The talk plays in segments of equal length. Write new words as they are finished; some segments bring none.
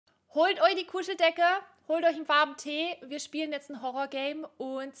Holt euch die Kuscheldecke, holt euch einen warmen Tee. Wir spielen jetzt ein Horror-Game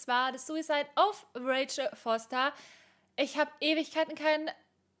und zwar das Suicide of Rachel Foster. Ich habe Ewigkeiten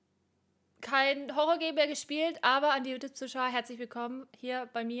kein Horror-Game mehr gespielt, aber an die YouTube-Zuschauer herzlich willkommen hier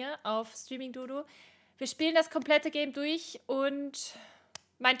bei mir auf Streaming Dodo. Wir spielen das komplette Game durch und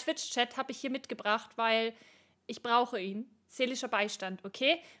mein Twitch-Chat habe ich hier mitgebracht, weil ich brauche ihn. Seelischer Beistand,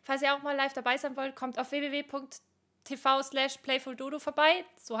 okay? Falls ihr auch mal live dabei sein wollt, kommt auf www.tv/playfuldodo vorbei.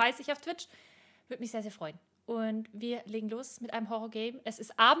 So heiße ich auf Twitch. Würde mich sehr, sehr freuen. Und wir legen los mit einem Horror-Game. Es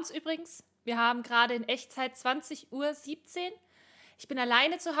ist abends übrigens. Wir haben gerade in Echtzeit 20:17 Uhr. Ich bin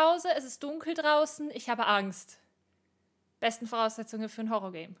alleine zu Hause. Es ist dunkel draußen. Ich habe Angst. Besten Voraussetzungen für ein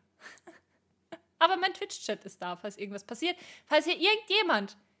Horror-Game. Aber mein Twitch-Chat ist da, falls irgendwas passiert. Falls hier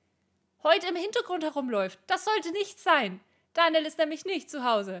irgendjemand heute im Hintergrund herumläuft. Das sollte nicht sein. Daniel ist nämlich nicht zu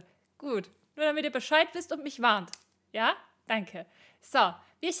Hause. Gut, nur damit ihr Bescheid wisst und mich warnt. Ja? Danke. So,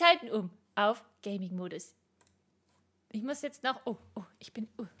 wir schalten um auf Gaming-Modus. Ich muss jetzt noch... wo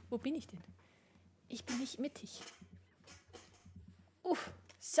bin ich denn? Ich bin nicht mittig.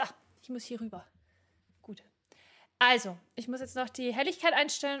 So, ich muss hier rüber. Gut. Also, ich muss jetzt noch die Helligkeit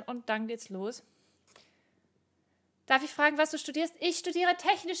einstellen und dann geht's los. Darf ich fragen, was du studierst? Ich studiere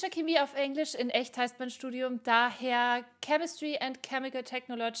technische Chemie auf Englisch. In echt heißt mein Studium daher Chemistry and Chemical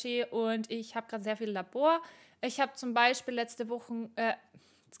Technology und ich habe gerade sehr viel Labor. Ich habe zum Beispiel letzte Woche,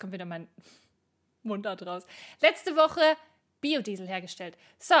 jetzt kommt wieder mein Mundart raus, letzte Woche Biodiesel hergestellt.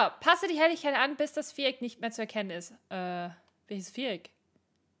 So, passe die Helligkeit an, bis das Viereck nicht mehr zu erkennen ist. Welches Viereck?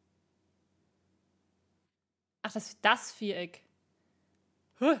 Ach, das Viereck.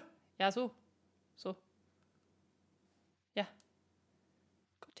 Ja, so. Ja.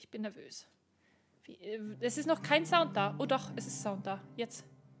 Gott, ich bin nervös. Es ist noch kein Sound da. Oh doch, es ist Sound da. Jetzt.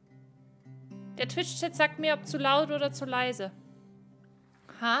 Der Twitch-Chat sagt mir, ob zu laut oder zu leise.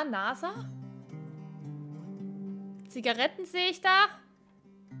 NASA? Zigaretten sehe ich da.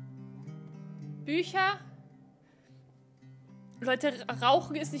 Bücher. Leute,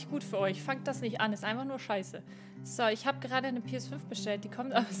 Rauchen ist nicht gut für euch. Fangt das nicht an. Ist einfach nur scheiße. So, ich habe gerade eine PS5 bestellt. Die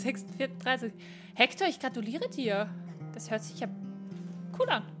kommt am 6.4.30. Hector, ich gratuliere dir. Das hört sich ja cool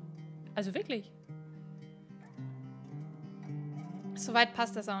an. Also wirklich. Soweit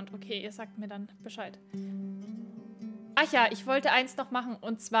passt der Sound. Okay, ihr sagt mir dann Bescheid. Ach ja, ich wollte eins noch machen.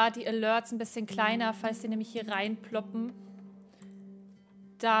 Und zwar die Alerts ein bisschen kleiner. Falls sie nämlich hier reinploppen,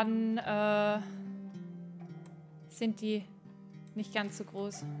 dann sind die nicht ganz so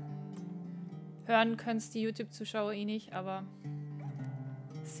groß. Hören können es die YouTube-Zuschauer eh nicht, aber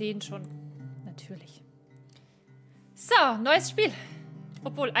sehen schon. Natürlich. So, neues Spiel.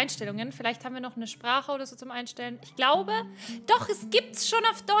 Obwohl, Einstellungen. Vielleicht haben wir noch eine Sprache oder so zum Einstellen. Ich glaube, doch, es gibt's schon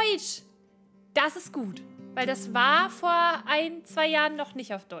auf Deutsch. Das ist gut. Weil das war vor 1-2 Jahren noch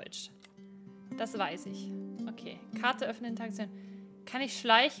nicht auf Deutsch. Das weiß ich. Okay, Karte öffnen, Interaktion. Kann ich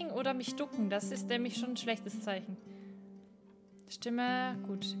schleichen oder mich ducken? Das ist nämlich schon ein schlechtes Zeichen. Stimme,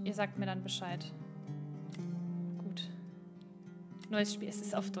 gut. Ihr sagt mir dann Bescheid. Gut. Neues Spiel. Es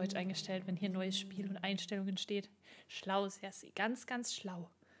ist auf Deutsch eingestellt, wenn hier neues Spiel und Einstellungen steht. Schlau, sehr, ganz, ganz schlau.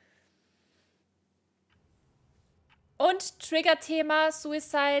 Und Trigger-Thema,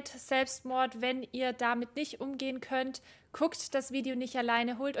 Suicide, Selbstmord. Wenn ihr damit nicht umgehen könnt, guckt das Video nicht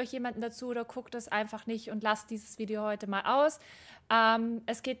alleine, holt euch jemanden dazu oder guckt es einfach nicht und lasst dieses Video heute mal aus.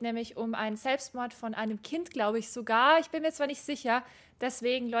 Es geht nämlich um einen Selbstmord von einem Kind, glaube ich sogar. Ich bin mir zwar nicht sicher.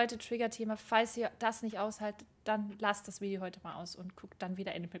 Deswegen, Leute, Trigger-Thema, falls ihr das nicht aushaltet, dann lasst das Video heute mal aus und guckt dann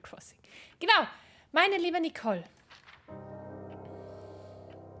wieder Animal Crossing. Genau, meine liebe Nicole.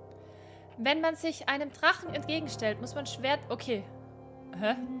 Wenn man sich einem Drachen entgegenstellt, muss man Schwert... Okay.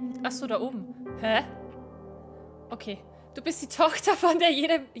 Hä? Achso, da oben. Hä? Okay. Du bist die Tochter, von der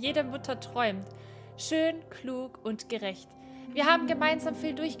jede Mutter träumt. Schön, klug und gerecht. Wir haben gemeinsam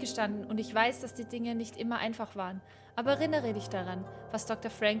viel durchgestanden und ich weiß, dass die Dinge nicht immer einfach waren. Aber erinnere dich daran, was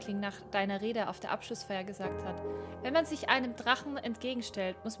Dr. Franklin nach deiner Rede auf der Abschlussfeier gesagt hat. Wenn man sich einem Drachen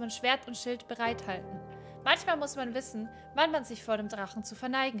entgegenstellt, muss man Schwert und Schild bereithalten. Manchmal muss man wissen, wann man sich vor dem Drachen zu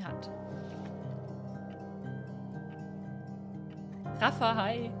verneigen hat. Rafa,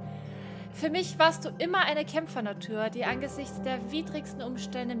 hi. Für mich warst du immer eine Kämpfernatur, die angesichts der widrigsten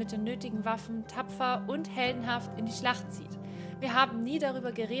Umstände mit den nötigen Waffen tapfer und heldenhaft in die Schlacht zieht. Wir haben nie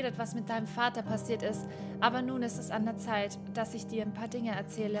darüber geredet, was mit deinem Vater passiert ist, aber nun ist es an der Zeit, dass ich dir ein paar Dinge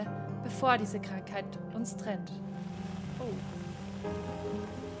erzähle, bevor diese Krankheit uns trennt.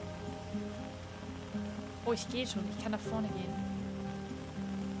 Oh, ich gehe schon. Ich kann nach vorne gehen.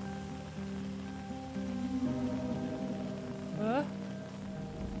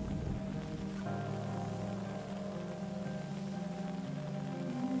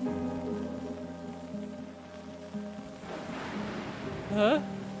 Hä?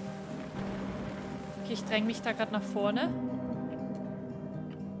 Okay, ich dränge mich da gerade nach vorne.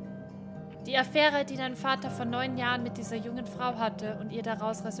 Die Affäre, die dein Vater vor 9 Jahren mit dieser jungen Frau hatte und ihr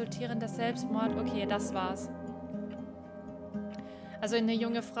daraus resultierender Selbstmord, okay, das war's. Also eine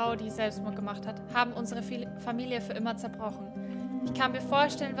junge Frau, die Selbstmord gemacht hat, haben unsere Familie für immer zerbrochen. Ich kann mir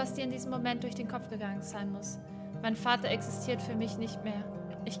vorstellen, was dir in diesem Moment durch den Kopf gegangen sein muss. Mein Vater existiert für mich nicht mehr.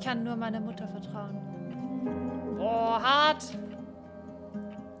 Ich kann nur meiner Mutter vertrauen. Boah, hart.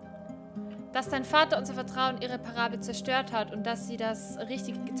 Dass dein Vater unser Vertrauen irreparabel zerstört hat und dass sie das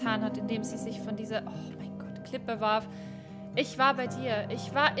Richtige getan hat, indem sie sich von dieser, oh mein Gott, Klippe warf. Ich war bei dir.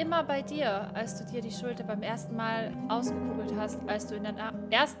 Ich war immer bei dir, als du dir die Schulter beim ersten Mal ausgekugelt hast, als du in der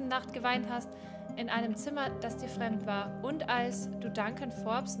ersten Nacht geweint hast, in einem Zimmer, das dir fremd war und als du Duncan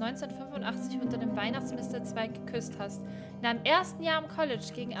Forbes 1985 unter dem Weihnachtsmisterzweig geküsst hast, in deinem ersten Jahr am College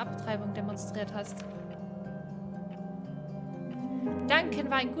gegen Abtreibung demonstriert hast.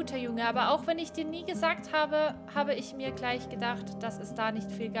 Duncan war ein guter Junge, aber auch wenn ich dir nie gesagt habe, habe ich mir gleich gedacht, dass es da nicht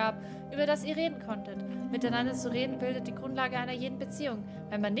viel gab, über das ihr reden konntet. Miteinander zu reden bildet die Grundlage einer jeden Beziehung.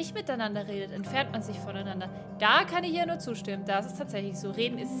 Wenn man nicht miteinander redet, entfernt man sich voneinander. Da kann ich hier nur zustimmen. Das ist tatsächlich so.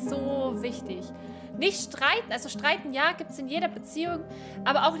 Reden ist so wichtig. Nicht streiten. Also streiten, ja, gibt es in jeder Beziehung,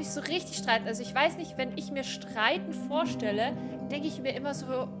 aber auch nicht so richtig streiten. Also ich weiß nicht, wenn ich mir Streiten vorstelle, denke ich mir immer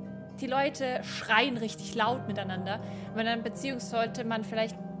so, die Leute schreien richtig laut miteinander. Und in einer Beziehung sollte man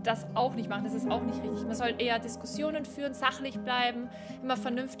vielleicht das auch nicht machen. Das ist auch nicht richtig. Man soll eher Diskussionen führen, sachlich bleiben, immer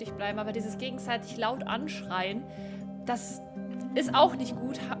vernünftig bleiben. Aber dieses gegenseitig laut anschreien, das ist auch nicht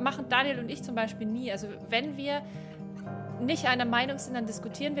gut. Machen Daniel und ich zum Beispiel nie. Also wenn wir nicht einer Meinung sind, dann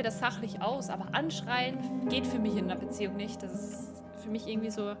diskutieren wir das sachlich aus. Aber anschreien geht für mich in einer Beziehung nicht. Das ist für mich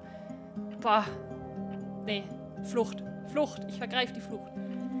irgendwie so, boah, nee, Flucht. Flucht. Ich vergreife die Flucht.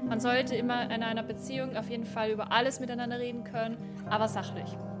 Man sollte immer in einer Beziehung auf jeden Fall über alles miteinander reden können, aber sachlich.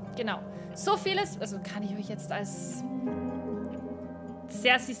 Genau. So vieles, also kann ich euch jetzt als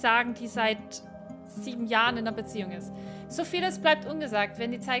Cersei sagen, die seit 7 Jahren in einer Beziehung ist. So vieles bleibt ungesagt,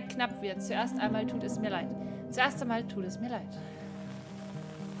 wenn die Zeit knapp wird. Zuerst einmal tut es mir leid. Zuerst einmal tut es mir leid.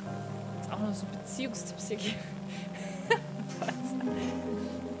 Jetzt auch noch so Beziehungstipps hier geben.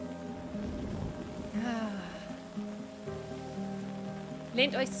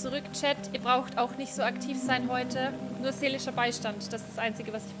 Lehnt euch zurück, Chat. Ihr braucht auch nicht so aktiv sein heute. Nur seelischer Beistand. Das ist das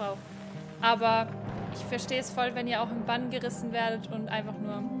Einzige, was ich brauche. Aber ich verstehe es voll, wenn ihr auch im Bann gerissen werdet und einfach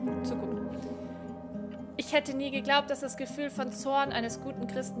nur zuguckt. Ich hätte nie geglaubt, dass das Gefühl von Zorn eines guten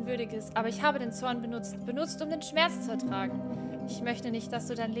Christen würdig ist. Aber ich habe den Zorn benutzt, um den Schmerz zu ertragen. Ich möchte nicht, dass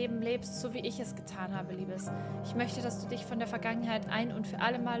du dein Leben lebst, so wie ich es getan habe, Liebes. Ich möchte, dass du dich von der Vergangenheit ein und für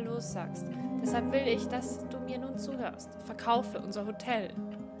alle Mal lossagst. Deshalb will ich, dass du mir nun zuhörst. Verkaufe unser Hotel.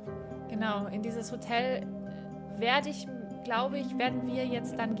 Genau, in dieses Hotel werden wir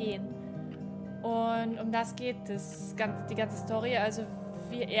jetzt dann gehen. Und um das geht die ganze Story. Also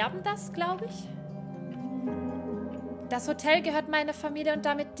wir erben das, glaube ich. Das Hotel gehört meiner Familie und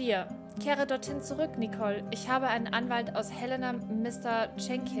damit dir. Kehre dorthin zurück, Nicole. Ich habe einen Anwalt aus Helena, Mr.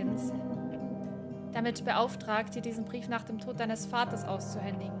 Jenkins, damit beauftragt, dir diesen Brief nach dem Tod deines Vaters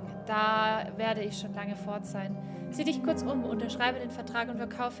auszuhändigen. Da werde ich schon lange fort sein. Sieh dich kurz um, unterschreibe den Vertrag und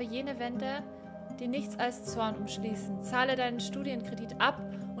verkaufe jene Wände, die nichts als Zorn umschließen. Zahle deinen Studienkredit ab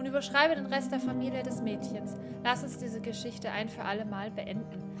und überschreibe den Rest der Familie des Mädchens. Lass uns diese Geschichte ein für alle Mal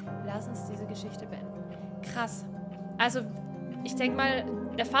beenden. Lass uns diese Geschichte beenden. Krass. Also, ich denke mal,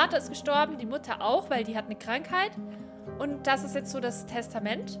 der Vater ist gestorben, die Mutter auch, weil die hat eine Krankheit. Und das ist jetzt so das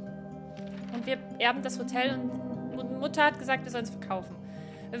Testament. Und wir erben das Hotel und Mutter hat gesagt, wir sollen es verkaufen.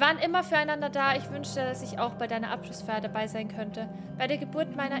 Wir waren immer füreinander da. Ich wünschte, dass ich auch bei deiner Abschlussfeier dabei sein könnte. Bei der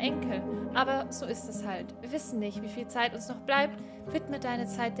Geburt meiner Enkel. Aber so ist es halt. Wir wissen nicht, wie viel Zeit uns noch bleibt. Widme deine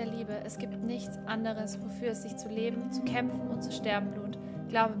Zeit der Liebe. Es gibt nichts anderes, wofür es sich zu leben, zu kämpfen und zu sterben lohnt.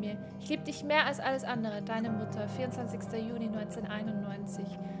 Glaube mir, ich liebe dich mehr als alles andere. Deine Mutter, 24. Juni 1991.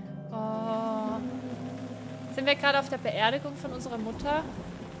 Oh. Sind wir gerade auf der Beerdigung von unserer Mutter?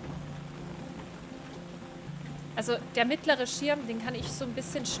 Also der mittlere Schirm, den kann ich so ein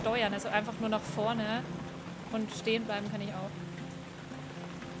bisschen steuern. Also einfach nur nach vorne und stehen bleiben kann ich auch.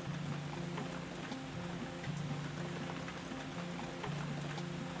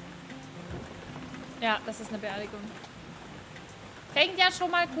 Ja, das ist eine Beerdigung. Fängt ja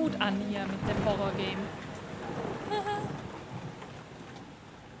schon mal gut an hier mit dem Horror-Game.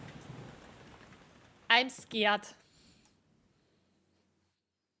 I'm scared.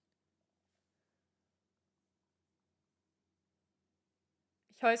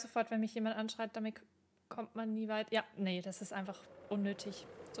 Ich heule sofort, wenn mich jemand anschreit, damit kommt man nie weit. Ja, nee, das ist einfach unnötig.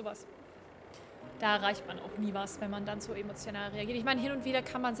 Sowas. da erreicht man auch nie was, wenn man dann so emotional reagiert. Ich meine, hin und wieder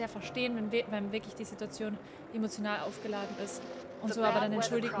kann man es ja verstehen, wenn wirklich die Situation emotional aufgeladen ist. Und so, aber dann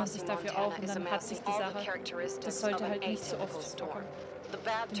entschuldigt man sich dafür auch und dann hat sich die Sache. Das sollte halt nicht so oft vorkommen. The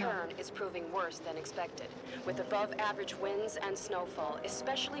bad turn is proving worse than expected, with above-average winds and snowfall,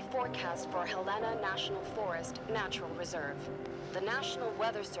 especially forecast for Helena National Forest Natural Reserve. The National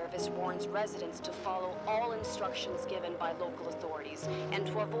Weather Service warns residents to follow all instructions given by local authorities and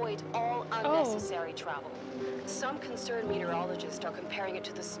to avoid all unnecessary travel. Some concerned meteorologists are comparing it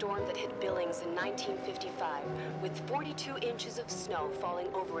to the storm that hit Billings in 1955, with 42 inches of snow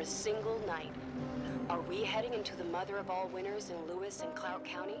falling over a single night. Are we heading into the mother of all winters in Lewis and Clark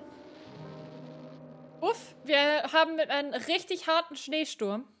County? Uff, wir haben einen richtig harten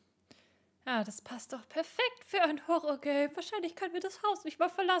Schneesturm. Ja, das passt doch perfekt für ein Horrorgame. Wahrscheinlich können wir das Haus nicht mal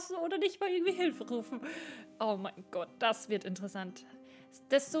verlassen oder nicht mal irgendwie Hilfe rufen. Oh mein Gott, das wird interessant.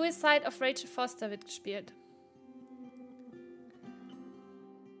 The Suicide of Rachel Foster wird gespielt.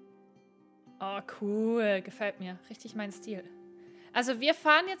 Oh, cool. Gefällt mir. Richtig mein Stil. Also wir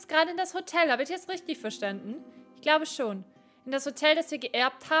fahren jetzt gerade in das Hotel. Habe ich jetzt richtig verstanden? Ich glaube schon. In das Hotel, das wir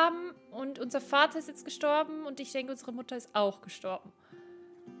geerbt haben. Und unser Vater ist jetzt gestorben. Und ich denke, unsere Mutter ist auch gestorben.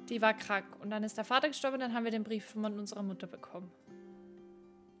 Die war krank. Und dann ist der Vater gestorben. Und dann haben wir den Brief von unserer Mutter bekommen.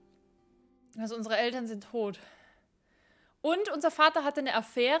 Also unsere Eltern sind tot. Und unser Vater hatte eine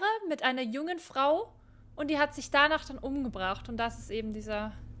Affäre mit einer jungen Frau. Und die hat sich danach dann umgebracht. Und das ist eben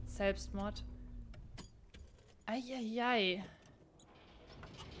dieser Selbstmord. Eieiei.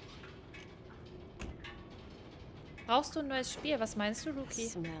 Brauchst du ein neues Spiel? Was meinst du, Rookie?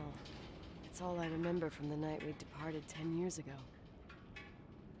 Smell. It's all I remember from the night we departed 10 years ago.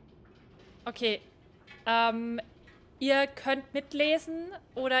 Okay. Ihr könnt mitlesen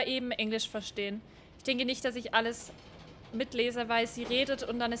oder eben Englisch verstehen. Ich denke nicht, dass ich alles mitlese, weil sie redet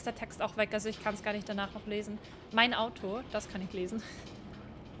und dann ist der Text auch weg. Also ich kann es gar nicht danach noch lesen. Mein Auto, das kann ich lesen.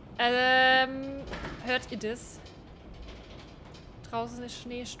 Hört ihr das? Draußen ist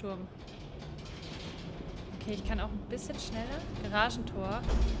Schneesturm. Okay, ich kann auch ein bisschen schneller. Garagentor.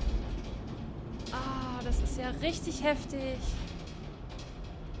 Ah, das ist ja richtig heftig.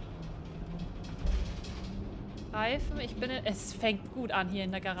 Reifen, es fängt gut an, hier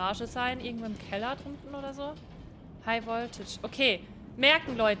in der Garage sein. Irgendwo im Keller drunten oder so. High Voltage. Okay,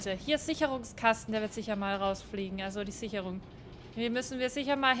 merken Leute, hier ist Sicherungskasten, der wird sicher mal rausfliegen. Also die Sicherung. Hier müssen wir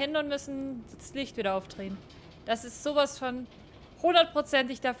sicher mal hin und müssen das Licht wieder aufdrehen. Das ist sowas von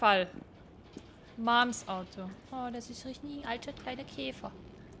 100%ig der Fall. Moms Auto. Oh, das ist richtig ein alter kleiner Käfer.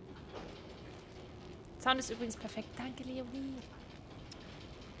 Sound ist übrigens perfekt. Danke, Leonie.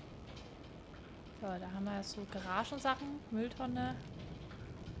 So, da haben wir so Garagensachen. Mülltonne.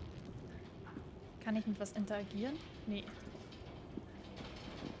 Kann ich mit was interagieren? Nee.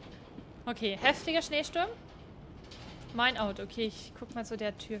 Okay, heftiger Schneesturm. Mein Auto. Okay, ich guck mal zu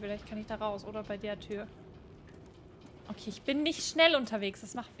der Tür. Vielleicht kann ich da raus. Oder bei der Tür. Okay, ich bin nicht schnell unterwegs.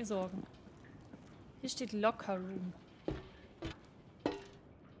 Das macht mir Sorgen. Hier steht Locker Room.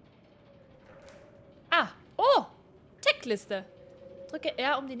 Ah. Oh. Checkliste. Drücke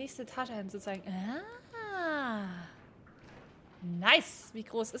R, um die nächste Etage anzuzeigen. Ah. Nice. Wie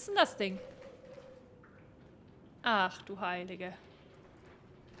groß ist denn das Ding? Ach, du Heilige.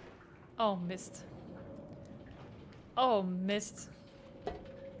 Oh, Mist. Oh, Mist.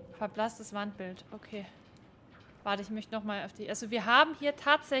 Verblasstes Wandbild. Okay. Warte, ich möchte nochmal auf die... Also wir haben hier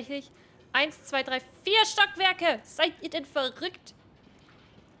tatsächlich 1, 2, 3, 4 Stockwerke. Seid ihr denn verrückt?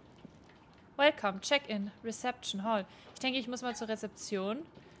 Welcome, Check-in, Reception Hall. Ich denke, ich muss mal zur Rezeption.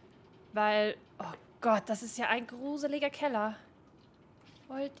 Weil... Oh Gott, das ist ja ein gruseliger Keller.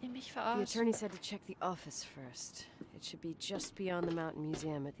 Wollt ihr mich verarschen? The attorney said to check the office first. It should be just beyond the Mountain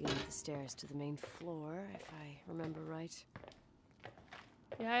Museum at the end of the stairs to the main floor, if I remember right.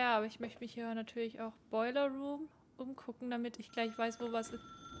 Ja, ja, aber ich möchte mich hier natürlich auch Boiler Room umgucken, damit ich gleich weiß, wo was ist.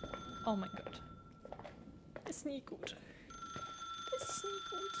 Oh mein Gott. Das ist nie gut. Das ist nie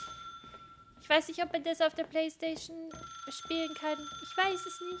gut. Ich weiß nicht, ob man das auf der PlayStation spielen kann. Ich weiß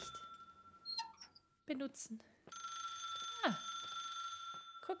es nicht. Benutzen. Ah.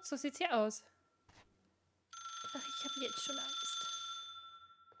 Guckt, so sieht's hier aus. Ach, ich habe jetzt schon Angst.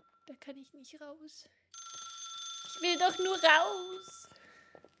 Da kann ich nicht raus. Ich will doch nur raus.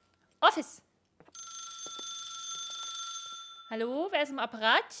 Office. Hallo, wer ist im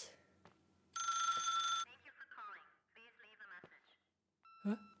Apparat?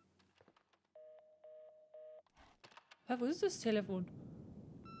 Hä? Hä, wo ist das Telefon?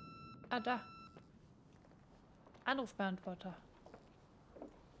 Ah, da. Anrufbeantworter.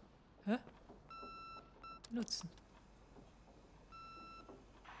 Hä? Nutzen.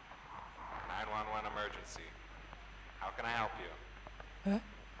 911 emergency. How can I help you? Hä?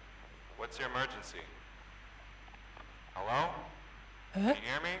 What's your emergency? Hello? Can you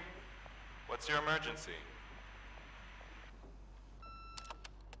hear me? What's your emergency?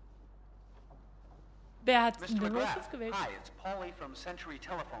 Wer hat den Mr. Notruf McGrath, gewählt? hi, it's Paulie from Century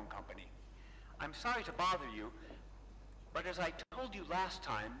Telephone Company. I'm sorry to bother you, but as I told you last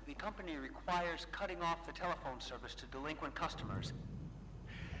time, the company requires cutting off the telephone service to delinquent customers.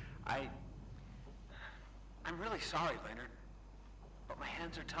 I'm really sorry, Leonard, but my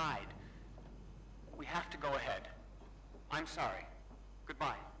hands are tied. We have to go ahead. I'm sorry.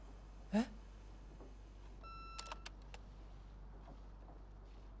 Goodbye. Hä?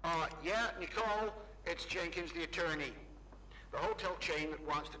 Yeah, Nicole, it's Jenkins, the attorney. The hotel chain that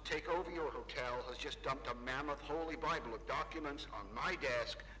wants to take over your hotel has just dumped a mammoth holy Bible of documents on my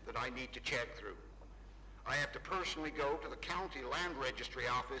desk that I need to check through. I have to personally go to the county land registry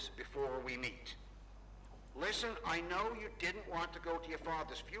office before we meet. Listen, I know you didn't want to go to your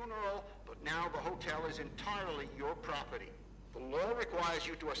father's funeral, but now the hotel is entirely your property. The law requires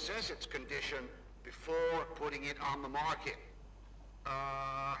you to assess its condition before putting it on the market.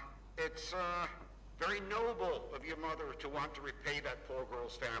 It's very noble of your mother to want to repay that poor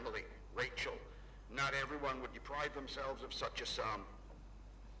girl's family, Rachel. Not everyone would deprive themselves of such a sum.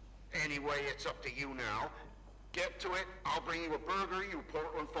 Anyway, it's up to you now. Get to it. I'll bring you a burger you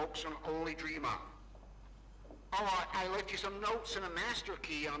Portland folks can only dream of. Oh, I left you some notes and a master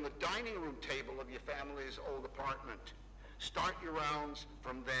key on the dining room table of your family's old apartment. Start your rounds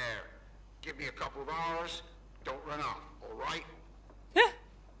from there. Give me a couple of hours. Don't run off, all right?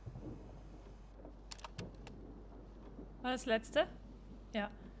 War das letzte?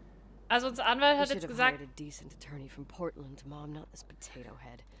 Ja. Also unser Anwalt hat jetzt gesagt... hired a decent attorney from Portland, Mom, not this potato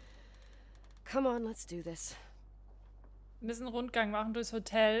head. Come on, let's do this. Wir müssen einen Rundgang machen durchs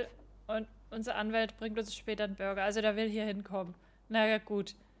Hotel und unser Anwalt bringt uns später einen Burger. Also der will hier hinkommen. Na ja,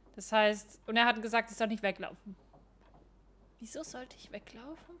 gut. Das heißt... Und er hat gesagt, ich soll nicht weglaufen. Wieso sollte ich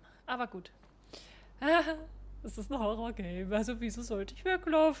weglaufen? Aber gut. Das ist ein Horror-Game. Also wieso sollte ich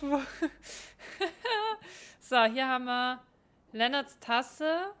weglaufen? So, hier haben wir Lennarts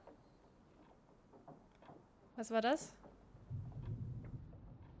Tasse. Was war das?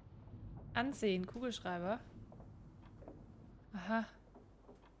 Ansehen, Kugelschreiber. Aha.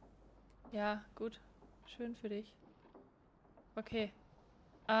 Ja, gut. Schön für dich. Okay.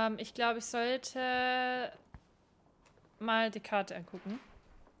 Ich glaube, ich sollte mal die Karte angucken.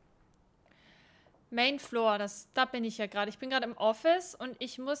 Main Floor, da bin ich ja gerade. Ich bin gerade im Office und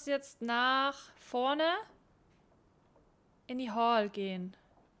ich muss jetzt nach vorne in die Hall gehen.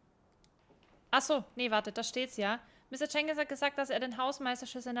 Achso, nee, warte, da steht's ja. Mr. Jenkins hat gesagt, dass er den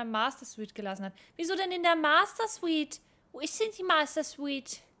Hausmeisterschlüssel in der Master Suite gelassen hat. Wieso denn in der Master Suite? Wo ist denn die Master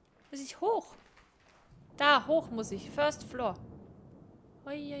Suite? Muss ich hoch? Da, hoch muss ich. First Floor.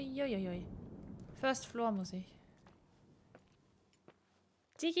 Uiuiuiui. First Floor muss ich.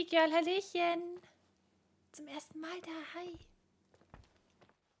 Digi Girl, Hallöchen. Zum ersten Mal da, hi.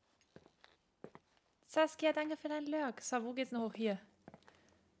 Saskia, danke für deinen Lurk. So, wo geht's denn hoch? Hier.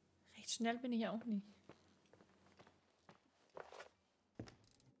 Recht schnell bin ich ja auch nicht.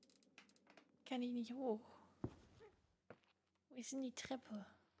 Kann ich nicht hoch. Wo ist denn die Treppe?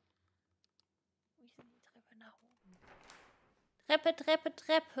 Wo ist denn die Treppe nach oben? Treppe, Treppe,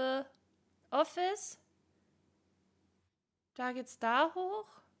 Treppe. Office. Da geht's da hoch.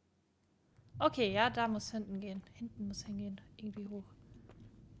 Okay, ja, da muss hinten gehen. Hinten muss hingehen. Irgendwie hoch.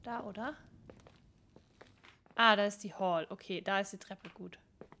 Da, oder? Ah, da ist die Hall. Okay, da ist die Treppe gut.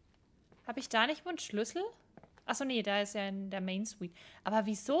 Habe ich da nicht wohl einen Schlüssel? Achso, nee, da ist ja in der Main Suite. Aber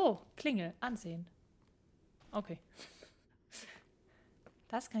wieso? Klingel. Ansehen. Okay.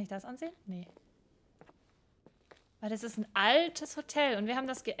 Kann ich das ansehen? Nee. Weil das ist ein altes Hotel und wir haben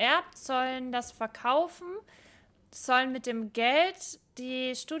das geerbt, sollen das verkaufen, sollen mit dem Geld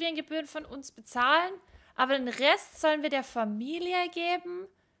die Studiengebühren von uns bezahlen, aber den Rest sollen wir der Familie geben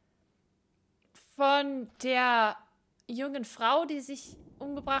von der jungen Frau, die sich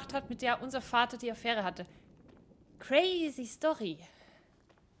umgebracht hat, mit der unser Vater die Affäre hatte. Crazy Story.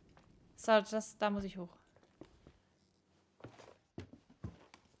 So, da muss ich hoch.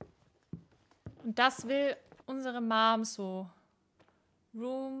 Und das will unsere Mom so.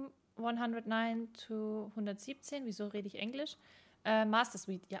 Room 109 to 117. Wieso rede ich Englisch? Master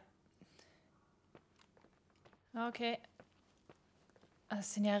Suite, ja. Okay.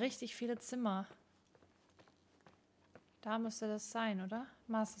 Das sind ja richtig viele Zimmer. Da müsste das sein, oder?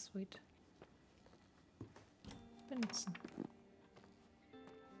 Master Suite. Benutzen.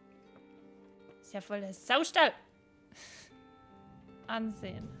 Ist ja voll der Saustall.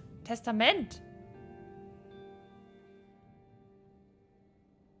 Ansehen. Testament.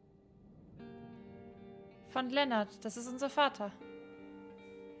 Von Leonard. Das ist unser Vater.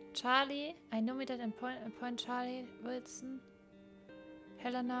 Charlie. I nominated and point Charlie Wilson.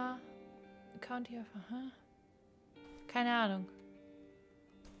 Helena. County of... Aha. Keine Ahnung.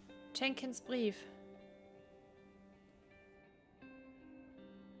 Jenkins Brief.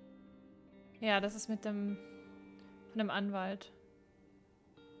 Ja, das ist mit dem... von dem Anwalt.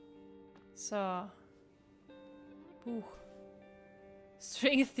 So. Buch.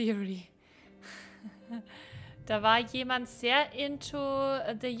 String Theory. Da war jemand sehr into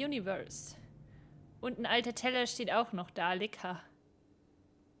the universe. Und ein alter Teller steht auch noch da. Lecker.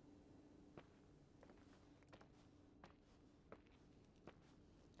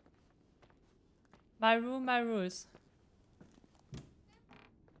 My room, my rules.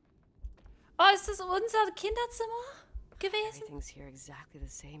 Oh, ist das unser Kinderzimmer gewesen? Everything's here exactly the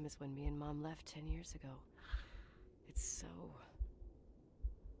same as when me and Mom left 10 years ago. It's so...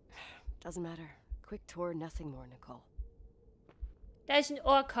 Doesn't matter. Quick tour, nothing more, Nicole. Da ist ein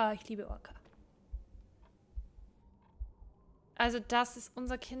Orca. Ich liebe Orca. Also das ist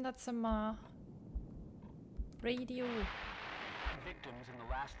unser Kinderzimmer. Radio. Victims in the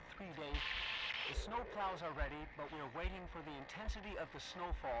last 3 days. The snow plows are ready, but we are waiting for the intensity of the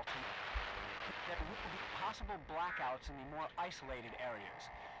snowfall to... There will be possible blackouts in the more isolated areas.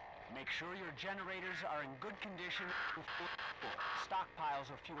 Make sure your generators are in good condition with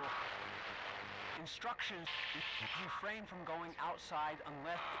stockpiles of fuel. Instructions: refrain from going outside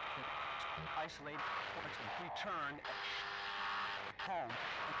unless isolated. Return home.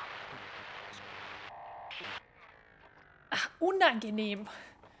 Ach, unangenehm.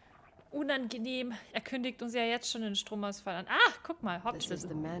 Unangenehm. Er kündigt uns ja jetzt schon den Stromausfall an. Ah, guck mal, This is Hauptschlüssel.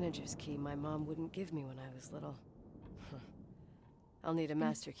 the manager's key my mom wouldn't give me when I was little. I'll need a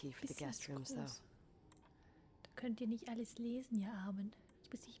master key for the Bisschen guest zu rooms, though. groß. Da könnt ihr nicht alles lesen, ihr Armen.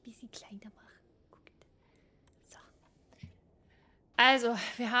 Ich muss mich ein bisschen kleiner machen. Guckt. So. Also,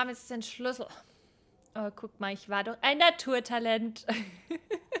 wir haben jetzt den Schlüssel. Oh, guck mal, ich war doch ein Naturtalent.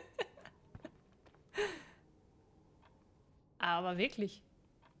 Aber wirklich.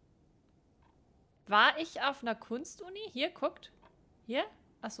 War ich auf einer Kunstuni? Hier, guckt. Hier?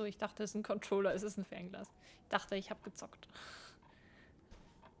 Achso, ich dachte, es ist ein Controller, es ist ein Fernglas. Ich dachte, ich habe gezockt.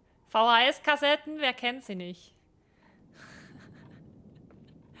 VHS-Kassetten, wer kennt sie nicht?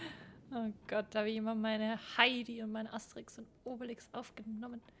 Oh Gott, da habe ich immer meine Heidi und meine Asterix und Obelix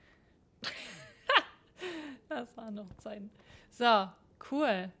aufgenommen. Das waren noch Zeiten. So,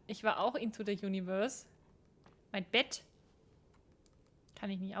 cool. Ich war auch into the universe. Mein Bett. Kann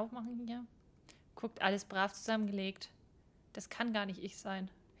ich nicht aufmachen hier? Guckt, alles brav zusammengelegt. Das kann gar nicht ich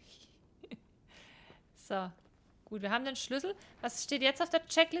sein. So. Gut, wir haben den Schlüssel. Was steht jetzt auf der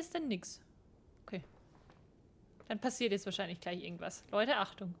Checkliste? Nix. Okay. Dann passiert jetzt wahrscheinlich gleich irgendwas. Leute,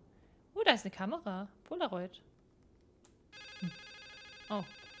 Achtung. Da ist eine Kamera. Polaroid. Hm. Oh.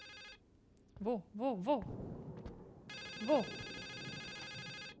 Wo?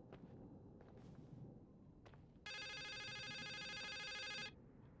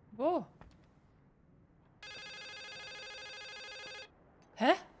 Wo?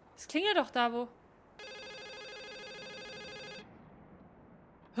 Hä? Es klingelt doch da, wo?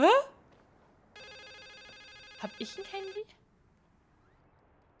 Hä? Hab ich ein Handy?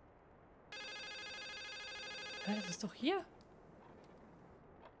 Hä, das ist doch hier.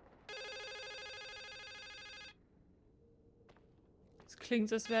 Es klingt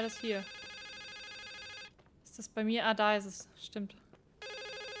so, als wäre das hier. Ist das bei mir? Ah, da ist es. Stimmt.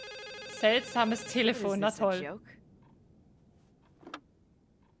 Seltsames Telefon, na toll.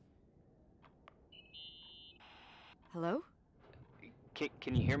 Hello?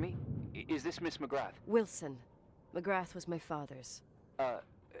 Can you hear me? Is this Miss McGrath? Wilson. McGrath was my father's.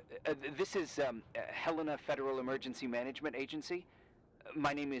 This is Helena Federal Emergency Management Agency.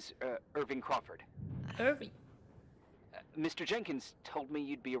 My name is Irving Crawford. Irving? Mr. Jenkins told me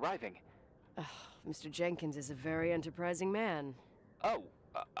you'd be arriving. Mr. Jenkins is a very enterprising man. Oh,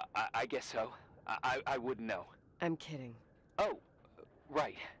 I guess so. I wouldn't know. I'm kidding. Oh,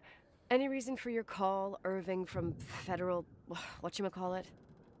 right. Any reason for your call, Irving from Federal... whatchamacallit?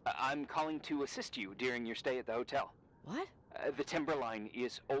 I'm calling to assist you during your stay at the hotel. What? The timberline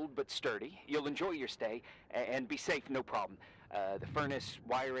is old but sturdy. You'll enjoy your stay, and be safe, no problem. The furnace,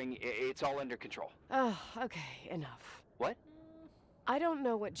 wiring, it's all under control. Oh, okay, enough. What? I don't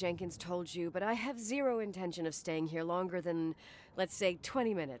know what Jenkins told you, but I have zero intention of staying here longer than, let's say,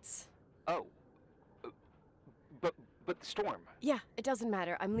 20 minutes. Oh. But the storm. Yeah, it doesn't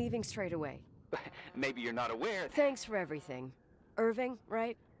matter. I'm leaving straight away. Maybe you're not aware. Thanks for everything. Irving,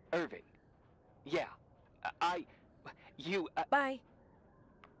 right? Irving. Yeah. You... Bye.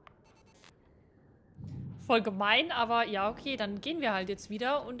 Voll gemein, aber ja, okay, dann gehen wir halt jetzt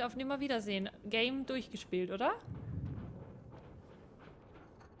wieder und auf Nimmerwiedersehen. Game durchgespielt, oder?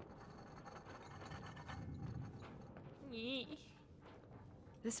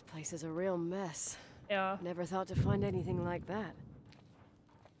 This place is a real mess. Ja, Never thought to find anything like that.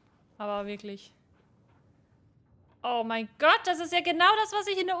 aber wirklich. Oh mein Gott, das ist ja genau das, was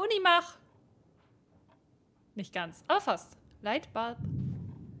ich in der Uni mache. Nicht ganz, aber fast. Lightbulb.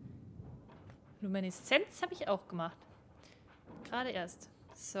 Lumineszenz habe ich auch gemacht. Gerade erst.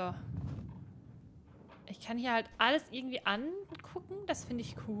 So. Ich kann hier halt alles irgendwie angucken. Das finde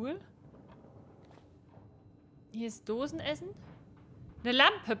ich cool. Hier ist Dosenessen. Eine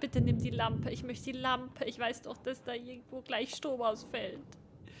Lampe. Bitte nimm die Lampe. Ich möchte die Lampe. Ich weiß doch, dass da irgendwo gleich Strom ausfällt.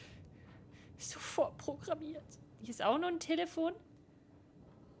 Ist so vorprogrammiert. Hier ist auch noch ein Telefon.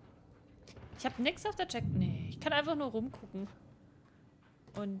 Ich habe nichts auf der Check. Nee, ich kann einfach nur rumgucken.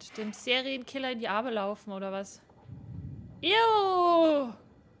 Und dem Serienkiller in die Arme laufen, oder was? Ew!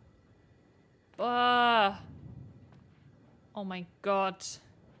 Boah. Oh mein Gott.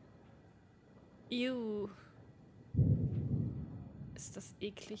 Ew. Ist das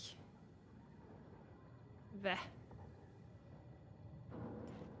eklig. Bäh.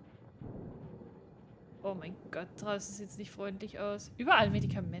 Oh mein Gott, draußen sieht es nicht freundlich aus. Überall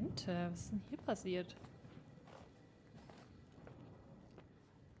Medikamente. Was ist denn hier passiert?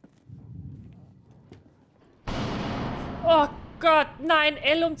 Oh Gott, nein,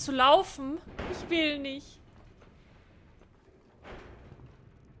 L, um zu laufen. Ich will nicht.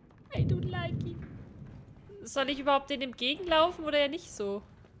 I don't like it. Soll ich überhaupt dem entgegenlaufen oder ja nicht so?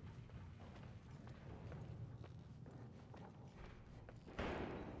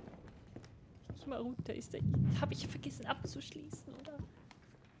 Ich mal runter. Ist der. Habe ich vergessen abzuschließen,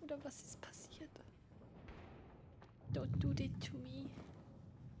 oder was ist passiert? Don't do that to me.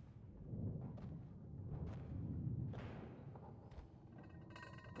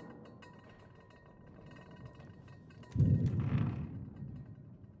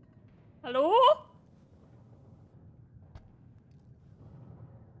 Hallo?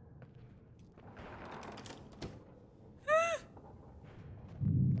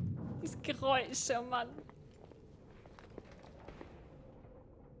 Dieses Geräusch, oh Mann.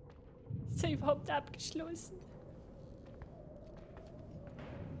 Ist er überhaupt abgeschlossen?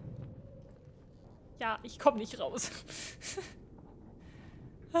 Ja, ich komme nicht raus.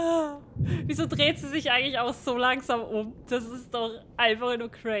 Wieso dreht sie sich eigentlich auch so langsam um? Das ist doch einfach nur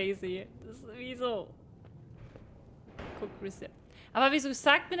crazy. Wieso? Guck, Reset. Aber wieso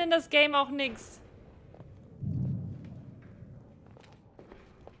sagt mir denn das Game auch nichts?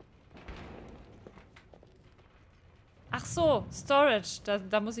 Ach so, Storage.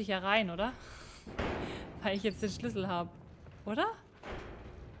 Da muss ich ja rein, oder? Weil ich jetzt den Schlüssel habe. Oder?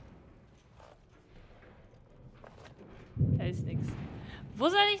 Da ist nichts. Wo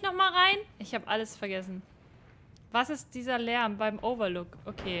soll ich nochmal rein? Ich habe alles vergessen. Was ist dieser Lärm beim Overlook?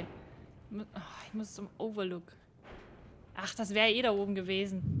 Okay. Ich muss zum Overlook. Ach, das wäre eh da oben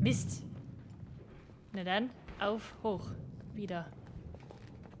gewesen. Mist. Na dann, auf, hoch. Wieder.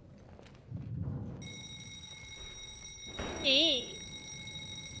 Nee.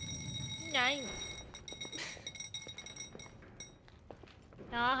 Nein.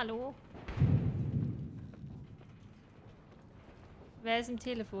 Ja, hallo. Wer ist im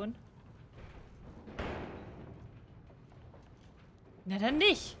Telefon? Na dann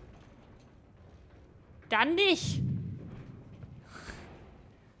nicht. Dann nicht.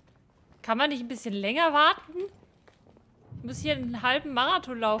 Kann man nicht ein bisschen länger warten? Ich muss hier einen halben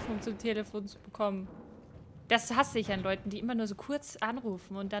Marathon laufen, um zum Telefon zu bekommen. Das hasse ich an Leuten, die immer nur so kurz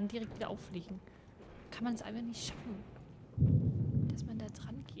anrufen und dann direkt wieder auffliegen. Kann man es einfach nicht schaffen, dass man da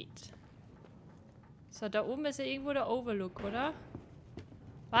dran geht. So, da oben ist ja irgendwo der Overlook, oder?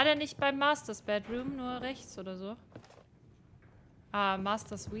 War der nicht beim Master's Bedroom, nur rechts oder so? Ah,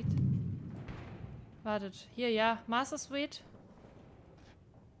 Master Suite. Wartet, hier, ja, Master Suite.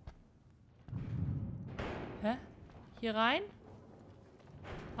 Hä? Hier rein?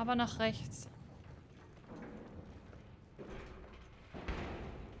 Aber nach rechts.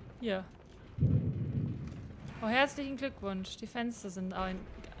 Hier. Oh, herzlichen Glückwunsch. Die Fenster sind ein...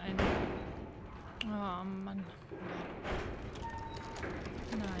 Oh, Mann.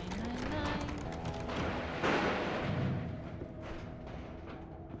 Nein, nein, nein.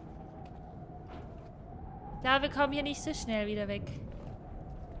 Ja, wir kommen hier nicht so schnell wieder weg.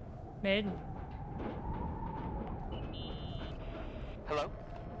 Melden. Hello?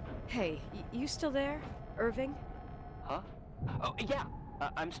 Hey, you still there, Irving? Huh? Oh, yeah.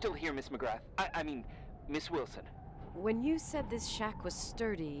 I'm still here, Miss McGrath. I mean, Miss Wilson. when you said this shack was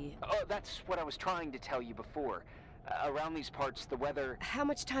sturdy... Oh, that's what I was trying to tell you before. Around these parts, the weather... How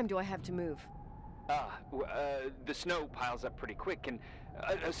much time do I have to move? The snow piles up pretty quick, and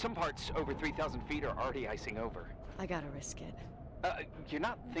some parts over 3,000 feet are already icing over. I gotta risk it. You're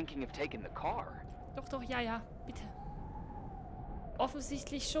not thinking of taking the car? Doch, doch, ja, ja, bitte.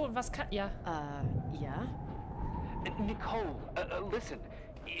 Offensichtlich schon. Was kann... Ja. Yeah? Nicole, listen.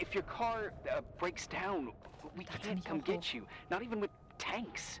 If your car breaks down, we can't come get you. Not even with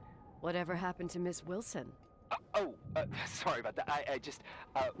tanks. Whatever happened to Miss Wilson? Sorry about that. I just,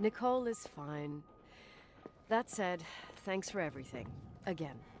 Nicole is fine. That said, thanks for everything.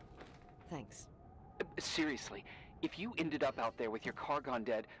 Again. Thanks. Seriously, if you ended up out there with your car gone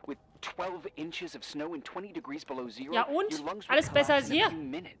dead, with 12 inches of snow and 20 degrees below zero, Ja und? your lungs would Alles besser collapse als in a hier. few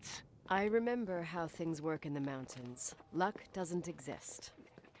minutes. I remember how things work in the mountains. Luck doesn't exist.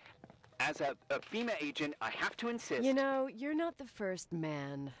 As a FEMA agent, I have to insist... You know, you're not the first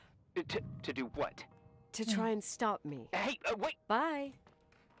man. To do what? To try and stop me. Hey, wait! Bye.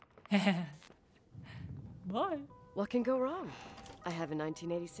 Bye. What can go wrong? I have a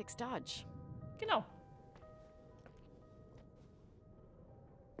 1986 Dodge. Genau.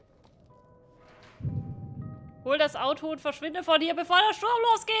 Hol das Auto und verschwinde von hier, bevor der Sturm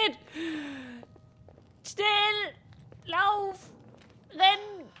losgeht. Schnell! Lauf!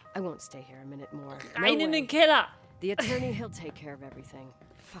 Renn! I won't stay here a minute more. Rein No in way. den Keller! The attorney, he'll take care of everything.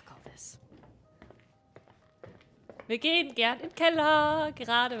 Fuck all this. Wir gehen gern in den Keller,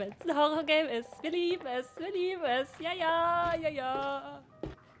 gerade wenn es ein Horrorgame ist. Wir lieben es, wir lieben es. Ja, ja, ja, ja.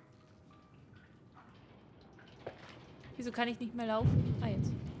 Wieso kann ich nicht mehr laufen? Ah,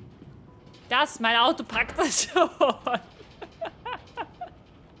 jetzt. Das ist mein Auto praktisch schon.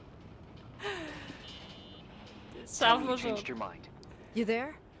 Das schaffen wir schon. Changed your mind. You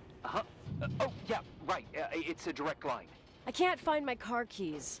there? Uh-huh. Oh, yeah, right. It's a direct line. I can't find my car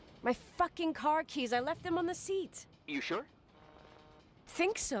keys. My fucking car keys. I left them on the seat. You sure?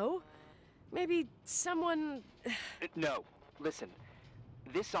 Think so? Maybe someone... No. Listen.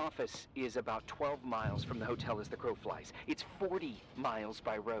 This office is about 12 miles from the hotel as the crow flies. It's 40 miles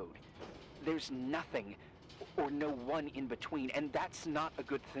by road. There's nothing or no one in between, and that's not a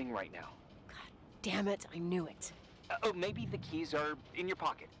good thing right now. God damn it, I knew it. Oh, maybe the keys are in your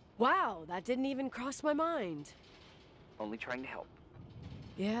pocket. Wow, that didn't even cross my mind. Only trying to help.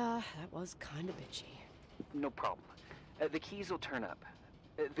 Yeah, that was kind of bitchy. No problem. The keys will turn up.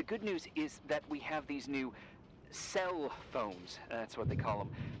 The good news is that we have these new cell phones. That's what they call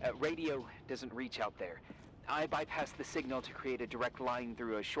them. Radio doesn't reach out there. I bypass the signal to create a direct line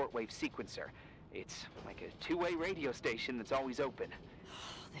through a shortwave sequencer. It's like a two-way radio station that's always open.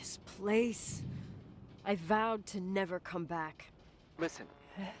 Oh, this place. I vowed to never come back. Listen,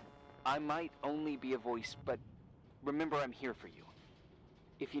 I might only be a voice, but remember I'm here for you.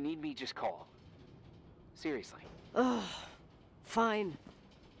 If you need me, just call. Seriously. Ugh, fine.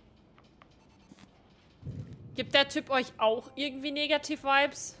 Gibt der Typ euch auch irgendwie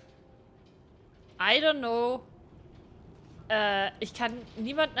Negativ-Vibes? I don't know. Ich kann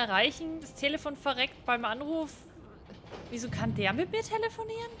niemanden erreichen. Das Telefon verreckt beim Anruf. Wieso kann der mit mir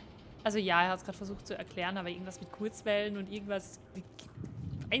telefonieren? Also ja, er hat es gerade versucht zu erklären, aber irgendwas mit Kurzwellen und irgendwas...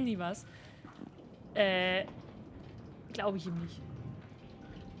 Eigentlich was. Glaube ich ihm nicht.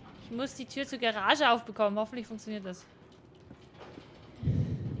 Ich muss die Tür zur Garage aufbekommen. Hoffentlich funktioniert das.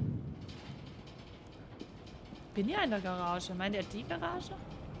 Bin ja in der Garage. Meint er die Garage?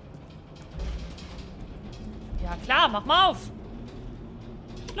 Ja klar, mach mal auf.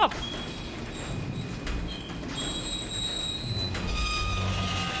 Klopf.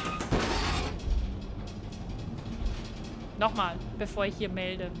 Nochmal, bevor ich hier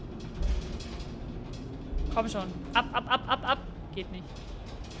melde. Komm schon. Ab, ab, ab, ab, ab. Geht nicht.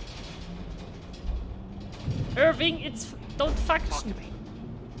 Irving, it's... don't function.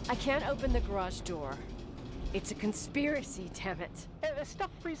 I can't open the garage door. It's a conspiracy, damn it. Stuff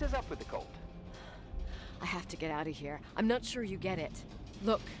freezes up with the cold. I have to get out of here. I'm not sure you get it.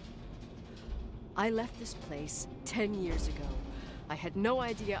 Look, I left this place 10 years ago. I had no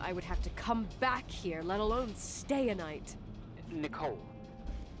idea I would have to come back here, let alone stay a night. Nicole,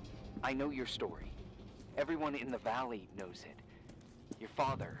 I know your story. Everyone in the valley knows it. Your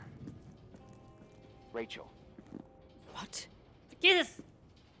father, Rachel. What? Vergiss es.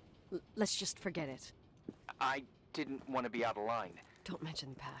 Let's just forget it. I didn't want to be out of line. Don't mention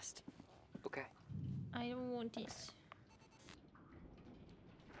the past. Okay. I don't want this.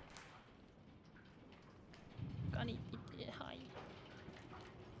 Kann ich bitte? Hi.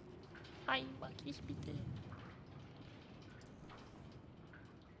 Hi, mag ich bitte?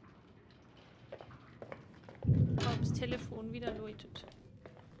 Ups. Telefon wieder läutet.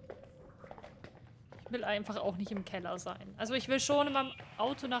 Ich will einfach auch nicht im Keller sein. Also ich will schon in meinem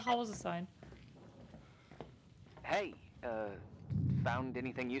Auto nach Hause sein. Hey, found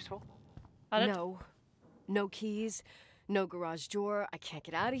anything useful? Alles? No. No keys, no garage door. I can't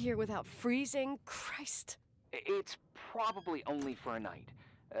get out of here without freezing. Christ. It's probably only for a night.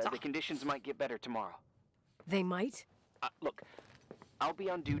 The conditions might get better tomorrow. They might? Look, I'll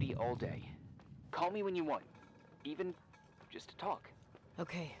be on duty all day. Call me when you want. Even just to talk.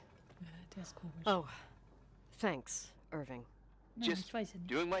 Okay. Der ist komisch. Oh, thanks, Irving. Nein, Just ich weiß ja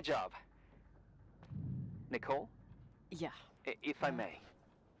nicht. doing my job. Nicole, Yeah. if I may,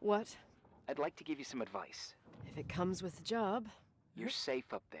 What? I'd like to give you some advice. If it comes with the job. You're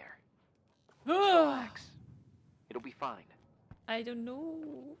safe up there. Ah, Relax. It'll be fine. I don't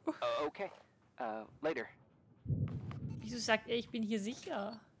know. Okay. Later. Wieso sagt er, ich bin hier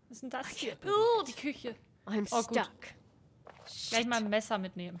sicher? Was ist denn das hier? believe Oh, it. die Küche. I'm Oh, gut. stuck. Gleich mal ein Messer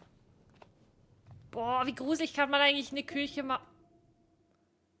mitnehmen. Boah, wie gruselig kann man eigentlich eine Küche machen?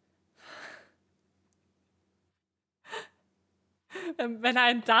 Wenn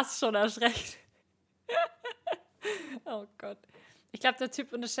einen das schon erschreckt. Oh Gott. Ich glaube, der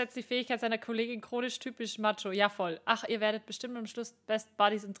Typ unterschätzt die Fähigkeit seiner Kollegin chronisch typisch macho. Ja, voll. Ach, ihr werdet bestimmt am Schluss Best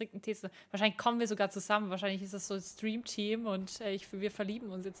Buddies und trinken Tees. Wahrscheinlich kommen wir sogar zusammen. Wahrscheinlich ist das so ein Stream-Team und wir verlieben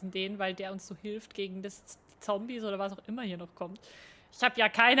uns jetzt in den, weil der uns so hilft gegen das Zombies oder was auch immer hier noch kommt. Ich habe ja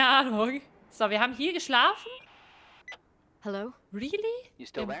keine Ahnung. So, wir haben hier geschlafen? Hello? Really? You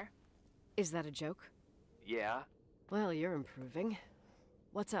still there? Is that a joke? Yeah. Well, you're improving.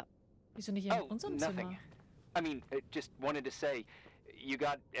 What's up? Wieso nicht in unserem nothing. Zimmer? I mean, just wanted to say, you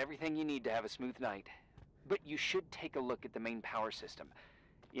got everything you need to have a smooth night. But you should take a look at the main power system.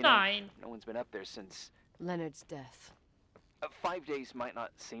 You know, Nein. no one's been up there since... Leonard's death. 5 days might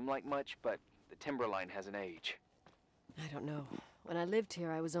not seem like much, but the timber line has an age. I don't know. When I lived here,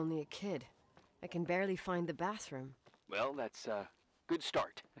 I was only a kid. I can barely find the bathroom. Well, that's a good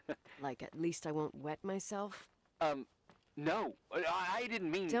start. Like, at least I won't wet myself. No, I didn't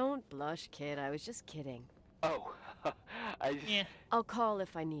mean... Don't blush, kid. I was just kidding. Oh, I just... Yeah. I'll call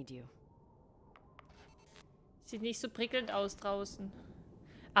if I need you. Sieht nicht so prickelnd aus draußen.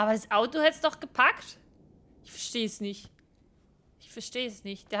 Aber das Auto hätte es doch gepackt. Ich verstehe es nicht. Ich verstehe es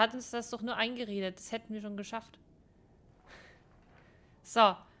nicht. Der hat uns das doch nur eingeredet. Das hätten wir schon geschafft.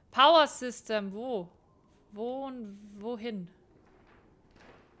 So. Power System. Wo? Wo und wohin?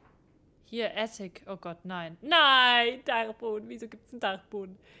 Hier, Attic. Oh Gott, nein. Nein, Dachboden. Wieso gibt es einen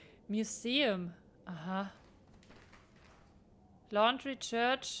Dachboden? Museum. Aha. Laundry,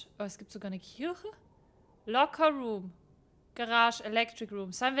 Church. Oh, es gibt sogar eine Kirche. Locker Room. Garage, Electric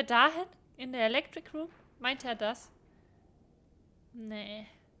Room. Sollen wir dahin? In der Electric Room? Meint er das? Nee.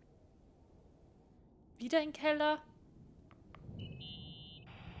 Wieder ein Keller?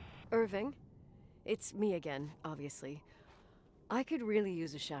 Irving? It's me again, obviously. I could really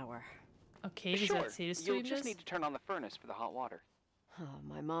use a shower. Okay, wieso Sure, erzählst du you'll ihm just das? need to turn on the furnace for the hot water. Oh,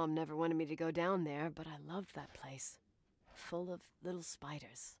 my mom never wanted me to go down there, but I loved that place. Full of little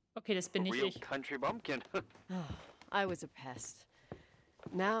spiders. Okay, das bin A nicht real ich. country bumpkin. Oh, I was a pest.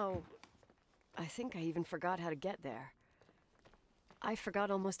 Now, I think I even forgot how to get there. I forgot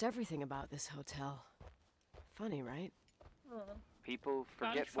almost everything about this hotel. Funny, right? People Gar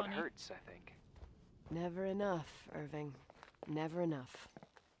forget nicht what funny. hurts, I think. Never enough, Irving. Never enough.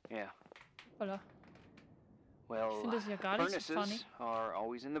 Yeah. Holla. Well, finde das ja gar nicht so furnaces are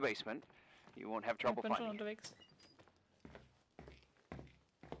always in the basement. You won't have Ich trouble bin schon finding it. unterwegs.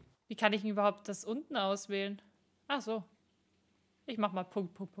 Wie kann ich denn überhaupt das unten auswählen? Ach so. Ich mach mal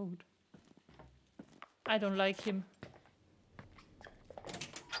Punkt, Punkt, Punkt. I don't like him.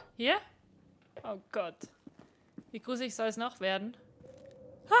 Hier? Oh Gott. Wie gruselig soll es noch werden?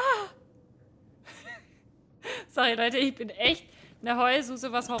 Ah! Sorry, Leute, ich bin echt eine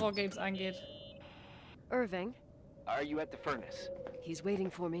Heulsuse, was Horrorgames angeht. Irving, Are you at the furnace? he's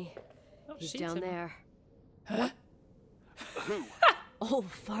waiting for me. Oh, He's Schienzimmer. down there. Who? Old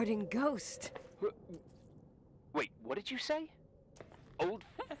farting ghost. Wait, what did you say? Old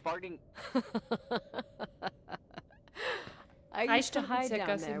farting... I 3 used to Stunden hide circa,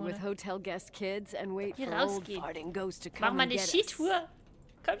 down there with Simone. hotel guest kids and wait for old Herausgeber. farting ghost to Mach come mal and eine get us. Skitour.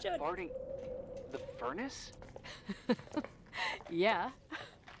 Komm schon. Farting... The furnace? Yeah.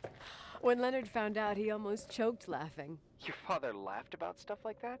 When Leonard found out, he almost choked laughing. Your father laughed about stuff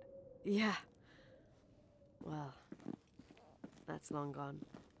like that? Yeah. Well, that's long gone.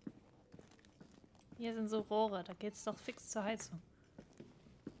 Hier sind so Rohre, da geht's doch fix zur Heizung.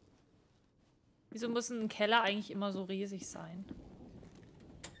 Wieso muss ein Keller eigentlich immer so riesig sein?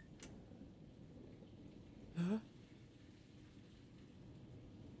 Hä?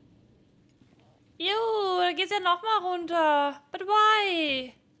 dann geht's ja nochmal runter. But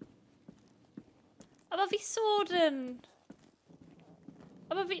why? Aber wieso denn?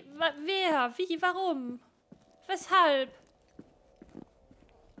 Aber wie, wer? Wie? Warum? Weshalb?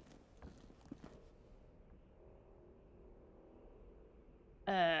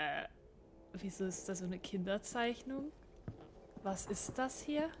 Wieso ist das so eine Kinderzeichnung? Was ist das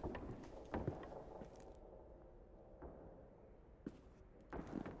hier?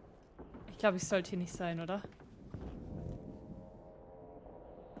 Ich glaube, ich sollte hier nicht sein, oder?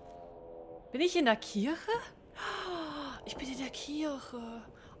 Bin ich in der Kirche? Ich bin in der Kirche.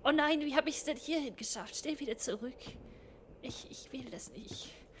 Oh nein, wie habe ich es denn hierhin geschafft? Stell wieder zurück. Ich will das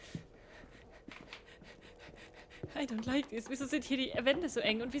nicht. I don't like this. Wieso sind hier die Wände so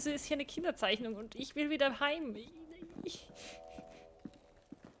eng? Und wieso ist hier eine Kinderzeichnung? Und ich will wieder heim.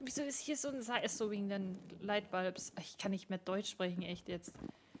 Wieso ist hier so ein so wegen den Lightbulbs? Ich kann nicht mehr Deutsch sprechen, echt jetzt.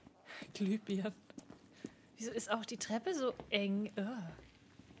 Glühbirnen. Wieso ist auch die Treppe so eng?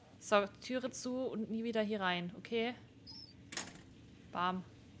 So, Türe zu und nie wieder hier rein, okay? Bam.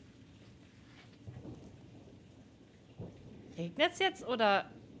 Regnet's jetzt oder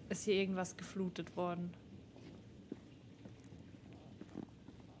ist hier irgendwas geflutet worden?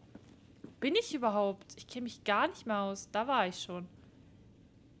 Bin ich überhaupt? Ich kenne mich gar nicht mehr aus. Da war ich schon.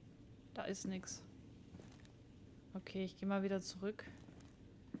 Da ist nichts. Okay, ich gehe mal wieder zurück.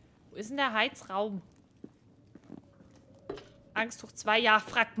 Wo ist denn der Heizraum? Angsttuch 2. Ja,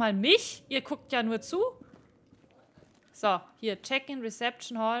 fragt mal mich. Ihr guckt ja nur zu. So, hier. Check-in,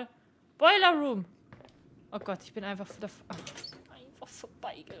 Reception Hall. Boiler Room. Oh Gott, ich bin einfach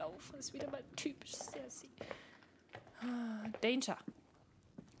vorbeigelaufen. Das ist wieder mal typisch Cersei. Danger.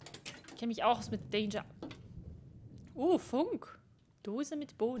 Ich kenne mich auch aus mit Danger. Funk. Dose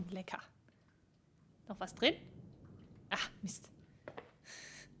mit Bohnen. Lecker. Noch was drin? Ach, Mist.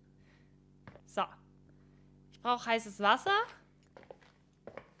 So. Ich brauche heißes Wasser.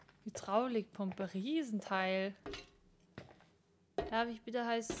 Hydraulikpumpe. Riesenteil. Darf ich bitte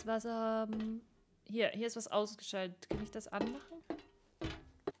heißes Wasser haben? Hier ist was ausgeschaltet. Kann ich das anmachen?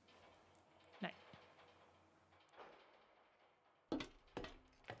 Nein.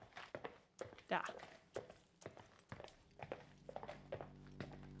 Da.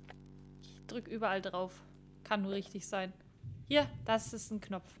 Ich drücke überall drauf. Kann nur richtig sein. Hier, das ist ein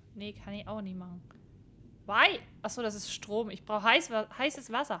Knopf. Nee, kann ich auch nicht machen. Why? Achso, das ist Strom. Ich brauche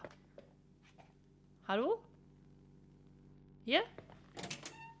heißes Wasser. Hallo? Hier?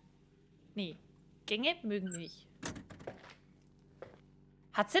 Nee. Gänge mögen mich.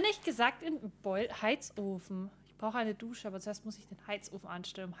 Hat sie nicht gesagt in Heizofen? Ich brauche eine Dusche, aber zuerst muss ich den Heizofen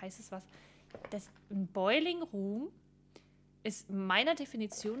anstellen, um heißes Wasser. Ein Boiling Room ist meiner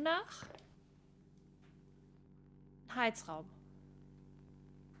Definition nach ein Heizraum.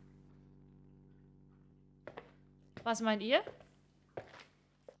 Was meint ihr?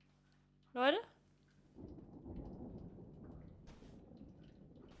 Leute?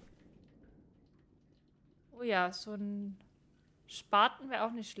 Oh ja, so ein Spaten wäre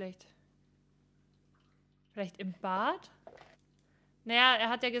auch nicht schlecht. Vielleicht im Bad? Naja, er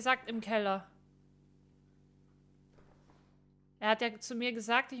hat ja gesagt, im Keller. Er hat ja zu mir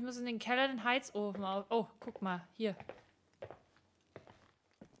gesagt, ich muss in den Keller den Heizofen auf... Oh, guck mal, hier.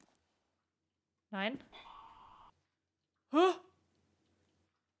 Nein. Huh?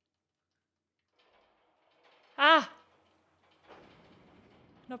 Ah!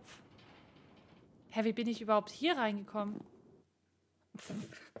 Knopf. Hä, wie bin ich überhaupt hier reingekommen?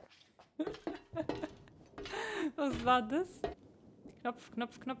 Was war das? Knopf,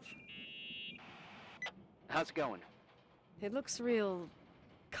 Knopf, Knopf. How's it going? It looks real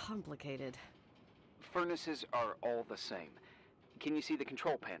complicated. Furnaces are all the same. Can you see the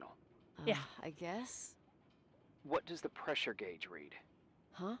control panel? Yeah. I guess. What does the pressure gauge read?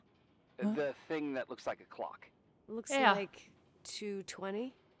 Huh? The thing that looks like a clock. Looks Yeah. like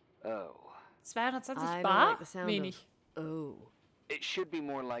 220. Oh. 220 I don't Bar? like the sound Wenig. of oh. It should be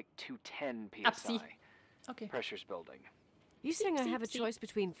more like 210 Absi. psi. Okay. Pressure's building. You saying I have a Siep, siep. choice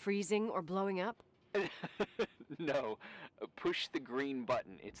between freezing or blowing up? No. Push the green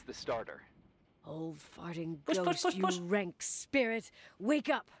button. It's the starter. Old farting Push, push, ghost, push, you push. rank spirit. Wake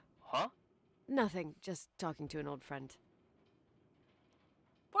up! Huh? Nothing, just talking to an old friend.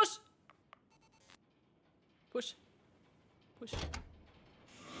 Push! Push. Push.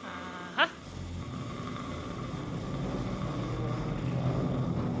 Aha.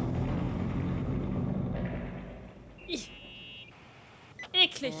 Ih.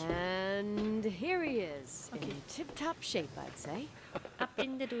 Eklig. And here he is, Okay. in tip-top shape, I'd say. Ab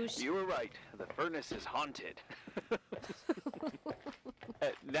in der Dusche. You were right. The furnace is haunted.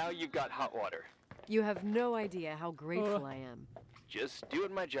 Now you've got hot water. You have no idea how grateful I am. Just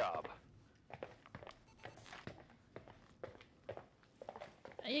doing my job.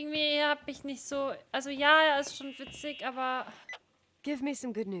 Irgendwie hab ich nicht so... Also ja, er ist schon witzig, aber... Give me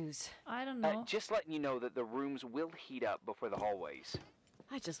some good news. I don't know. Just letting you know that the rooms will heat up before the hallways.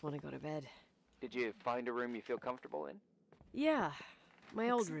 I just want to go to bed. Did you find a room you feel comfortable in? Yeah, my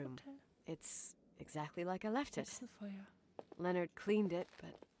old room. It's exactly like I left it. Feuer. Leonard cleaned it,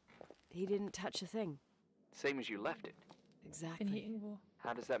 but he didn't touch a thing. Same as you left it. Bin hier Exactly. irgendwo.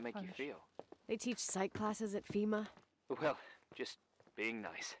 How does that make you Falsch. feel? They teach psych classes at FEMA. Well, just being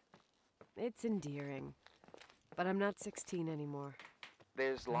nice. It's endearing. But I'm not 16 anymore.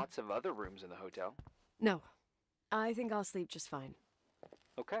 There's lots of other rooms in the hotel. No, I think I'll sleep just fine.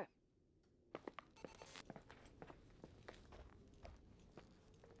 Okay.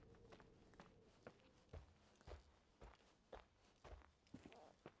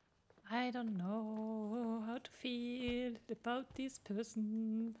 I don't know how to feel about this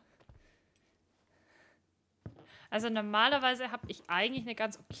person. Also normalerweise habe ich eigentlich eine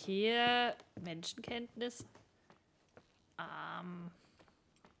ganz okaye Menschenkenntnis.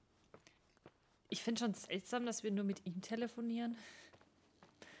 Ich finde schon seltsam, dass wir nur mit ihm telefonieren.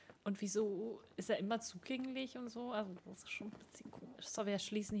 Und wieso ist er immer zugänglich und so? Also das ist schon ein bisschen komisch. So, wir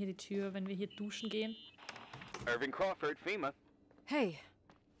schließen hier die Tür, wenn wir hier duschen gehen. Irving Crawford, FEMA. Hey,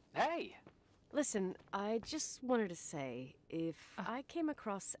 Hey! listen, I just wanted to say, if I came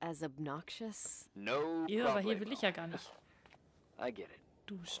across as obnoxious, No Ja, aber hier problemo. will ich ja gar nicht I get it.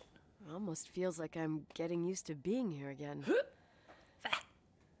 duschen. it almost feels like I'm getting used to being here again.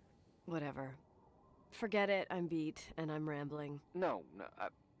 Whatever. Forget it, I'm beat, and I'm rambling. No.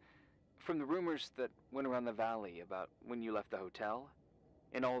 From the rumors that went around the valley about when you left the hotel,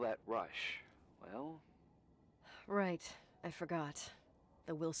 and all that rush, well... Right, I forgot.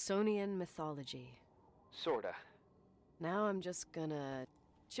 The Wilsonian mythology. Sorta. Now I'm just gonna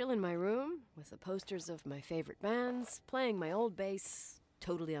chill in my room with the posters of my favorite bands, playing my old bass,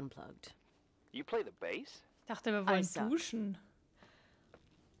 totally unplugged. You play the bass? Ich dachte, wir wollen suck. duschen.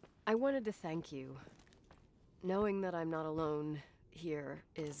 I wanted to thank you. Knowing that I'm not alone here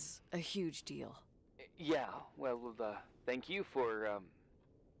is a huge deal. Yeah, well, thank you for,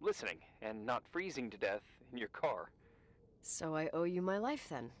 listening and not freezing to death in your car. So I owe you my life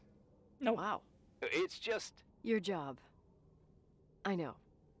then. No. Wow. It's just... Your job. I know.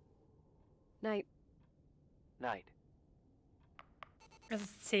 Night. night. Es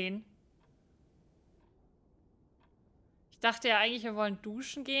ist 10. Ich dachte ja eigentlich, wir wollen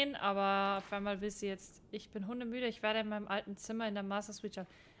duschen gehen, aber auf einmal will sie jetzt, ich bin hundemüde, ich werde in meinem alten Zimmer in der Master Suite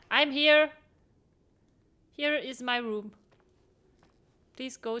schlafen. I'm here. Here is my room.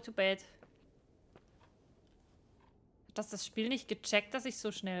 Please go to bed. Hat das Spiel nicht gecheckt, dass ich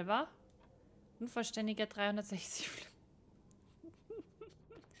so schnell war? Unvollständiger 360.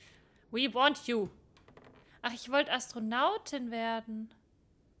 We want you. Ach, ich wollte Astronautin werden.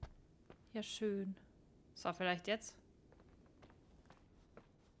 Ja, schön. So, vielleicht jetzt?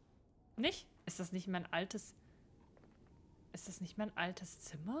 Nicht? Ist das nicht mein altes... Ist das nicht mein altes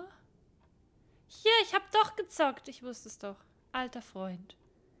Zimmer? Hier, ich hab doch gezockt. Ich wusste es doch. Alter Freund.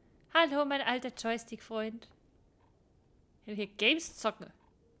 Hallo, mein alter Joystick-Freund. Ich will hier Games zocken.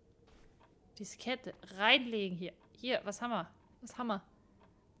 Diskette reinlegen hier. Hier, was haben wir? Was haben wir?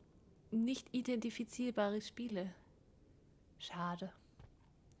 Nicht identifizierbare Spiele. Schade.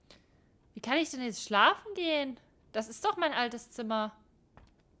 Wie kann ich denn jetzt schlafen gehen? Das ist doch mein altes Zimmer.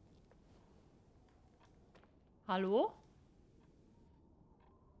 Hallo?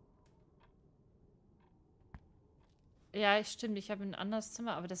 Ja, stimmt. Ich habe ein anderes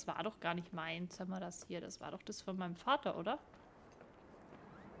Zimmer, aber das war doch gar nicht mein Zimmer, das hier. Das war doch das von meinem Vater, oder?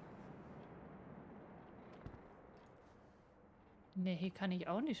 Nee, hier kann ich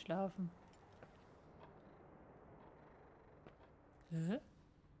auch nicht schlafen. Hä?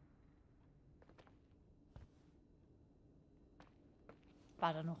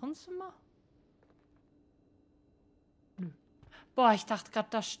 War da noch ein Zimmer? Nö. Boah, ich dachte gerade,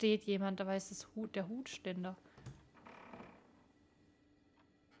 da steht jemand. Da war es das der Hutständer.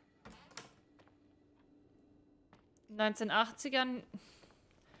 In den 1980ern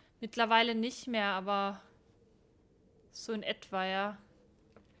mittlerweile nicht mehr, aber so in etwa, ja.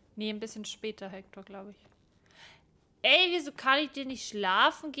 Nee, ein bisschen später, Hector, glaube ich. Ey, wieso kann ich denn nicht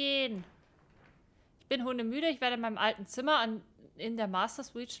schlafen gehen? Ich bin hundemüde, ich werde in meinem alten Zimmer in der Master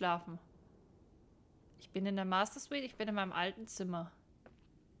Suite schlafen. Ich bin in der Master Suite, ich bin in meinem alten Zimmer.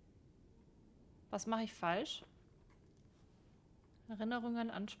 Was mache ich falsch?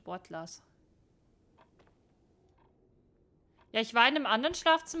 Erinnerungen an Sportlers. Ja, ich war in einem anderen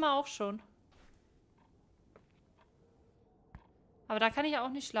Schlafzimmer auch schon. Aber da kann ich ja auch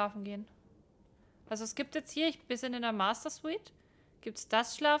nicht schlafen gehen. Also es gibt jetzt hier, wir sind in der Master Suite, gibt es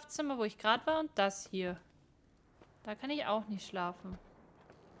das Schlafzimmer, wo ich gerade war, und das hier. Da kann ich auch nicht schlafen.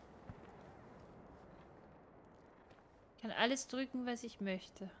 Ich kann alles drücken, was ich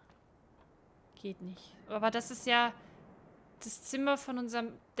möchte. Geht nicht. Aber das ist ja das Zimmer von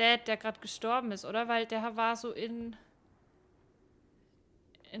unserem Dad, der gerade gestorben ist, oder? Weil der war so in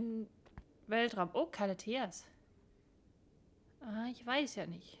Weltraum. Oh, Kalateas. Ah, ich weiß ja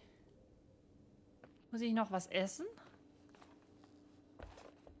nicht. Muss ich noch was essen?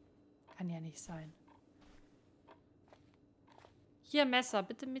 Kann ja nicht sein. Hier, Messer,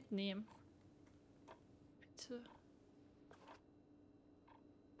 bitte mitnehmen. Bitte.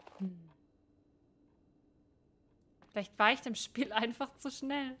 Vielleicht war ich dem Spiel einfach zu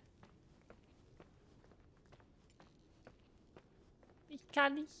schnell. Ich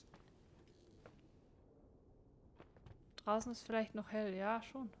kann nicht. Draußen ist vielleicht noch hell. Ja,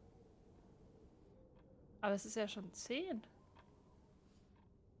 schon. Aber es ist ja schon 10.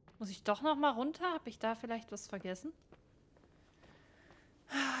 Muss ich doch noch mal runter? Habe ich da vielleicht was vergessen?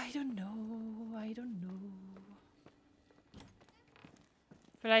 I don't know. I don't know.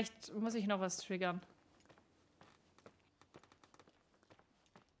 Vielleicht muss ich noch was triggern.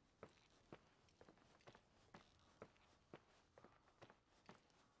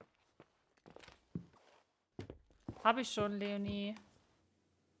 Habe ich schon, Leonie.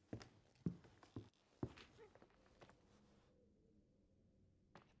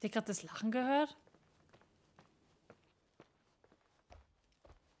 Habt ihr gerade das Lachen gehört?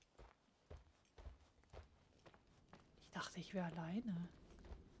 Ich dachte, ich wäre alleine.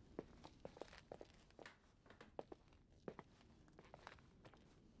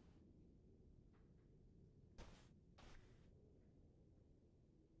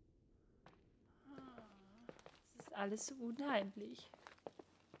 Das ist alles so unheimlich.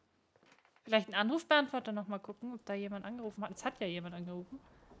 Vielleicht einen Anrufbeantworter noch mal gucken, ob da jemand angerufen hat. Es hat ja jemand angerufen.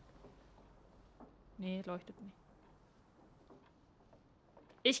 Nee, leuchtet nicht.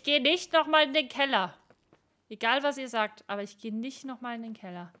 Ich gehe nicht noch mal in den Keller. Egal, was ihr sagt, aber ich gehe nicht noch mal in den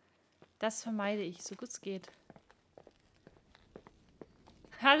Keller. Das vermeide ich, so gut es geht.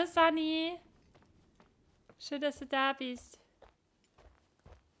 Hallo, Sunny. Schön, dass du da bist.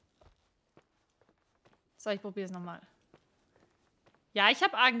 So, ich probiere es nochmal. Ja, ich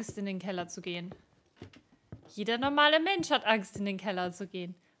habe Angst, in den Keller zu gehen. Jeder normale Mensch hat Angst, in den Keller zu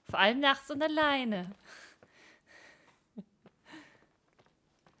gehen. Vor allem nachts und alleine.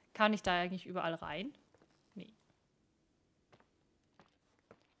 Kann ich da eigentlich überall rein? Nee.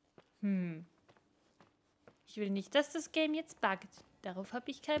 Ich will nicht, dass das Game jetzt buggt. Darauf habe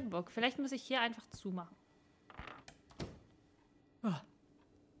ich keinen Bock. Vielleicht muss ich hier einfach zumachen. Oh.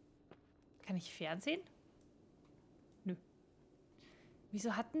 Kann ich Fernsehen? Nö.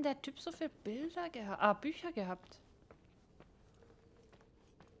 Wieso hat denn der Typ so viele Bilder gehabt? Ah, Bücher gehabt.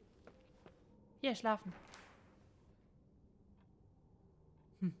 Hier, schlafen.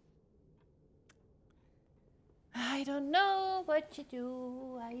 I don't know what to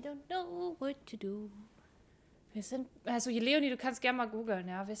do. I don't know what to do. Wir sind, also Leonie, du kannst gerne mal googeln,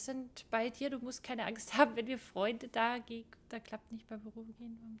 ja. Wir sind bei dir, du musst keine Angst haben, wenn wir Freunde da klappt nicht beim Büro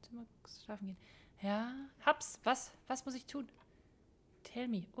gehen, beim Zimmer schlafen gehen. Ja, hab's. Was muss ich tun? Tell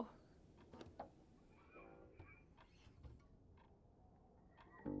me. Oh.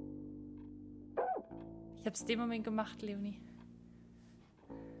 Ich hab's dem Moment gemacht, Leonie.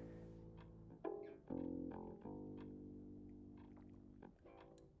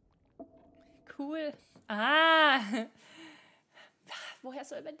 Cool. Ah. Woher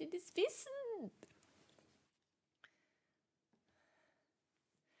soll man denn das wissen?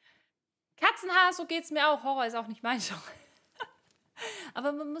 Katzenhaar, so geht's mir auch. Horror ist auch nicht mein Genre.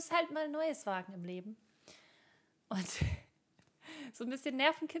 Aber man muss halt mal Neues wagen im Leben. Und so ein bisschen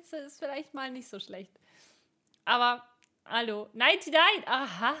Nervenkitzel ist vielleicht mal nicht so schlecht. Aber, hallo, 99,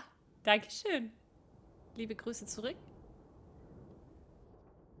 aha, Dankeschön. Liebe Grüße zurück.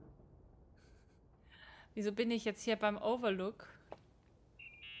 Wieso bin ich jetzt hier beim Overlook?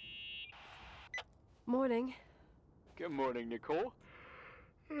 Morning. Good morning, Nicole.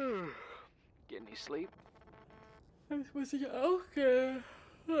 Get any sleep? Das muss ich auch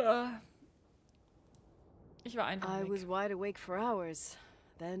Ich war einfach I weg. was wide awake for hours.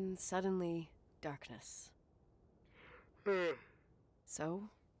 Then suddenly, darkness. So,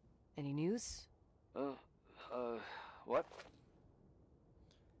 any news? What?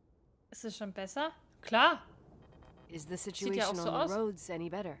 Ist es schon besser? Klar. Is the Sieht ja auch situation so on the aus. roads any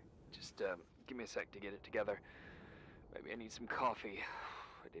better? Just, give me a sec to get it together. Maybe I need some coffee.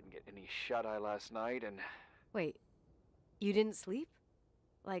 I didn't get any shut-eye last night, and... Wait, You didn't sleep?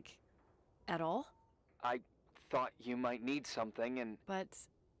 Like, at all? I thought you might need something, and... But...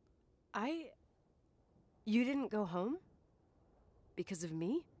 You didn't go home? Because of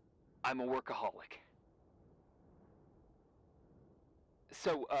me? I'm a workaholic.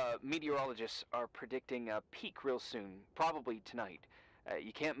 So, meteorologists are predicting a peak real soon, probably tonight.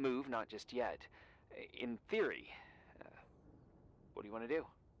 You can't move, not just yet. In theory. What do you want to do?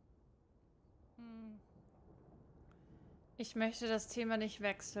 Ich möchte das Thema nicht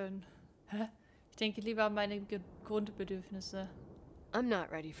wechseln. Hä? Ich denke lieber an meine Grundbedürfnisse. I'm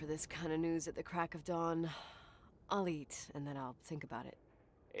not ready for this kind of news at the crack of dawn. I'll eat, and then I'll think about it.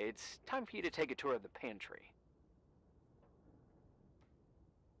 It's time for you to take a tour of the pantry.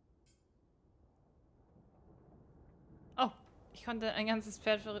 Oh, ich konnte ein ganzes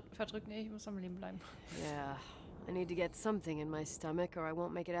Pferd verdrücken. Ich muss am Leben bleiben. Yeah, I need to get something in my stomach or I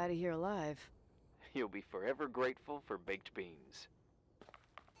won't make it out of here alive. You'll be forever grateful for baked beans.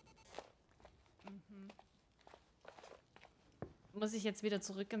 Muss ich jetzt wieder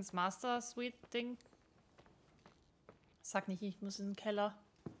zurück ins Master Suite Ding? Sag nicht, ich muss in den Keller.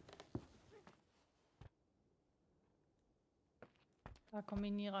 Da komme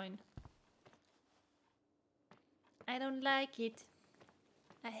ich nie rein. I don't like it.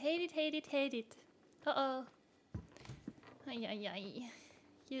 I hate it, hate it, hate it. Oh. Eieiei.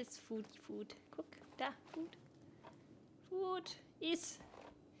 Hier ist Food. Guck, da, Food. Food. Iss.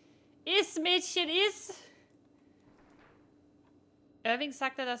 Iss, Mädchen, iss. Irving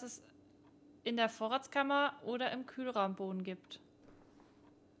sagte, dass es in der Vorratskammer oder im Kühlraum Bohnen gibt.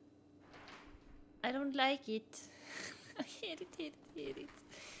 I don't like it. I hate it.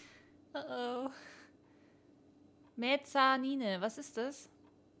 Oh. Mezzanine. Was ist das?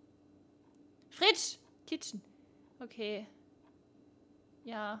 Fridge. Kitchen. Okay.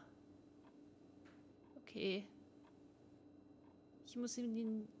 Ja. Okay. Ich muss in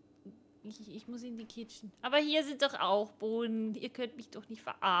die Kitchen. Aber hier sind doch auch Bohnen. Ihr könnt mich doch nicht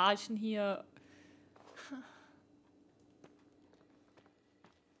verarschen hier.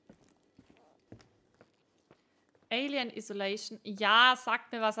 Alien Isolation. Ja,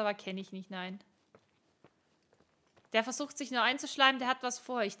 sagt mir was, aber kenne ich nicht, nein. Der versucht sich nur einzuschleimen, der hat was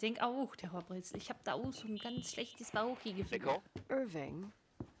vor. Ich denke auch, der Horrorspiel. Ich habe da auch so ein ganz schlechtes Bauchgefühl. Nicole? Irving,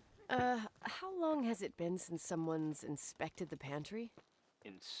 how long has it been since someone's inspected the pantry?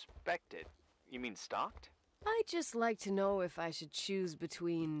 Inspected? You mean stocked? I'd just like to know if I should choose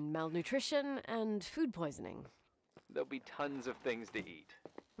between malnutrition and food poisoning. There'll be tons of things to eat.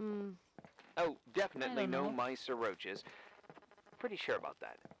 Hmm. Oh, definitely no know. mice or roaches. Pretty sure about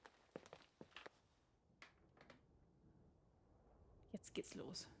that. Jetzt geht's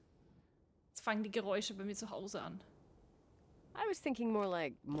los. Jetzt fangen die Geräusche bei mir zu Hause an. I was thinking more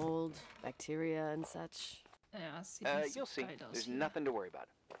like mold, bacteria, and such. Ja, es sieht nicht You'll so see. geil aus There's hier. nothing to worry about.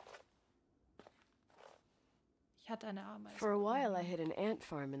 Ich hatte eine Ameise. For a while, I hid an ant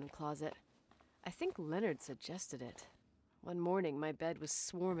farm in the closet. I think Leonard suggested it. One morning, my bed was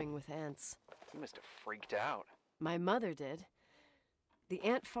swarming with ants. You must have freaked out. My mother did. The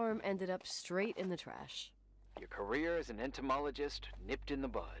ant farm ended up straight in the trash. Your career as an entomologist nipped in the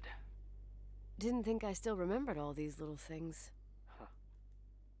bud. Didn't think I still remembered all these little things.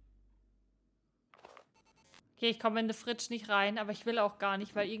 Okay, ich komme in die Fridge nicht rein, aber ich will auch gar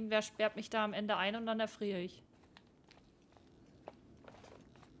nicht, weil irgendwer sperrt mich da am Ende ein und dann erfriere ich.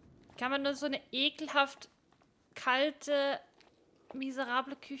 Kann man nur so eine ekelhaft kalte,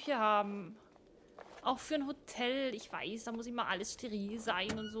 miserable Küche haben? Auch für ein Hotel. Ich weiß, da muss immer alles steril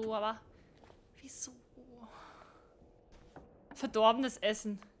sein und so, aber wieso? Verdorbenes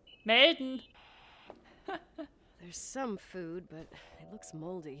Essen. Melden. There's some food, but it looks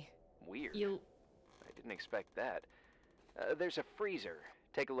moldy. Weird. Ew. I didn't expect that. There's a freezer.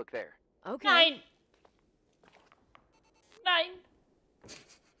 Take a look there. Okay. Nein! Nein!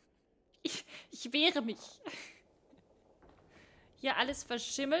 Ich wehre mich. Hier alles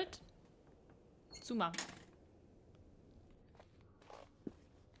verschimmelt. Zumachen.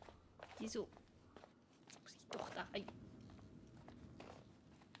 Wieso? Muss ich doch da rein.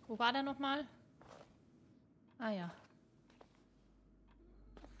 Wo war der nochmal? Ah ja.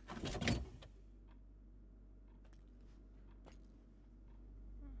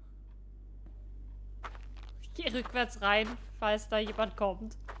 Ich gehe rückwärts rein, falls da jemand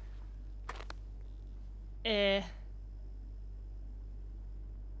kommt.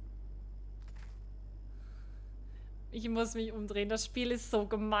 Ich muss mich umdrehen. Das Spiel ist so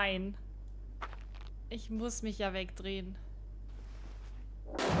gemein. Ich muss mich ja wegdrehen.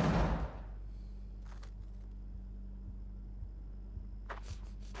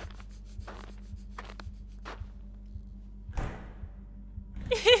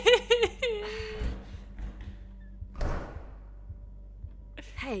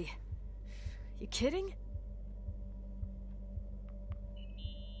 Hey, you kidding?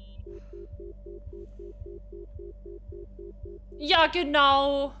 Ja,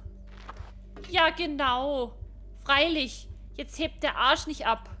 genau. Ja, genau. Freilich. Jetzt hebt der Arsch nicht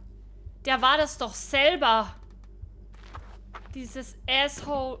ab. Der war das doch selber. Dieses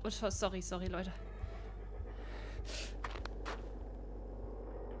Asshole. Oh, sorry, Leute.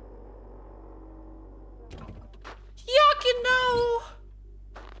 Ja, genau.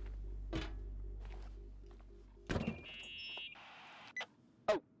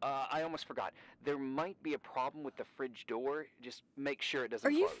 I almost forgot. There might be a problem with the fridge door. Just make sure it doesn't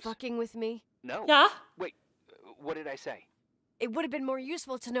Are you close. fucking with me? No. Ja? Wait, what did I say? It would have been more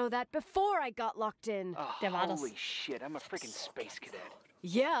useful to know that before I got locked in. Oh, Der war das. holy shit, I'm a freaking space cadet.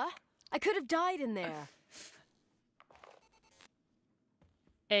 Yeah, I could have died in there.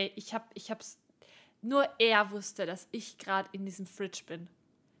 Ey, ich hab's. Nur er wusste, dass ich gerade in diesem Fridge bin.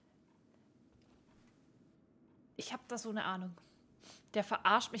 Ich hab da so eine Ahnung. Der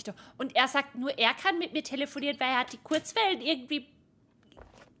verarscht mich doch. Und er sagt, nur er kann mit mir telefonieren, weil er hat die Kurzwellen irgendwie,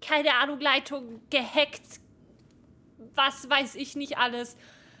 keine Ahnung, Leitung gehackt. Was weiß ich nicht alles.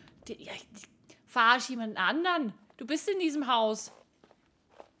 Verarsch jemanden anderen. Du bist in diesem Haus.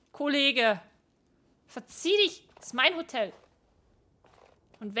 Kollege. Verzieh dich. Das ist mein Hotel.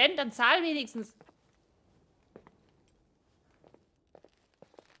 Und wenn, dann zahl wenigstens.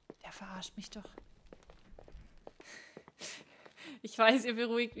 Der verarscht mich doch. Ich weiß, ihr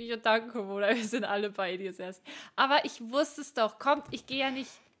beruhigt mich und danke, oder? Wir sind alle bei dir, Sersi. Aber ich wusste es doch. Kommt, ich gehe ja nicht.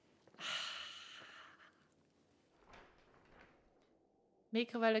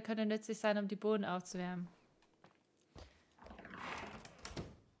 Mikrowelle könnte nützlich sein, um die Bohnen aufzuwärmen.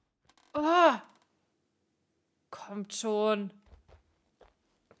 Oh! Kommt schon.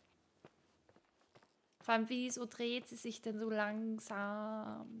 Vor allem, wieso dreht sie sich denn so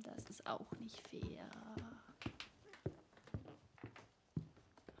langsam? Das ist auch nicht fair.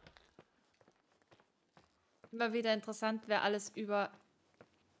 Immer wieder interessant, wer alles über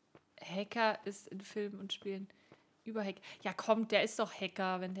Hacker ist in Filmen und Spielen. Über Hacker. Ja, kommt, der ist doch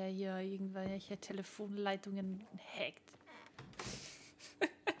Hacker, wenn der hier irgendwelche Telefonleitungen hackt.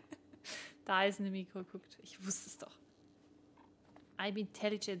 Da ist eine Mikro, guckt. Ich wusste es doch. I'm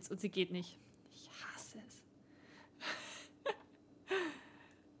Intelligence und sie geht nicht. Ich hasse es.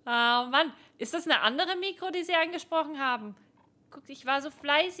 Oh Mann, ist das eine andere Mikro, die sie angesprochen haben? Guck, ich war so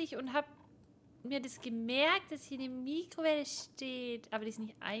fleißig und habe mir das gemerkt, dass hier eine Mikrowelle steht. Aber die ist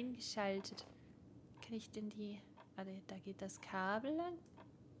nicht eingeschaltet. Kann ich denn die... Warte, da geht das Kabel lang.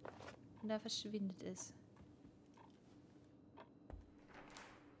 Und da verschwindet es.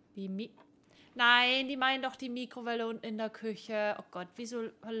 Nein, die meinen doch die Mikrowelle unten in der Küche. Oh Gott, wieso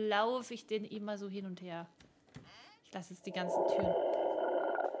laufe ich denn immer so hin und her? Ich lasse jetzt die ganzen Türen.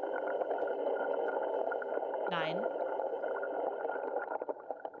 Nein.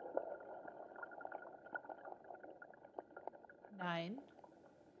 Nein.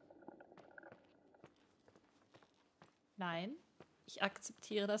 Nein. Ich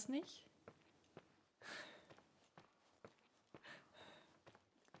akzeptiere das nicht.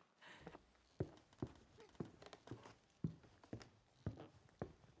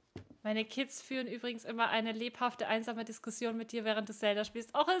 Meine Kids führen übrigens immer eine lebhafte, einsame Diskussion mit dir, während du Zelda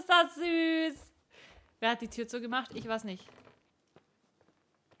spielst. Och, ist das süß! Wer hat die Tür zugemacht? Ich weiß nicht.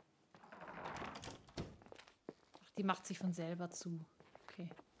 Ach, die macht sich von selber zu. Okay.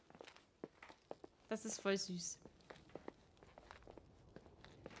 Das ist voll süß.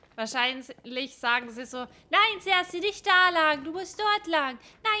 Wahrscheinlich sagen sie so, nein, Sersi, nicht da lang, du musst dort lang.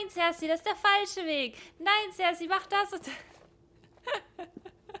 Nein, Sersi, das ist der falsche Weg. Nein, Sersi, mach das und...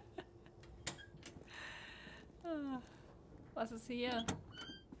 Was ist hier?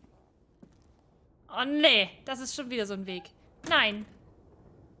 Oh nee, das ist schon wieder so ein Weg. Nein.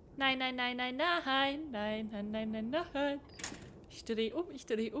 Nein, nein, nein, nein, nein, nein, nein, nein, nein, nein. Ich drehe um, ich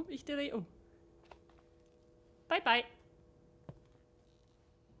drehe um, ich drehe um. Bye, bye.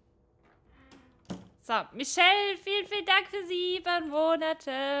 So, Michelle, vielen, vielen Dank für 7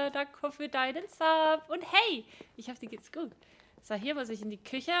 Monate. Danke für deinen Sub. Und hey, ich hoffe, dir geht's gut. So, hier muss ich in die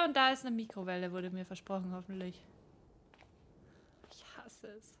Küche und da ist eine Mikrowelle, wurde mir versprochen, hoffentlich. Ich hasse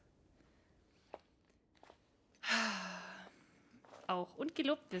es. Auch. Und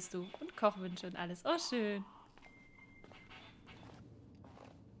gelobt bist du. Und Kochwünsche und alles. Oh, schön.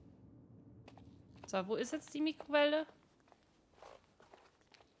 So, wo ist jetzt die Mikrowelle?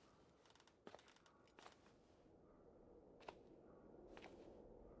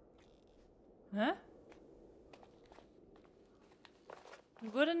 Hä?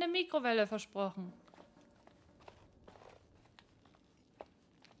 Mir wurde eine Mikrowelle versprochen.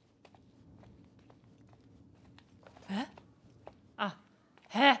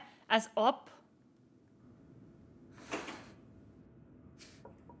 Als ob.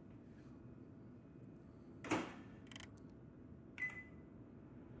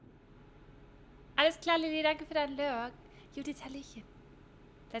 Alles klar, Lili, danke für deinen Lurk. Judith, Hallöchen.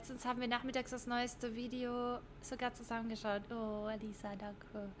 Letztens haben wir nachmittags das neueste Video sogar zusammengeschaut. Oh, Alisa,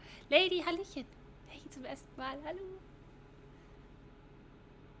 danke. Lady, Hallöchen. Hey, zum ersten Mal, hallo.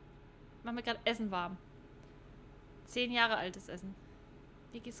 Machen wir gerade Essen warm. 10 Jahre altes Essen.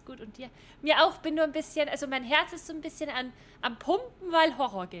 Mir geht's gut und dir? Mir auch, bin nur ein bisschen, also mein Herz ist so ein bisschen am Pumpen, weil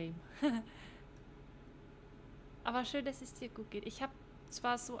Horrorgame. Aber schön, dass es dir gut geht. Ich habe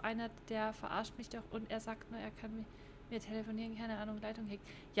zwar so einer, der verarscht mich doch und er sagt nur, er kann mir telefonieren, keine Ahnung, Leitung hackt.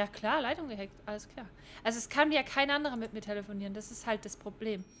 Ja klar, Leitung gehackt, alles klar. Also es kann ja kein anderer mit mir telefonieren, das ist halt das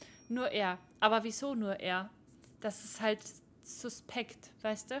Problem. Nur er. Aber wieso nur er? Das ist halt suspekt,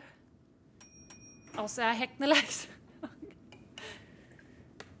 weißt du? Außer er hackt eine Leitung.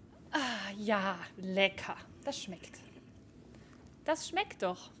 Ah, ja, lecker. Das schmeckt. Das schmeckt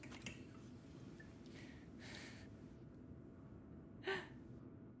doch.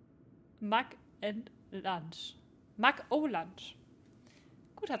 Mac and Lunch. Mac O Lunch.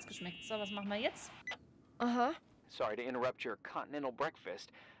 Gut hat's geschmeckt. So, was machen wir jetzt? Uh-huh. Sorry to interrupt your continental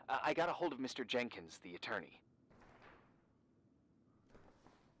breakfast. I got a hold of Mr. Jenkins, the attorney.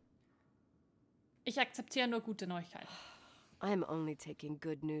 Ich akzeptiere nur gute Neuigkeiten. I'm only taking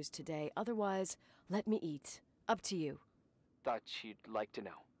good news today. Otherwise, let me eat. Up to you. Thought you'd like to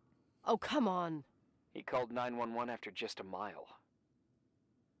know. Oh, come on. He called 911 after just a mile.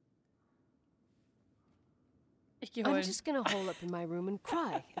 Ich gehe I'm holen. just gonna hole up in my room and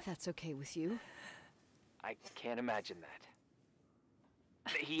cry, if that's okay with you. I can't imagine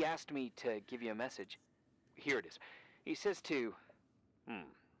that. He asked me to give you a message. Here it is. He says to...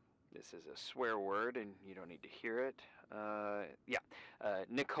 This is a swear word, and you don't need to hear it.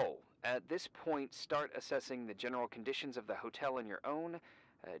 Nicole, at this point, start assessing the general conditions of the hotel on your own.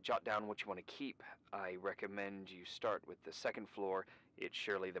 Jot down what you want to keep. I recommend you start with the second floor. It's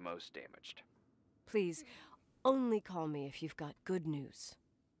surely the most damaged. Please, only call me if you've got good news.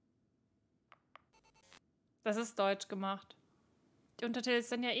 Das ist Deutsch gemacht. Die Untertitel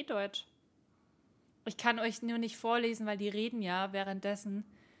sind ja eh Deutsch. Ich kann euch nur nicht vorlesen, weil die reden ja, währenddessen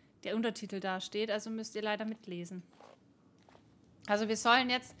der Untertitel da steht. Also müsst ihr leider mitlesen. Also wir sollen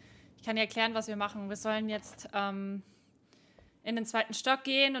jetzt, ich kann dir erklären, was wir machen. Wir sollen jetzt in den 2. Stock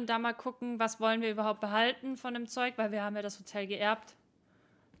gehen und da mal gucken, was wollen wir überhaupt behalten von dem Zeug, weil wir haben ja das Hotel geerbt.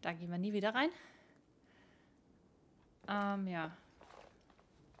 Da gehen wir nie wieder rein. Ja.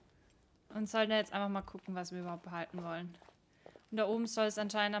 Und sollen da jetzt einfach mal gucken, was wir überhaupt behalten wollen. Und da oben soll es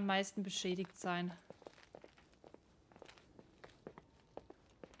anscheinend am meisten beschädigt sein.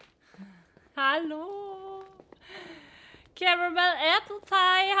 Hallo! Caramel Apple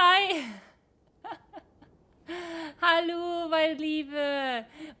Pie, hi! Hallo, meine Liebe!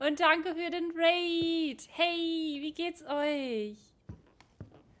 Und danke für den Raid! Hey, wie geht's euch?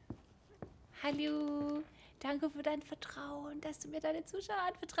 Hallo! Danke für dein Vertrauen, dass du mir deine Zuschauer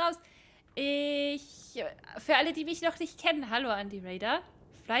anvertraust. Für alle, die mich noch nicht kennen, hallo an die Raider.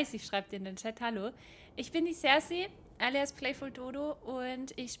 Fleißig schreibt ihr in den Chat, hallo. Ich bin die Cersei, alias Playful Dodo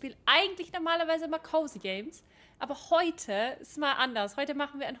und ich spiele eigentlich normalerweise immer Cozy Games. Aber heute ist mal anders. Heute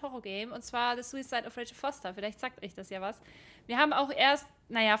machen wir ein Horror-Game und zwar The Suicide of Rachel Foster. Vielleicht sagt euch das ja was. Wir haben auch erst,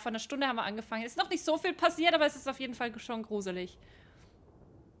 naja, vor einer Stunde haben wir angefangen. Es ist noch nicht so viel passiert, aber es ist auf jeden Fall schon gruselig.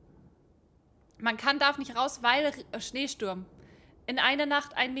 Man darf nicht raus, weil Schneesturm. In einer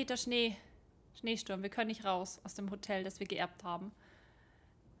Nacht 1 Meter Schneesturm. Wir können nicht raus aus dem Hotel, das wir geerbt haben.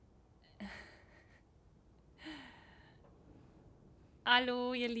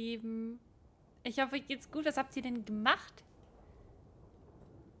 Hallo, ihr Lieben. Ich hoffe, euch geht's gut. Was habt ihr denn gemacht?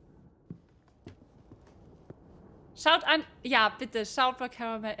 Schaut an. Ja, bitte, schaut bei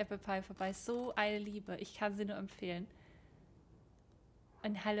Caramel Apple Pie vorbei. So eine Liebe. Ich kann sie nur empfehlen.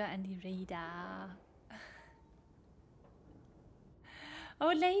 Und hallo an die Raider.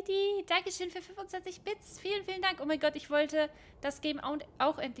 Oh, Lady, Dankeschön für 25 Bits. Vielen, vielen Dank. Oh mein Gott, ich wollte das Game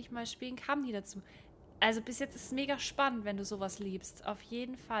auch endlich mal spielen. Kam nie dazu. Also bis jetzt ist es mega spannend, wenn du sowas liebst. Auf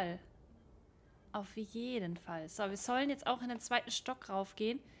jeden Fall. Auf jeden Fall. So, wir sollen jetzt auch in den 2. Stock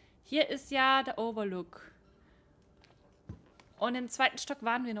raufgehen. Hier ist ja der Overlook. Und im 2. Stock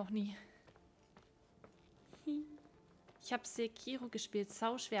waren wir noch nie. Ich habe Sekiro gespielt.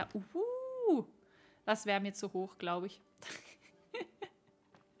 Sau schwer. Das wäre mir zu hoch, glaube ich.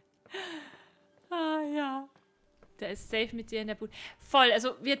 Ah, ja. Der ist safe mit dir in der Bude. Voll.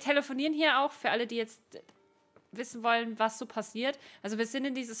 Also, wir telefonieren hier auch für alle, die jetzt wissen wollen, was so passiert. Also wir sind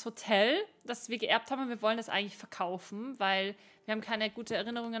in dieses Hotel, das wir geerbt haben und wir wollen das eigentlich verkaufen, weil wir haben keine gute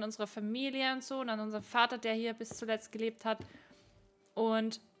Erinnerung an unsere Familie und so und an unseren Vater, der hier bis zuletzt gelebt hat.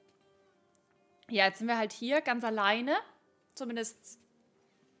 Und ja, jetzt sind wir halt hier ganz alleine. Zumindest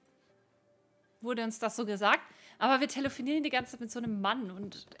wurde uns das so gesagt. Aber wir telefonieren die ganze Zeit mit so einem Mann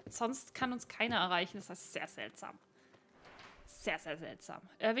und sonst kann uns keiner erreichen. Das ist sehr seltsam. Sehr, sehr seltsam.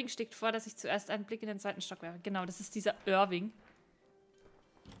 Irving schlägt vor, dass ich zuerst einen Blick in den 2. Stock werfe. Genau, das ist dieser Irving.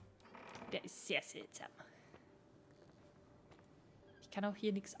 Der ist sehr seltsam. Ich kann auch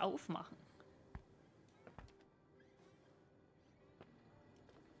hier nichts aufmachen.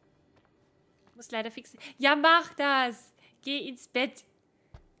 Ich muss leider fixen. Ja, mach das! Geh ins Bett.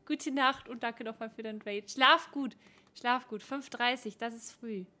 Gute Nacht und danke nochmal für den Raid. Schlaf gut. Schlaf gut. 5:30 Uhr, das ist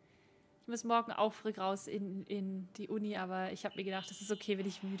früh. Ich muss morgen auch früh raus in die Uni, aber ich habe mir gedacht, das ist okay, wenn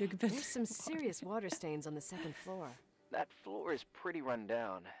ich müde bin. There's some serious water stains on the 2nd floor. That floor is pretty run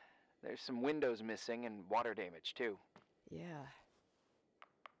down. There's some windows missing and water damage too. Yeah.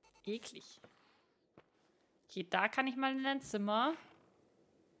 Eklig. Okay, da kann ich mal in dein Zimmer.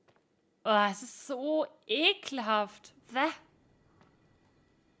 Oh, es ist so ekelhaft.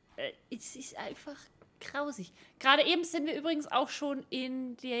 Es ist einfach grausig. Gerade eben sind wir übrigens auch schon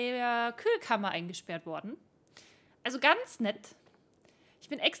in der Kühlkammer eingesperrt worden. Also ganz nett. Ich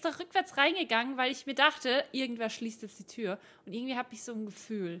bin extra rückwärts reingegangen, weil ich mir dachte, irgendwer schließt jetzt die Tür. Und irgendwie habe ich so ein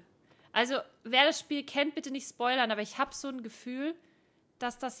Gefühl. Also, wer das Spiel kennt, bitte nicht spoilern, aber ich habe so ein Gefühl,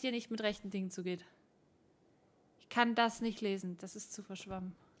 dass das hier nicht mit rechten Dingen zugeht. Ich kann das nicht lesen. Das ist zu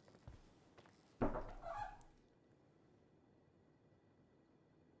verschwommen.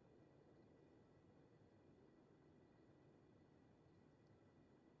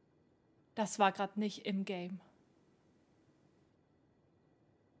 Das war gerade nicht im Game.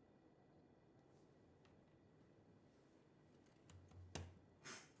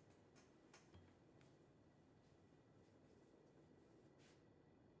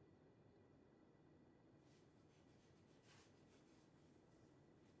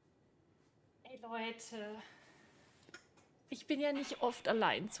 Ey Leute, ich bin ja nicht oft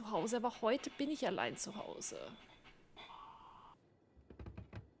allein zu Hause, aber heute bin ich allein zu Hause.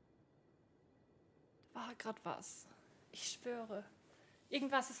 War gerade was. Ich schwöre.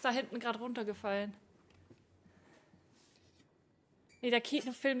 Irgendwas ist da hinten gerade runtergefallen. Nee, der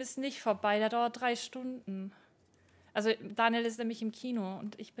Kinofilm ist nicht vorbei. Der dauert 3 Stunden. Also Daniel ist nämlich im Kino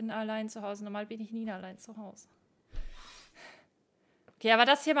und ich bin allein zu Hause. Normal bin ich nie allein zu Hause. Okay, aber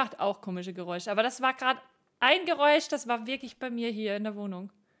das hier macht auch komische Geräusche. Aber das war gerade ein Geräusch, das war wirklich bei mir hier in der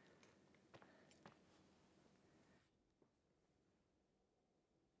Wohnung.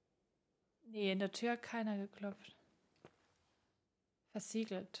 Nee, in der Tür hat keiner geklopft.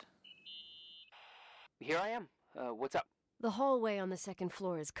 Versiegelt. Here I am. What's up? The hallway on the 2nd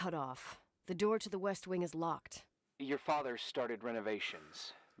floor is cut off. The door to the west wing is locked. Your father started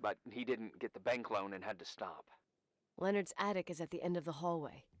renovations, but he didn't get the bank loan and had to stop. Leonard's attic is at the end of the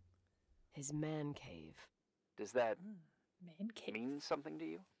hallway. His man cave. Does that Man cave. mean something to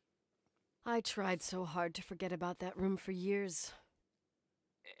you? I tried so hard to forget about that room for years.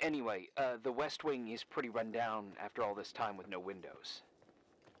 Anyway, the West Wing is pretty run down after all this time with no windows.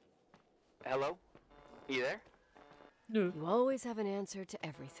 Hello? You there? Nö. You always have an answer to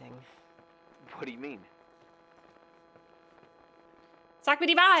everything. What do you mean? Sag mir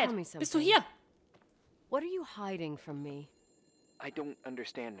die Tell me Wahrheit. something. Bist du hier? What are you hiding from me? I don't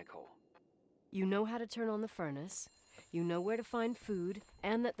understand, Nicole. You know how to turn on the furnace. You know where to find food,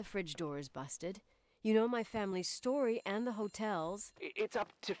 and that the fridge door is busted. You know my family's story and the hotel's. It's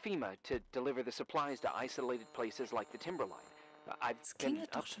up to FEMA to deliver the supplies to isolated places like the Timberline. I've been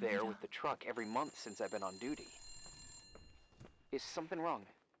klingelt doch up schon there wieder. with the truck every month since I've been on duty. Is something wrong?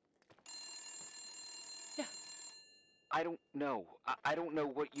 Ja. I don't know. I don't know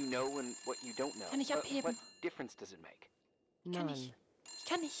what you know and what you don't know. Kann ich abheben? What difference does it make? Kann None. ich. Ich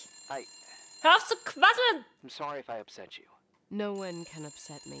kann nicht. I... Hör auf zu quasseln! I'm sorry if I upset you. No one can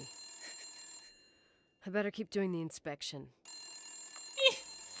upset me. I better keep doing the inspection.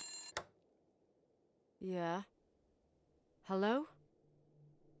 Yeah? Hello?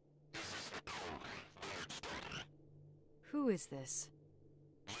 Who is this?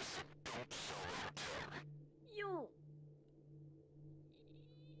 You.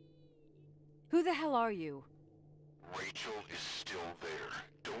 Who the hell are you? Rachel is still there.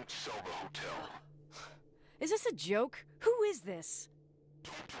 Don't sell the hotel. Is this a joke? Who is this?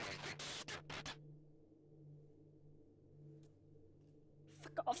 Don't do anything stupid.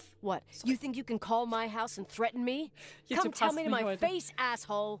 Fuck off. What? You think you can call my house and threaten me? Hier Come zu tell me to passt my mich heute. face,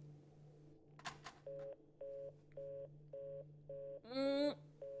 asshole!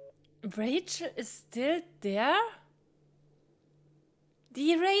 Rachel is still there?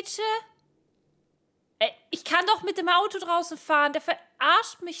 Die Rachel? Ey, ich kann doch mit dem Auto draußen fahren. Der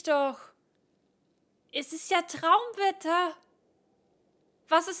verarscht mich doch. Es ist ja Traumwetter.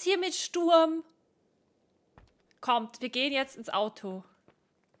 Was ist hier mit Sturm? Kommt, wir gehen jetzt ins Auto.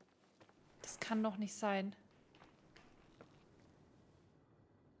 Das kann doch nicht sein.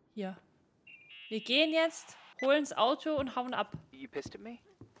 Hier. Wir gehen jetzt, holen das Auto und hauen ab. You pissed at me?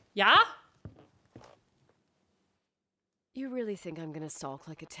 Ja? You really think I'm gonna sulk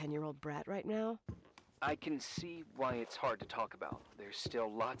like a 10-year-old brat right now? I can see why it's hard to talk about. There's still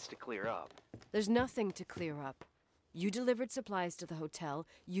lots to clear up. There's nothing to clear up. You delivered supplies to the hotel.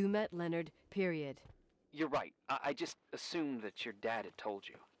 You met Leonard, period. You're right. I just assumed that your dad had told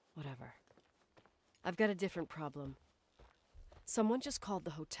you. Whatever. I've got a different problem. Someone just called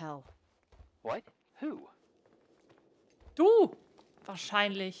the hotel. What? Who? Du!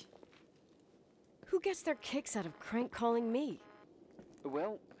 Wahrscheinlich. Who gets their kicks out of crank calling me?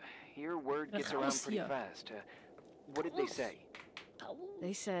 Well, here word gets around pretty fast. What did they say?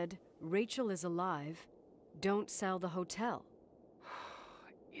 They said, Rachel is alive. Don't sell the hotel.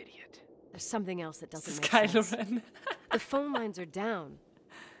 Idiot. There's something else that doesn't make Kylo sense. Ren. The phone lines are down.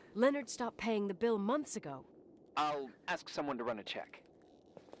 Leonard stopped paying the bill months ago. I'll ask someone to run a check.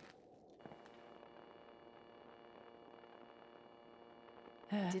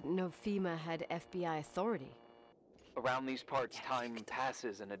 Didn't know FEMA had FBI authority. Around these parts, time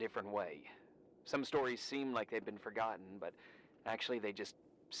passes in a different way. Some stories seem like they've been forgotten, but actually they just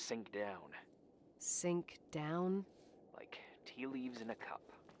sink down. Sink down? Like tea leaves in a cup.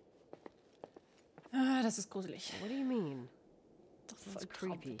 Ah, das ist gruselig. What do you mean? Doch That's voll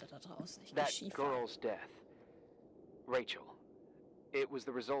creepy. Traumwetter da draußen. Ich geh That Skifahren. girl's death. Rachel. It was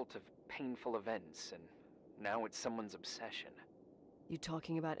the result of painful events, and now it's someone's obsession. You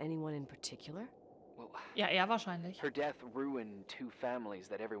talking about anyone in particular? Well, Ja, er wahrscheinlich. her death ruined two families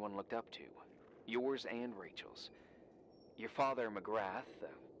that everyone looked up to. Yours and Rachel's. Your father, McGrath, the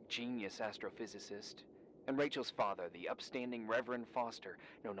genius astrophysicist, and Rachel's father, the upstanding Reverend Foster,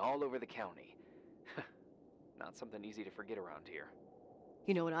 known all over the county. Not something easy to forget around here.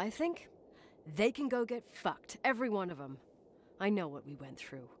 You know what I think? They can go get fucked, every one of them. I know what we went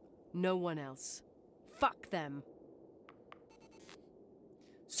through. No one else. Fuck them.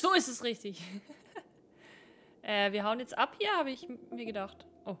 So ist es richtig. Wir hauen jetzt ab hier, habe ich mir gedacht.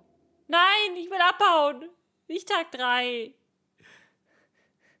 Oh. Nein, ich will abhauen. Nicht Tag 3.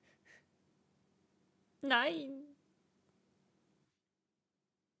 Nein.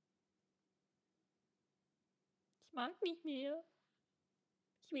 Ich mag nicht mehr.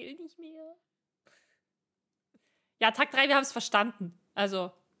 Ich will nicht mehr. Ja, Tag 3, wir haben es verstanden.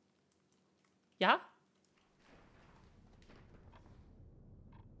 Also. Ja?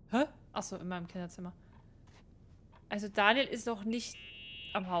 Hä? Achso, in meinem Kinderzimmer. Also Daniel ist noch nicht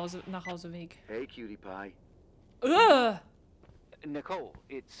am Nachhauseweg. Hey, cutie pie. Nicole,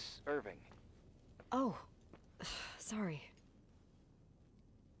 it's Irving. Oh, sorry.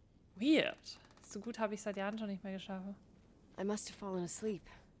 Weird. So gut habe ich seit Jahren schon nicht mehr geschafft. I must have fallen asleep.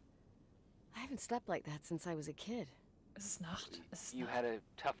 I haven't slept like that since I was a kid. Es ist Nacht. Es ist You Nacht. had a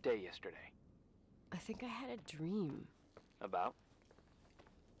tough day yesterday. I think I had a dream. About?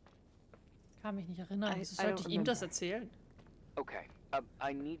 Kann mich nicht erinnern. I Wieso sollte don't ich ihm das remember. erzählen? Okay,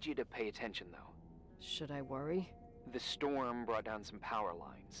 I need you to pay attention though. Should I worry? The storm brought down some power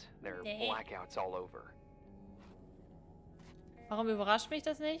lines. There are Nee. blackouts all over. Warum überrascht mich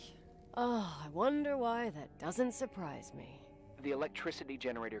das nicht? Oh, I wonder why that doesn't surprise me. The electricity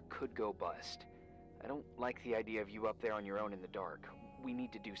generator could go bust. I don't like the idea of you up there on your own in the dark. We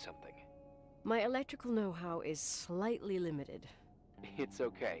need to do something. My electrical know-how is slightly limited. It's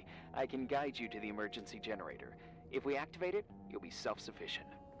okay. I can guide you to the emergency generator. If we activate it, you'll be self-sufficient.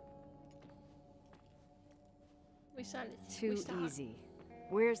 Too easy.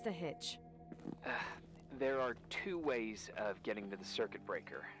 Where's the hitch? There are two ways of getting to the circuit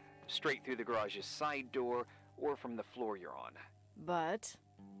breaker. Straight through the garage's side door, or from the floor you're on. But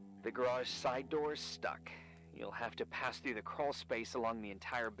The garage side door is stuck. You'll have to pass through the crawl space along the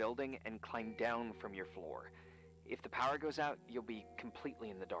entire building and climb down from your floor. If the power goes out, you'll be completely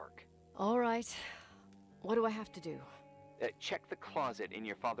in the dark. all right. What do I have to do? Check the closet in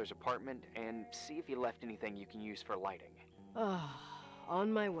your father's apartment and see if he left anything you can use for lighting.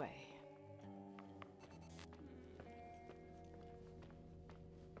 On my way.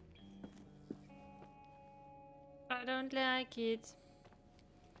 I don't like it.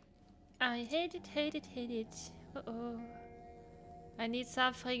 I hate it, hate it, hate it. Oh. I need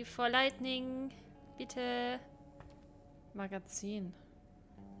something for lightning. Bitte. Magazin.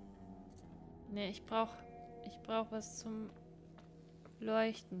 Ne, ich brauch was zum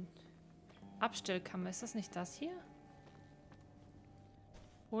Leuchten. Abstellkammer, ist das nicht das hier?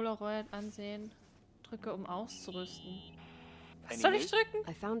 Polaroid ansehen. Drücke, um auszurüsten. Was soll ich drücken?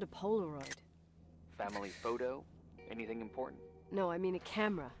 I found a Polaroid. Family photo? Anything important? No, I mean a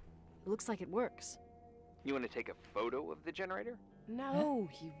camera. It looks like it works. You want to take a photo of the generator? No,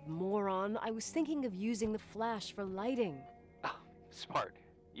 you moron. I was thinking of using the flash for lighting. Oh, smart.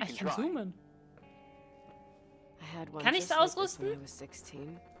 You Ich can kann try. zoomen. I had one Kann ich's just like this ausrüsten? when I was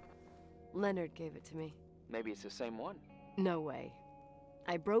 16. Leonard gave it to me. Maybe it's the same one. No way.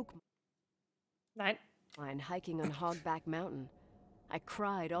 I broke Nein. mine hiking on Hogback Mountain. I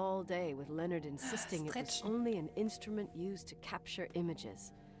cried all day with Leonard insisting it was Stretchen. only an instrument used to capture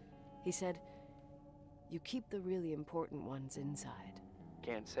images. He said, "You keep the really important ones inside."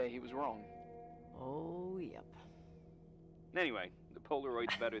 Can't say he was wrong. Oh, yep. Anyway, the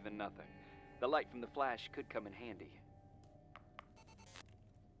Polaroid's better than nothing. The light from the flash could come in handy.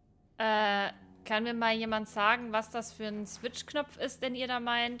 Kann mir mal jemand sagen, was das für ein Switch-Knopf ist, den ihr da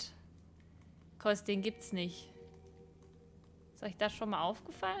meint? Kos, den gibt's nicht. Ist euch das schon mal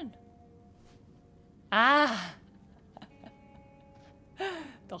aufgefallen? Ah!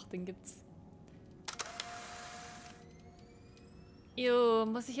 Doch, den gibt's. Jo,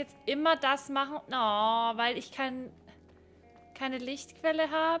 muss ich jetzt immer das machen? Oh, weil ich keine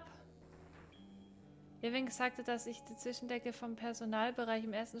Lichtquelle habe? Irving sagte, dass ich die Zwischendecke vom Personalbereich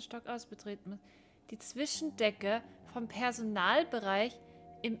im ersten Stock aus betreten muss. Die Zwischendecke vom Personalbereich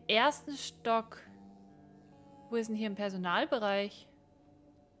im ersten Stock. Wo ist denn hier im Personalbereich?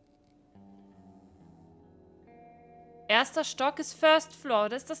 Erster Stock ist First Floor.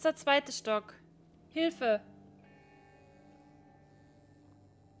 Das ist das der zweite Stock. Hilfe.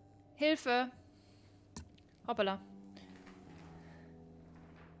 Hilfe. Hoppala.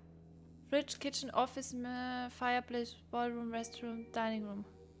 Fridge, Kitchen, Office, Fireplace, Ballroom, Restroom, Dining Room.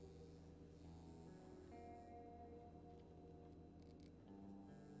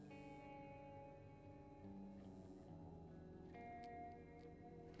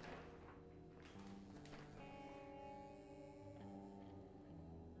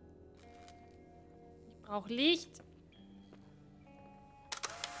 Ich brauche Licht.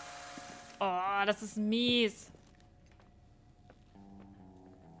 Oh, das ist mies.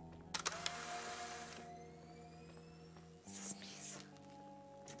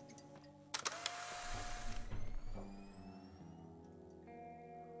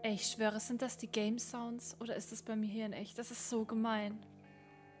 Ey, ich schwöre, sind das die Game Sounds oder ist das bei mir hier in echt? Das ist so gemein.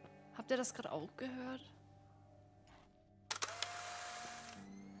 Habt ihr das gerade auch gehört?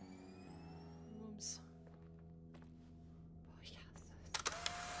 Rooms. Boah, ich hasse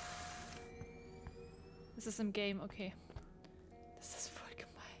es. Es ist im Game, okay. Das ist voll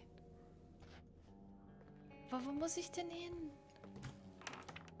gemein. Aber wo muss ich denn hin?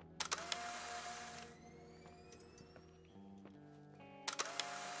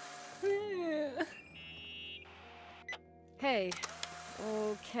 Hey.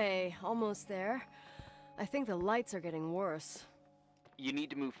 Okay, almost there. I think the lights are getting worse. You need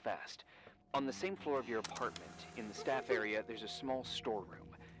to move fast. On the same floor of your apartment, in the staff area, there's a small storeroom.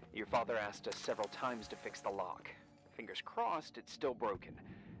 Your father asked us several times to fix the lock. Fingers crossed, it's still broken.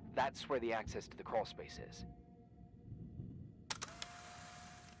 That's where the access to the crawl space is.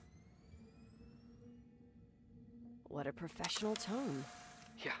 What a professional tone.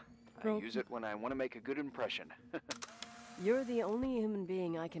 Yeah, I use it when I want to make a good impression. You're the only human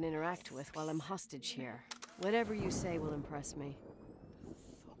being I can interact with while I'm hostage here. Whatever you say will impress me.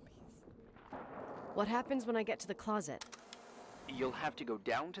 What happens when I get to the closet? You'll have to go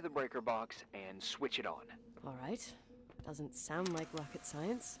down to the breaker box and switch it on. All right. Doesn't sound like rocket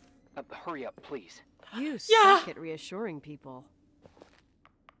science. Hurry up, please. You suck at reassuring people.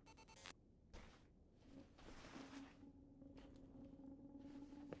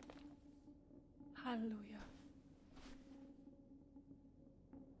 Halleluja.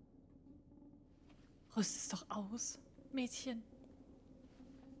 Rüst es doch aus, Mädchen.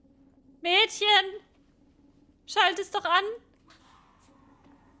 Mädchen! Schalt es doch an!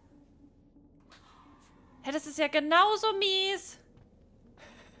 Hä, das ist ja genauso mies.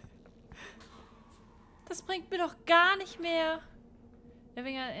 Das bringt mir doch gar nicht mehr.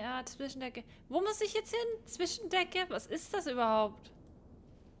 Ja, Zwischendecke. Wo muss ich jetzt hin? Zwischendecke? Was ist das überhaupt?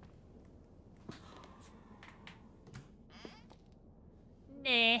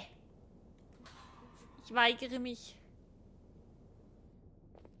 Nee. Ich weigere mich.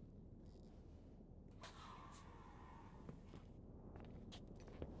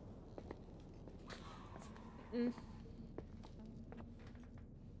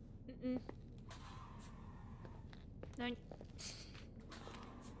 Nein.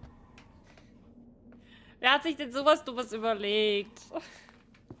 Wer hat sich denn sowas Dummes überlegt? Gott.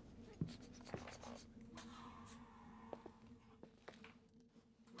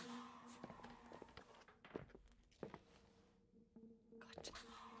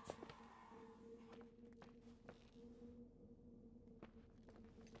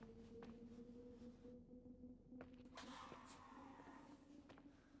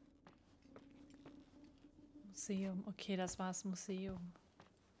 Museum. Okay, das war's, Museum.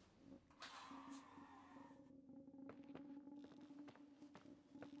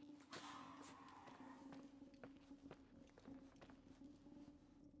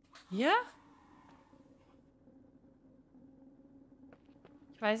 Ja?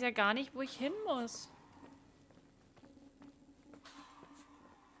 Ich weiß ja gar nicht, wo ich hin muss.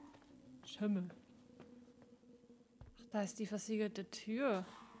 Schimmel. Ach, da ist die versiegelte Tür.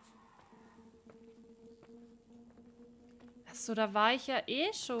 Achso, da war ich ja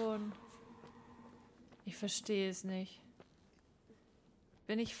eh schon. Ich verstehe es nicht.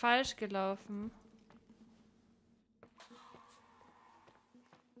 Bin ich falsch gelaufen?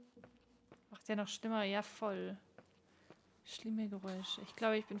 Macht ja noch schlimmer. Ja, voll. Schlimme Geräusche. Ich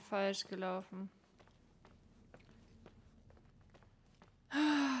glaube, ich bin falsch gelaufen.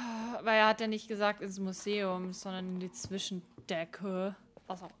 Weil er hat ja nicht gesagt ins Museum, sondern in die Zwischendecke.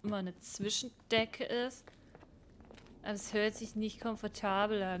 Was auch immer eine Zwischendecke ist. Aber es hört sich nicht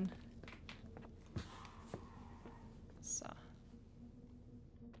komfortabel an. So.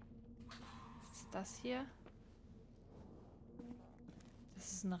 Was ist das hier?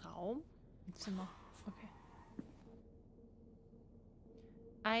 Das ist ein Raum? Ein Zimmer. Okay.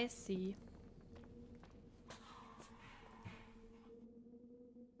 I see.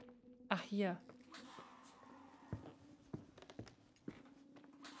 Ach, hier.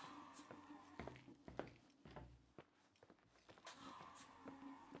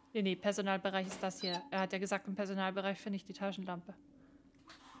 Nee, Personalbereich ist das hier. Er hat ja gesagt, im Personalbereich finde ich die Taschenlampe.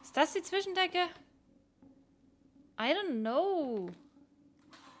 Ist das die Zwischendecke? I don't know.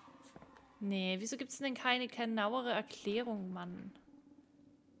 Nee, wieso gibt es denn keine genauere Erklärung, Mann?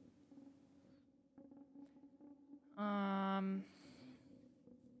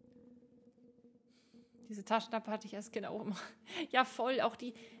 Diese Taschenlampe hatte ich erst genau immer. Ja, voll. Auch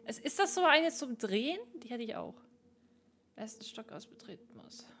die. Ist das so eine zum Drehen? Die hatte ich auch. Ersten Stock aus betreten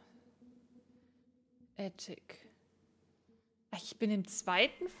muss. Attic. Ach, ich bin im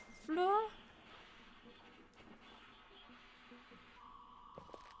zweiten Floor?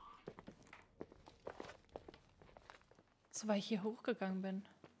 So, weil ich hier hochgegangen bin.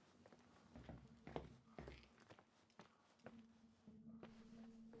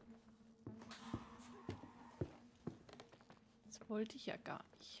 Das wollte ich ja gar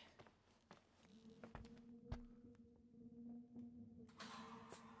nicht.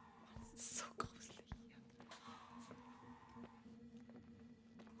 Das ist so gruselig hier.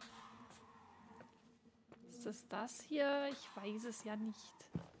 Ist das hier? Ich weiß es ja nicht.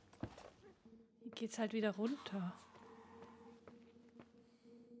 Hier geht's halt wieder runter.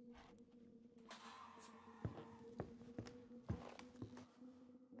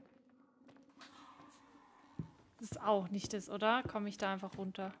 Das ist auch nicht das, oder? Komme ich da einfach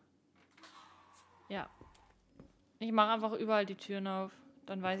runter? Ja. Ich mache einfach überall die Türen auf.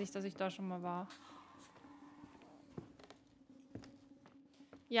 Dann weiß ich, dass ich da schon mal war.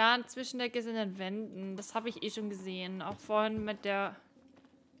 Ja, eine Zwischendecke ist in den Wänden. Das habe ich eh schon gesehen. Auch vorhin mit der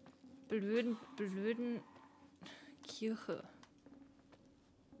blöden Kirche.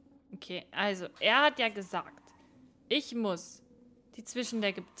 Okay, also, er hat ja gesagt, ich muss die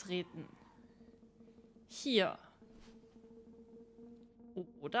Zwischendecke betreten. Hier.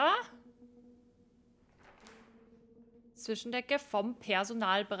 Oder? Zwischendecke vom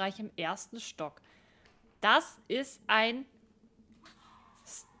Personalbereich im ersten Stock. Das ist ein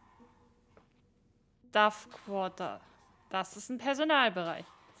Staff Quarter. Das ist ein Personalbereich.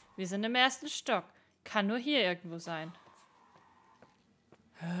 Wir sind im ersten Stock. Kann nur hier irgendwo sein.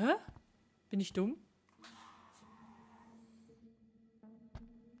 Hä? Bin ich dumm?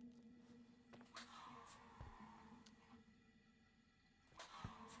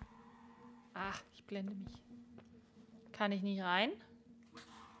 Ach, ich blende mich. Kann ich nicht rein?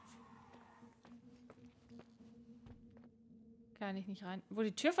 Kann ich nicht rein. Wo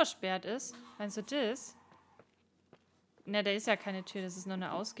die Tür versperrt ist? Meinst du das? Ne, da ist ja keine Tür. Das ist nur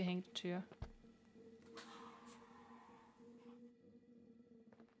eine ausgehängte Tür.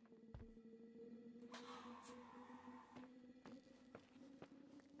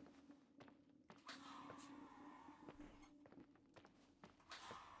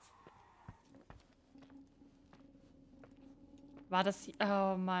 War das...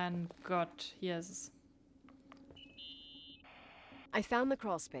 Oh mein Gott. Hier ist es. I found the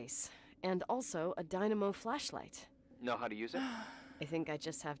crawl space. And also a dynamo flashlight. Know how to use it? I think I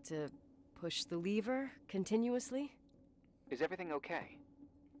just have to push the lever continuously. Is everything okay?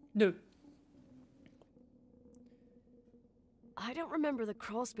 Nö. I don't remember the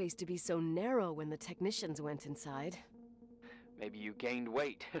crawl space to be so narrow when the technicians went inside. Maybe you gained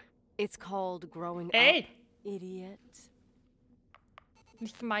weight. It's called growing Ey! up, idiot.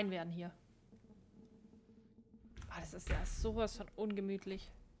 Nicht gemein werden hier. Ah, das ist ja sowas von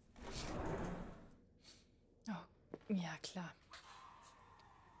ungemütlich. Oh, ja, klar.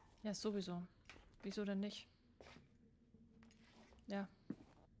 Ja, sowieso. Wieso denn nicht? Ja.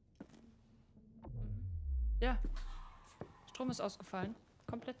 Ja. Strom ist ausgefallen.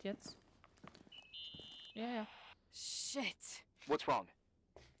 Komplett jetzt. Ja, ja. Shit. What's wrong?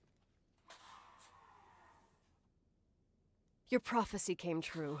 Your prophecy came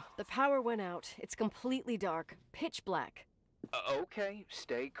true. The power went out. It's completely dark. Pitch black. Okay,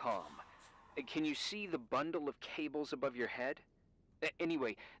 stay calm. Can you see the bundle of cables above your head?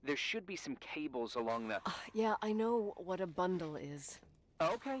 Anyway, there should be some cables along the... Yeah, I know what a bundle is.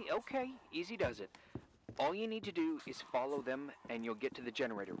 Okay, easy does it. All you need to do is follow them and you'll get to the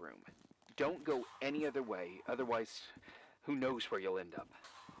generator room. Don't go any other way, otherwise who knows where you'll end up.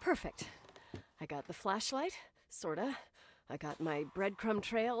 Perfect. I got the flashlight, sorta. I got my breadcrumb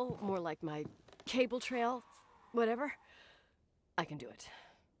trail, more like my cable trail, whatever. I can do it.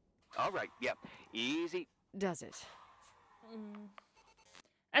 All right, yeah, easy. Does it?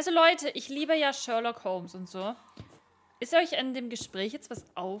 Also Leute, ich liebe ja Sherlock Holmes und so. Ist euch in dem Gespräch jetzt was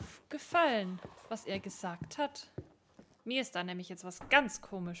aufgefallen, was er gesagt hat? Mir ist da nämlich jetzt was ganz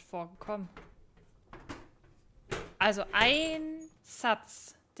komisch vorgekommen. Also ein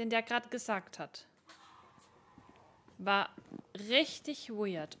Satz, den der gerade gesagt hat, war richtig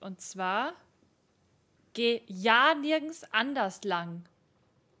weird. Und zwar, geh ja nirgends anders lang.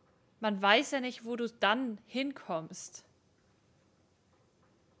 Man weiß ja nicht, wo du dann hinkommst.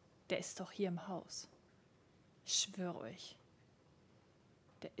 Der ist doch hier im Haus. Ich schwöre euch.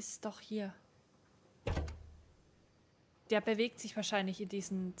 Der ist doch hier. Der bewegt sich wahrscheinlich in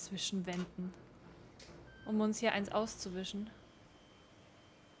diesen Zwischenwänden, um uns hier eins auszuwischen.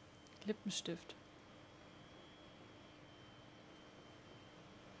 Lippenstift.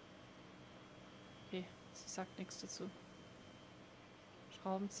 Okay, sie sagt nichts dazu.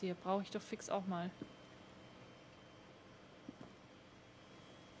 Schraubenzieher brauche ich doch fix auch mal.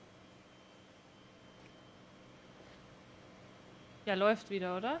 Ja, läuft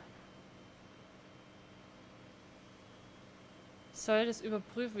wieder, oder? Ich soll das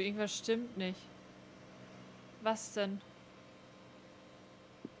überprüfen, irgendwas stimmt nicht. Was denn?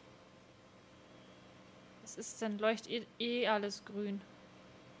 Was ist denn? Leuchtet eh alles grün.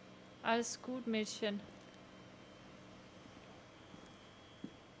 Alles gut, Mädchen.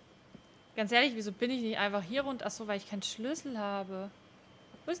 Ganz ehrlich, wieso bin ich nicht einfach hier runter? Achso, weil ich keinen Schlüssel habe.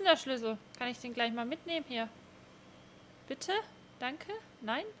 Wo ist denn der Schlüssel? Kann ich den gleich mal mitnehmen hier? Bitte? Danke?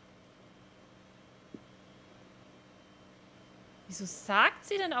 Nein? Wieso sagt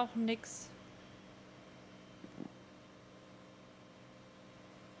sie denn auch nichts?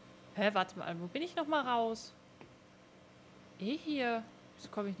 Hä, warte mal, wo bin ich nochmal raus? Hier. Wieso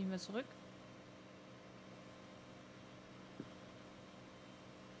komme ich nicht mehr zurück?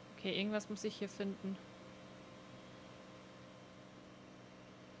 Okay, irgendwas muss ich hier finden.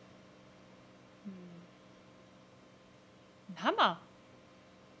 Ein Hammer.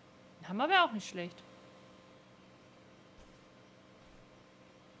 Ein Hammer wäre auch nicht schlecht.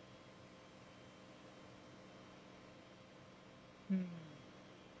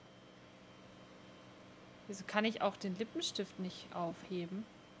 Wieso kann ich auch den Lippenstift nicht aufheben?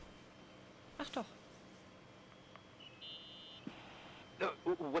 Ach doch.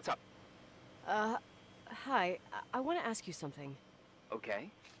 What's up? Hi. I want to ask you something. Okay,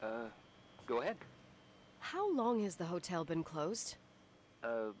 go ahead. How long has the hotel been closed?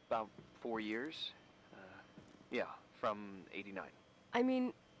 About 4 years. Yeah, from 89. I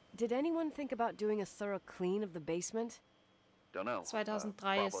mean, did anyone think about doing a thorough clean of the basement? Don't know.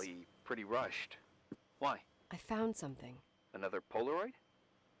 2003 ist... Probably pretty rushed. Why? I found something. Another Polaroid?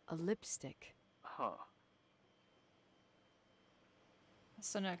 A lipstick. Huh.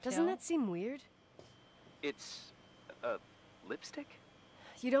 Hast du eine Doesn't Erklärung? that seem weird? It's a lipstick?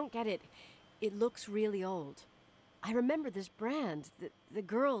 You don't get it. It looks really old. I remember this brand. The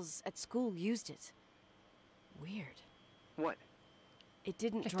girls at school used it. Weird. What? It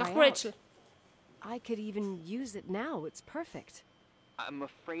didn't Vielleicht dry doch out. Rachel. I could even use it now. It's perfect. I'm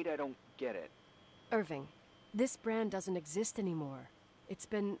afraid I don't get it. Irving, This brand doesn't exist anymore. It's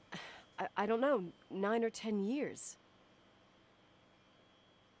been, I don't know, 9 or 10 years.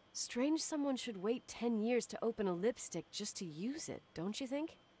 Strange someone should wait 10 years to open a lipstick just to use it, don't you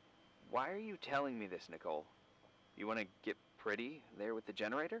think? Why are you telling me this, Nicole? You want to get pretty there with the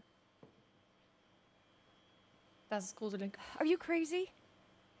generator? Das ist gruselig. Are you crazy?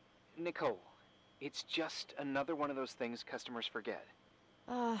 Nicole, it's just another one of those things customers forget.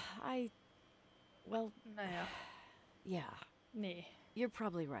 Well, Naja. yeah, Nee. you're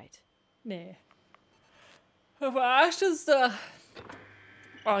probably right. Nee. Verarscht es da.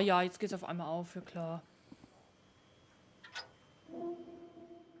 Oh ja, jetzt geht's auf einmal auf, ja klar.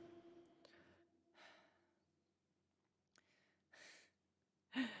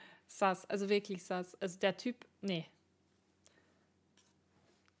 Sass, also wirklich sass. Also der Typ, nee.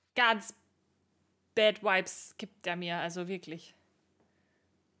 Ganz bad Vibes gibt er mir, also wirklich.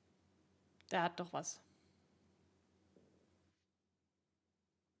 Der hat doch was.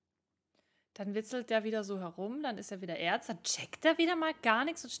 Dann witzelt der wieder so herum, dann ist er wieder Erz, dann checkt er wieder mal gar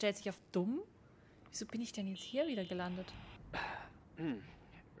nichts und stellt sich auf dumm. Wieso bin ich denn jetzt hier wieder gelandet?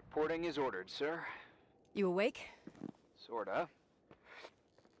 Reporting is ordered, sir. You awake? Sorta.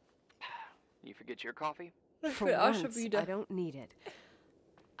 You forget your coffee? For once, I don't need it.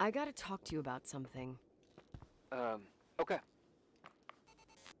 I gotta talk to you about something. Okay.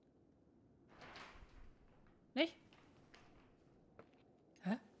 Nicht?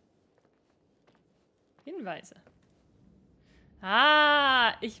 Hä? Hinweise.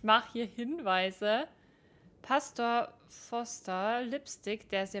 Ah, ich mache hier Hinweise. Pastor Foster, Lipstick,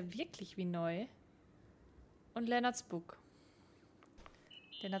 der ist ja wirklich wie neu. Und Lennarts Buch.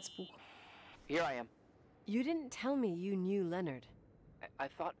 Lennarts Buch. Here I am. You didn't tell me you knew Leonard. I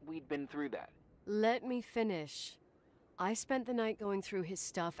thought we'd been through that. Let me finish. I spent the night going through his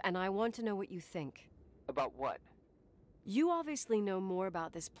stuff, and I want to know what you think. About what? You obviously know more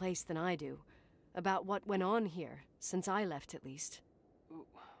about this place than I do. About what went on here, since I left at least.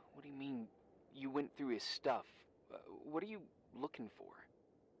 What do you mean, you went through his stuff? What are you looking for?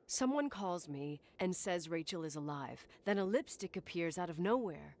 Someone calls me and says Rachel is alive. Then a lipstick appears out of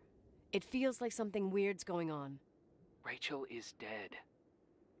nowhere. It feels like something weird's going on. Rachel is dead.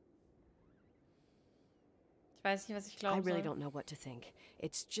 Ich weiß nicht, was ich I glauben really soll. don't know what to think.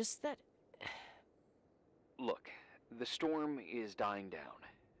 It's just that... Look, the storm is dying down.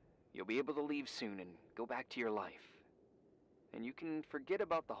 You'll be able to leave soon and go back to your life. And you can forget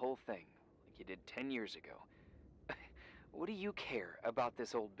about the whole thing, like you did 10 years ago. What do you care about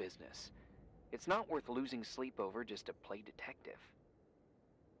this old business? It's not worth losing sleep over just to play detective.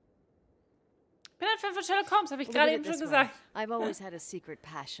 Ich bin ein Fan von Sherlock Holmes, habe ich Look gerade at eben it schon this way. gesagt. I've always had a secret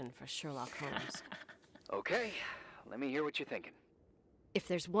passion for Sherlock Holmes. Okay, let me hear what you're thinking. If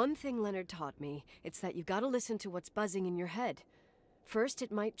there's one thing Leonard taught me, it's that you gotta listen to what's buzzing in your head. First,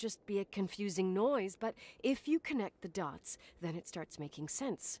 it might just be a confusing noise, but if you connect the dots, then it starts making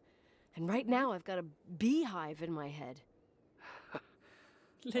sense. And right now, I've got a beehive in my head.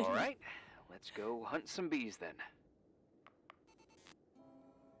 All right, let's go hunt some bees then.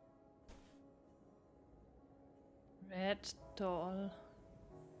 Reddoll.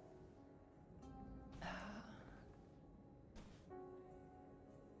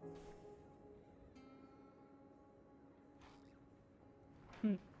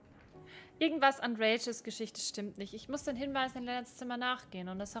 Irgendwas an Rachels Geschichte stimmt nicht. Ich muss den Hinweisen in Lennarts Zimmer nachgehen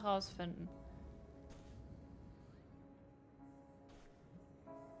und das herausfinden.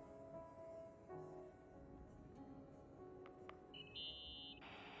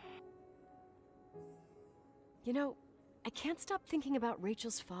 You know, I can't stop thinking about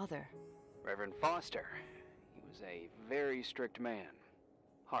Rachel's father. Reverend Foster. He was a very strict man.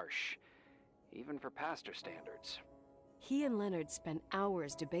 Harsh, even for pastor standards. He and Leonard spent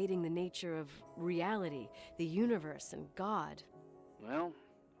hours debating the nature of reality, the universe, and God. Well,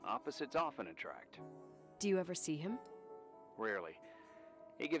 opposites often attract. Do you ever see him? Rarely.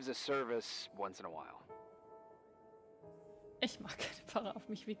 He gives a service once in a while. Ich mag keine Pfarrer, auf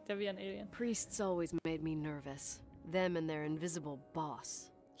mich wiegt er wie ein Alien. Priests always made me nervous. Them and their invisible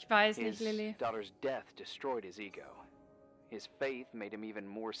boss. Ich weiß nicht, His Lily. daughter's death destroyed his ego. His faith made him even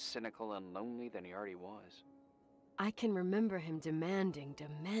more cynical and lonely than he already was. I can remember him demanding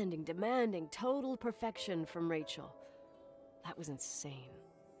total perfection from Rachel. That was insane.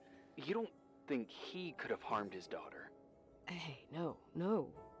 You don't think he could have harmed his daughter? Hey, no.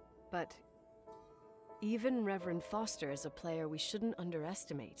 But even Reverend Foster is a player we shouldn't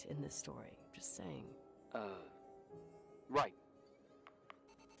underestimate in this story. Just saying. Right.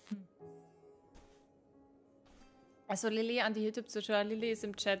 Also Lilly an die YouTube-Zuschauer. Lilly ist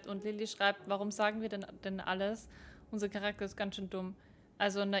im Chat und Lilly schreibt, warum sagen wir denn alles? Unser Charakter ist ganz schön dumm.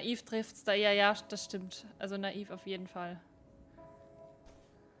 Also naiv trifft's da eher, ja, das stimmt. Also naiv auf jeden Fall.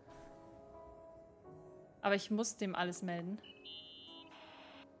 Aber ich muss dem alles melden.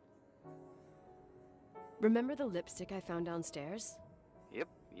 Remember the lipstick I found downstairs? Yep,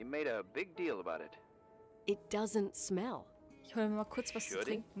 you made a big deal about it. It doesn't smell. Ich hole mir mal kurz was zu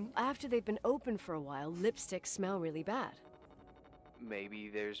trinken. After they've been open for a while, lipsticks smell really bad. Maybe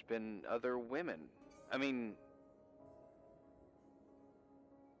there's been other women. I mean...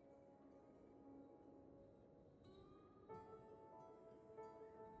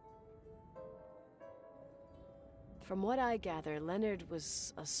 From what I gather, Leonard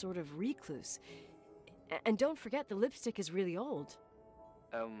was a sort of recluse. And don't forget, the lipstick is really old.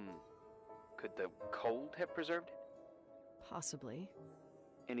 Could the cold have preserved it? Possibly.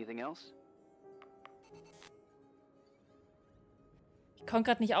 Anything else? Ich konnte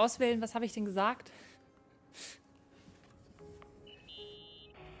gerade nicht auswählen, was habe ich denn gesagt?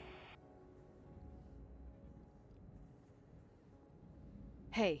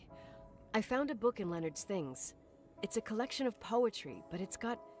 Hey, I found a book in Leonard's things. It's a collection of poetry, but it's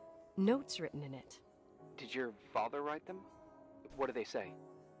got notes written in it. Did your father write them? What do they say?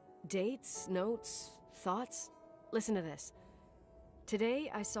 Dates, notes, thoughts. Listen to this.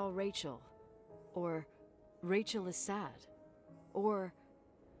 Today I saw Rachel. Or Rachel is sad. Or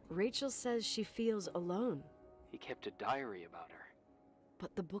Rachel says she feels alone. He kept a diary about her.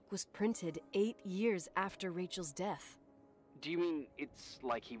 But the book was printed 8 years after Rachel's death. Do you mean it's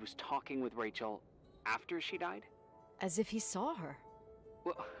like he was talking with Rachel after she died? As if he saw her.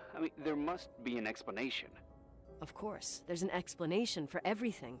 Well, I mean, there must be an explanation. Of course, there's an explanation for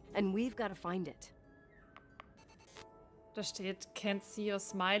everything, and we've got to find it. Da steht, can't see your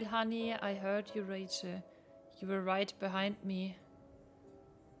smile, honey. I heard you, Rachel. You were right behind me.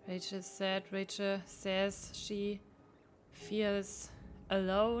 Rachel said, Rachel says she feels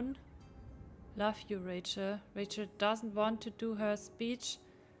alone. Love you, Rachel. Rachel doesn't want to do her speech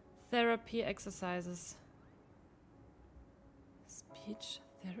therapy exercises. Speech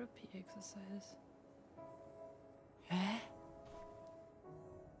therapy exercises. Hä?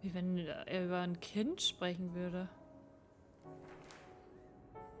 Wie wenn er über ein Kind sprechen würde.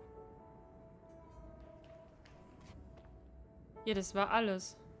 Ja, das war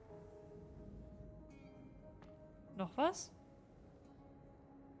alles. Noch was?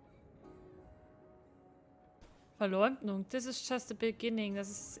 Verleumdung. This is just the beginning. Das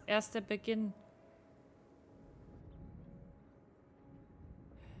ist erst der Beginn.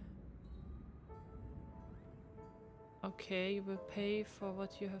 Okay, you will pay for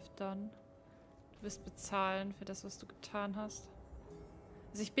what you have done. Du wirst bezahlen für das, was du getan hast.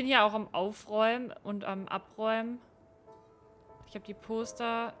 Also ich bin ja auch am Aufräumen und am Abräumen. Ich habe die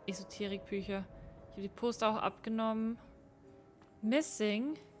Poster, Esoterikbücher. Ich habe die Poster auch abgenommen.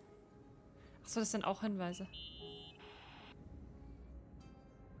 Missing. Achso, das sind auch Hinweise.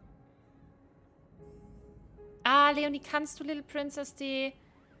 Ah, Leonie, kannst du Little Princess die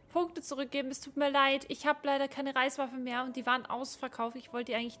Punkte zurückgeben? Es tut mir leid. Ich habe leider keine Reiswaffe mehr und die waren ausverkauft. Ich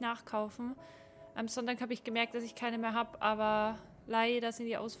wollte die eigentlich nachkaufen. Am Sonntag habe ich gemerkt, dass ich keine mehr habe, aber leider sind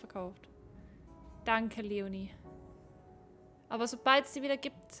die ausverkauft. Danke, Leonie. Aber sobald es die wieder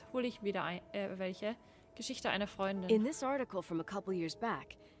gibt, hole ich wieder welche. Geschichte einer Freundin. In this article from a couple years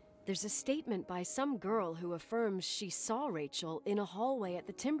back, there's a statement by some girl who affirms she saw Rachel in a hallway at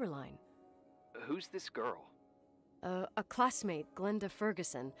the Timberline. Who's this girl? A classmate, Glenda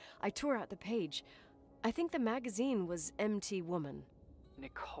Ferguson. I tore out the page. I think the magazine was MT Woman.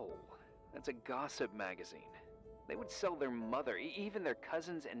 Nicole, that's a gossip magazine. They would sell their mother, even their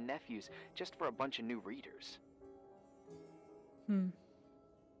cousins and nephews, just for a bunch of new readers.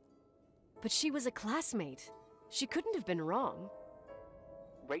 But she was a classmate. She couldn't have been wrong.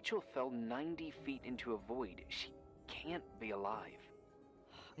 Rachel fell 90 feet into a void. She can't be alive.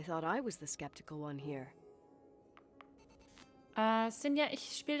 I thought I was the skeptical one here. Sinja,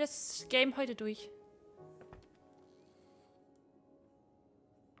 ich spiele das Game heute durch.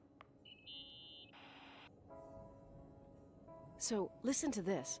 So, listen to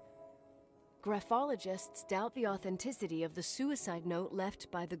this. Graphologists doubt the authenticity of the suicide note left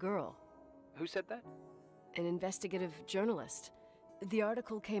by the girl. Who said that? An investigative journalist. The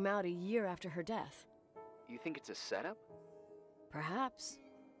article came out a year after her death. You think it's a setup? Perhaps.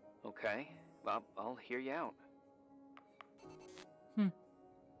 Okay, I'll hear you out.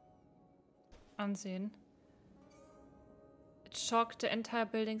 Ansehen. It shocked the entire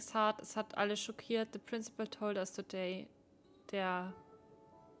building's heart. Es hat alle schockiert. The principal told us today. Der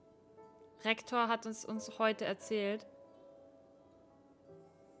Rektor hat uns heute erzählt,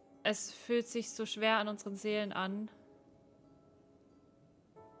 es fühlt sich so schwer an unseren Seelen an.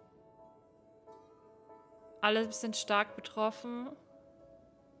 Alle sind stark betroffen.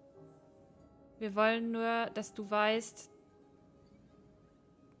 Wir wollen nur, dass du weißt...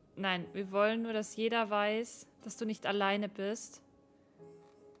 Nein, wir wollen nur, dass jeder weiß, dass du nicht alleine bist.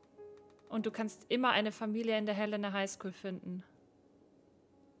 Und du kannst immer eine Familie in der Helena High School finden.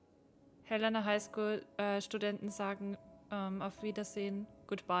 Helena High School Studenten sagen auf Wiedersehen,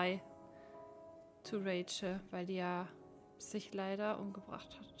 goodbye to Rachel, weil die ja sich leider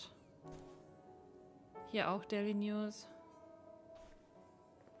umgebracht hat. Hier auch Daily News.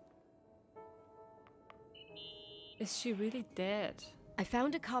 Is she really dead? I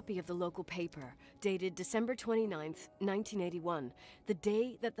found a copy of the local paper, dated December 29th, 1981, the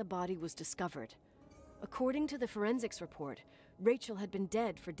day that the body was discovered. According to the forensics report, Rachel had been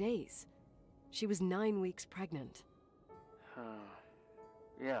dead for days. She was 9 weeks pregnant.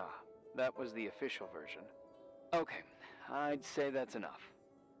 Yeah, that was the official version. Okay, I'd say that's enough.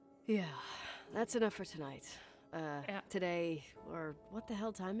 Yeah, that's enough for tonight. Today, or what the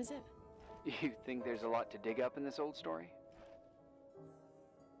hell time is it? You think there's a lot to dig up in this old story?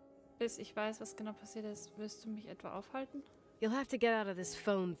 Bis ich weiß, was genau passiert ist, willst du mich etwa aufhalten? You'll have to get out of this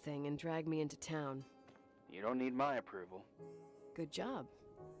phone thing and drag me into town. You don't need my approval. Good job.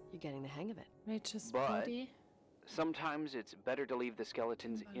 You're getting the hang of it. Rachel's But body. sometimes it's better to leave the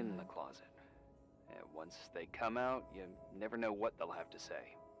skeletons in the closet. Once they come out, you never know what they'll have to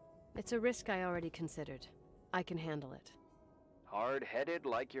say. It's a risk I already considered. I can handle it. Hard-headed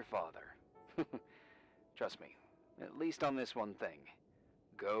like your father. Trust me, at least on this one thing.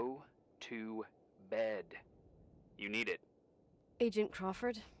 Go to bed. You need it. Agent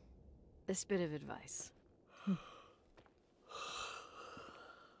Crawford, this bit of advice.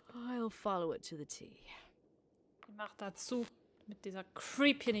 I'll follow it to the T. Ich mach da zu, damit dieser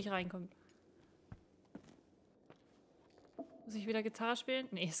Creep hier nicht reinkommt. Muss ich wieder Gitarre spielen?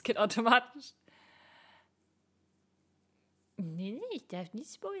 Nee, es geht automatisch. Nee, ich darf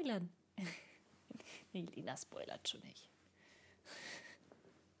nicht spoilern. Nee, Lina spoilert schon nicht.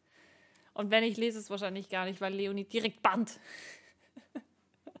 Und wenn ich lese es wahrscheinlich gar nicht, weil Leonie direkt bannt.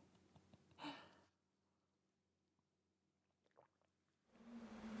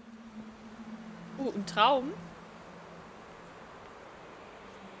 Ein Traum.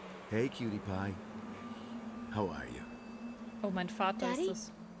 Hey, cutie pie. How are you? Oh, mein Vater Daddy? ist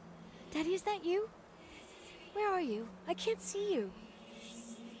das. Daddy, is that you? Where are you? I can't see you.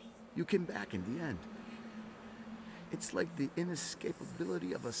 You came back in the end. It's like the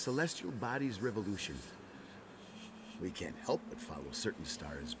inescapability of a celestial body's revolution. We can't help but follow certain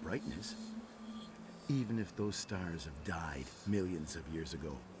stars' brightness, even if those stars have died millions of years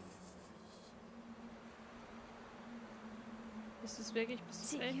ago. Ist es wirklich?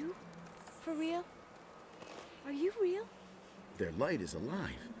 Is it you? For real? Are you real? Their light is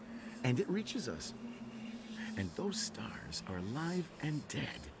alive, and it reaches us. And those stars are alive and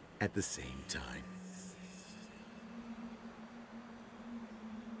dead at the same time.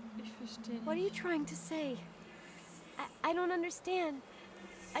 Ich verstehe What are nicht. you trying to say? I don't understand.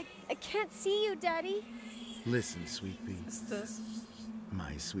 I can't see you, Daddy. Listen, sweet pea, Was ist das?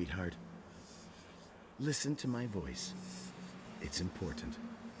 my sweetheart. Listen to my voice. It's important.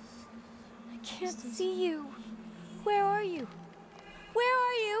 I can't see you. Where are you? Where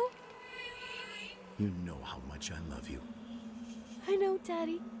are you? You know how much I love you. I know,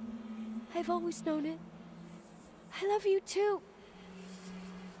 Daddy. I've always known it. I love you too.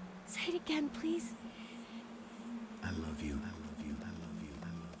 Say it again, please. I love you. I love you. I love you. I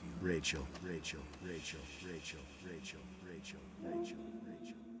love you. Rachel, Rachel, Rachel, Rachel, Rachel, Rachel, Rachel, Rachel,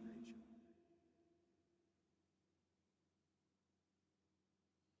 Rachel.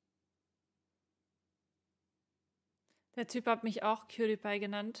 Der Typ hat mich auch Cutie Pie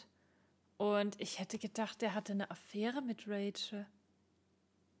genannt. Und ich hätte gedacht, der hatte eine Affäre mit Rachel.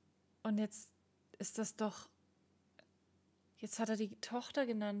 Und jetzt ist das doch... Jetzt hat er die Tochter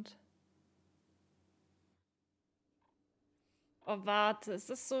genannt. Oh, warte. Ist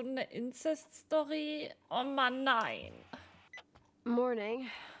das so eine Incest-Story? Oh Mann, nein. Morning.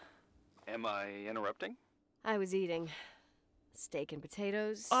 Am I interrupting? I was eating steak and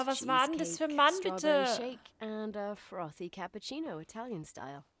potatoes. Oh, was war denn das für ein cheesecake, Mann, strawberry bitte? shake and a frothy cappuccino, Italian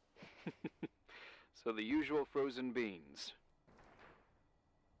style. So the usual frozen beans.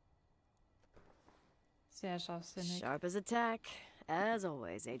 Sehr scharfsinnig. Sharp as a tack, as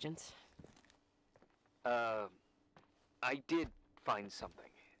always, Agent. I did find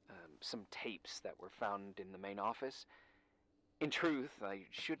something. Some tapes that were found in the main office. In truth, I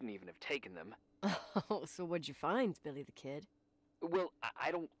shouldn't even have taken them. Oh, so what'd you find, Billy the Kid? Well,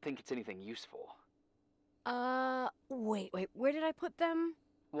 I don't think it's anything useful. Wait, where did I put them?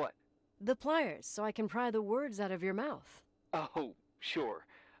 What? The pliers, so I can pry the words out of your mouth. Oh, sure.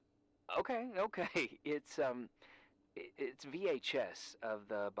 Okay. It's VHS of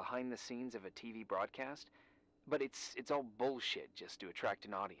the behind the scenes of a TV broadcast, but it's all bullshit just to attract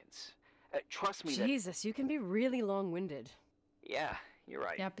an audience. Trust me. Jesus, you can be really long-winded. Yeah, you're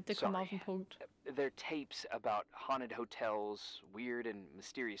right. Ja, bitte komm auf den Punkt. They're tapes about haunted hotels, weird and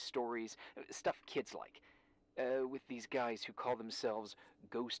mysterious stories, stuff kids like, with these guys who call themselves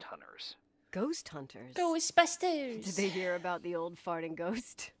ghost hunters. Ghost hunters? Ghostbusters! Did they hear about the old farting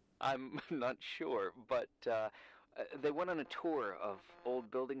ghost? I'm not sure, but they went on a tour of old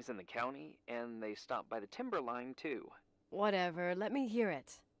buildings in the county, and they stopped by the timberline, too. Whatever, let me hear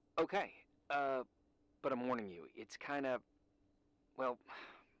it. Okay, but I'm warning you, it's kind of... Well,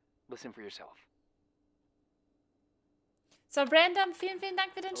 listen for yourself. So, Brandon, vielen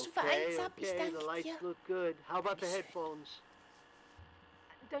Dank für den Stufe 1 Sub. Ich the danke lights dir. look good. How about the headphones?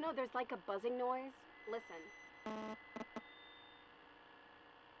 Don't know, there's like a buzzing noise. Listen.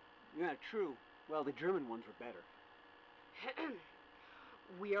 Yeah, true. Well, the German ones were better.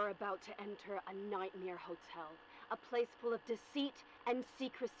 We are about to enter a nightmare hotel. A place full of deceit and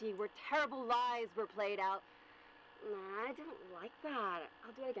secrecy where terrible lies were played out. Nah, I didn't like that.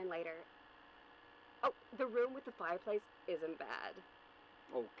 I'll do it again later. Oh, the room with the fireplace isn't bad.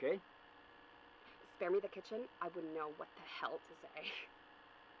 Okay. Spare me the kitchen. I wouldn't know what the hell to say.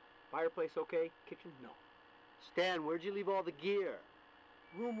 Fireplace okay? Kitchen? No. Stan, where'd you leave all the gear?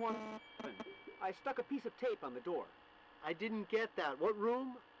 Room 1. I stuck a piece of tape on the door. I didn't get that. What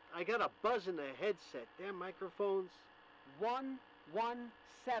room? I got a buzz in the headset. Damn microphones.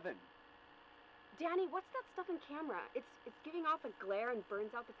 117. Danny, what's that stuff in camera? It's giving off a glare and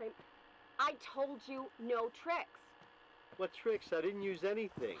burns out the frame. I told you no tricks. What tricks? I didn't use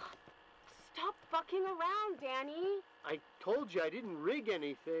anything. Stop fucking around, Danny. I told you I didn't rig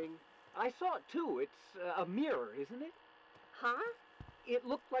anything. I saw it too. It's a mirror, isn't it? Huh? It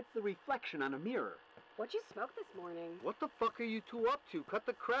looked like the reflection on a mirror. What'd you smoke this morning? What the fuck are you two up to? Cut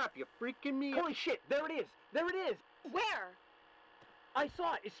the crap. You're freaking me out. Holy shit, there it is. There it is. Where? I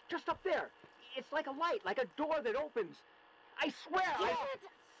saw it. It's just up there. It's like a light, like a door that opens. I swear.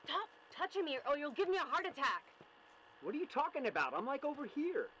 Stop touching me or you'll give me a heart attack. What are you talking about? I'm like over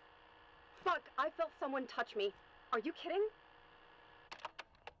here. Fuck, I felt someone touch me. Are you kidding?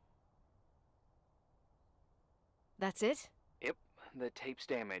 That's it? Yep, the tape's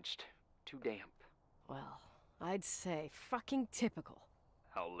damaged. Too damp. Well, I'd say fucking typical.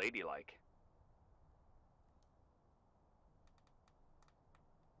 How ladylike.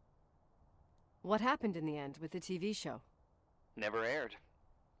 What happened in the end with the TV show? Never aired.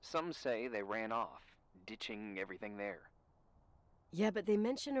 Some say they ran off, ditching everything there. Yeah, but they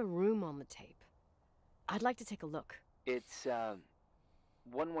mention a room on the tape. I'd like to take a look. It's,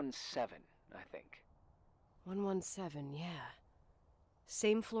 117, I think. 117, yeah.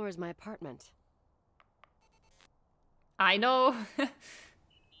 Same floor as my apartment. I know.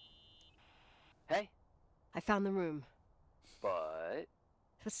 Hey? I found the room. But...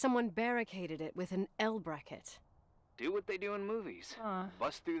 But someone barricaded it with an L bracket. do what they do in movies.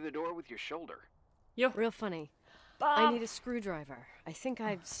 Bust through the door with your shoulder. Jo. Real funny. Bob. I need a screwdriver. I think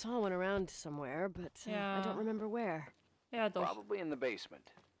I saw one around somewhere, but I don't remember where. Ja, doch. Probably in the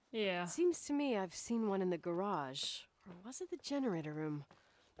basement. Yeah. Seems to me I've seen one in the garage. Or was it the generator room?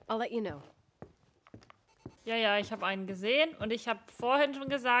 I'll let you know. Ja, ja, ich habe einen gesehen und ich habe vorhin schon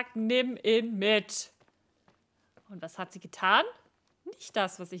gesagt, nimm ihn mit. Und was hat sie getan? Nicht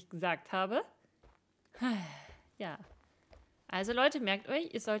das, was ich gesagt habe. Ja. Also Leute, merkt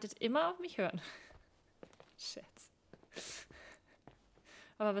euch, ihr solltet immer auf mich hören. Scherz.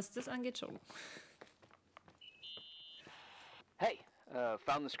 Aber was das angeht, schon. Hey,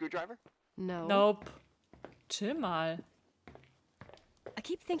 found the screwdriver? No. Nope. Chill mal. I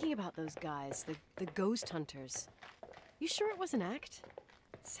keep thinking about those guys, the ghost hunters. You sure it was an act?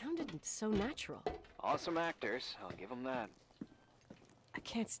 It sounded so natural. Awesome actors, I'll give them that. I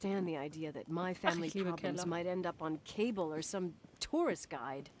can't stand the idea that my family ich liebe problems Keller. might end up on cable or some tourist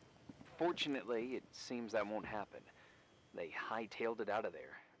guide. Fortunately, it seems that won't happen. They hightailed it out of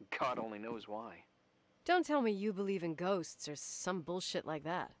there. God only knows why. Don't tell me you believe in ghosts or some bullshit like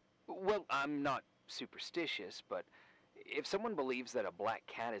that. Well, I'm not superstitious, but if someone believes that a black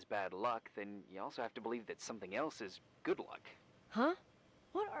cat is bad luck, then you also have to believe that something else is good luck. Huh?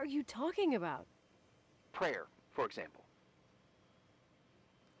 What are you talking about? Prayer, for example.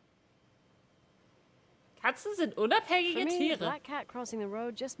 Katzen sind unabhängige For me, a Tiere. black cat crossing the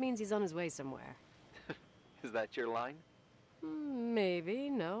road just means he's on his way somewhere. Is that your line? Maybe,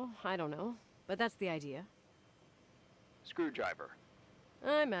 no, I don't know. But that's the idea. Screwdriver.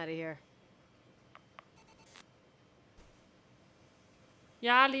 I'm out of here.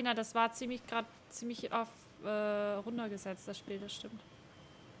 Ja, Lena, das war ziemlich auf runtergesetzt, das Spiel, das stimmt.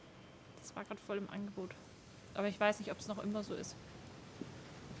 Das war gerade voll im Angebot. Aber ich weiß nicht, ob es noch immer so ist.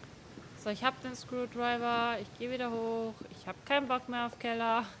 So, ich habe den Screwdriver. Ich gehe wieder hoch. Ich habe keinen Bock mehr auf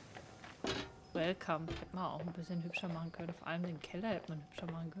Keller. Welcome. Hätte man auch ein bisschen hübscher machen können. Vor allem den Keller hätte man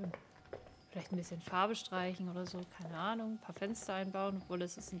hübscher machen können. Vielleicht ein bisschen Farbe streichen oder so. Keine Ahnung. Ein paar Fenster einbauen, obwohl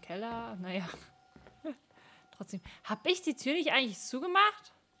es ist ein Keller. Naja. Trotzdem. Habe ich die Tür nicht eigentlich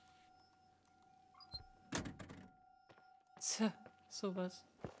zugemacht? Tja, sowas.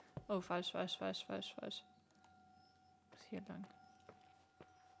 Oh, falsch. Muss hier lang.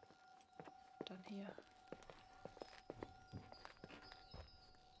 Dann hier.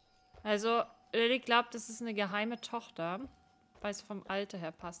 Also, Lily glaubt, das ist eine geheime Tochter, weil es vom Alter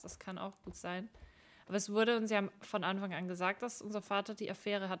her passt. Das kann auch gut sein. Aber es wurde uns ja von Anfang an gesagt, dass unser Vater die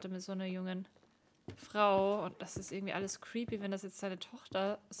Affäre hatte mit so einer jungen Frau. Und das ist irgendwie alles creepy, wenn das jetzt seine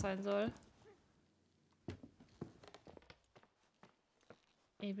Tochter sein soll.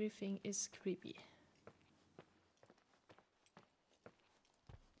 Everything is creepy.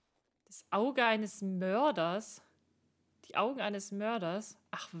 Das Auge eines Mörders. Die Augen eines Mörders.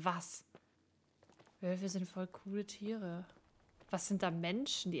 Ach was. Wölfe sind voll coole Tiere. Was sind da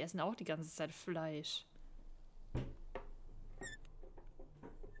Menschen? Die essen auch die ganze Zeit Fleisch.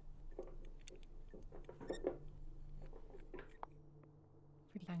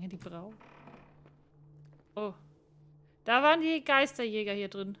 Wie lange die brauchen. Oh. Da waren die Geisterjäger hier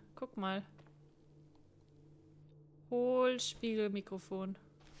drin. Guck mal. Hohlspiegelmikrofon.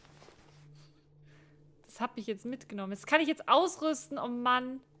 Das habe ich jetzt mitgenommen. Das kann ich jetzt ausrüsten. Oh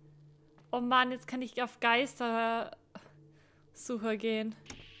Mann. Oh Mann, jetzt kann ich auf Geistersuche gehen.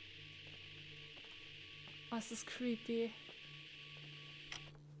 Oh, ist das creepy.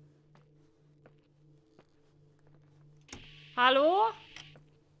 Hallo?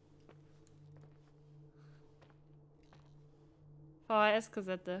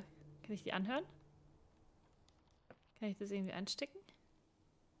 VHS-Kassette. Kann ich die anhören? Kann ich das irgendwie einstecken?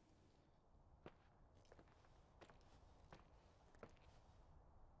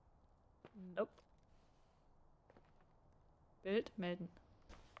 Nope. Bild melden.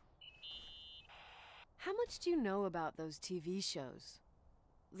 How much do you know about those TV shows?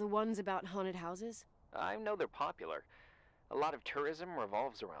 The ones about haunted houses? I know they're popular. A lot of tourism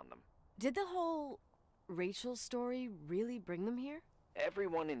revolves around them. Did the whole Rachel story really bring them here?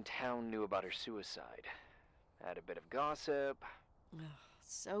 Everyone in town knew about her suicide. Had a bit of gossip. Ugh,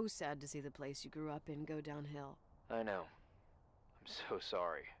 so sad to see the place you grew up in go downhill. I know. I'm so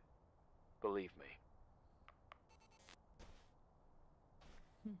sorry. Believe me.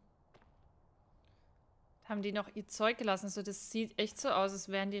 Haben die noch ihr Zeug gelassen? Also das sieht echt so aus, als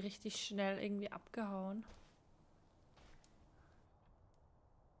wären die richtig schnell irgendwie abgehauen.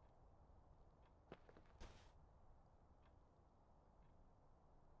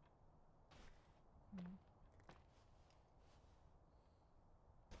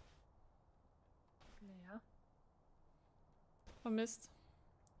 Naja. Oh Mist.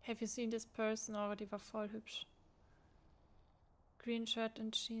 Have you seen this person? Oh, die war voll hübsch. Green Shirt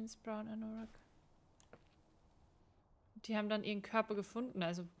and Jeans, Brown Anorak. Die haben dann ihren Körper gefunden.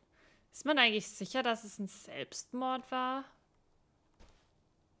 Also ist man eigentlich sicher, dass es ein Selbstmord war?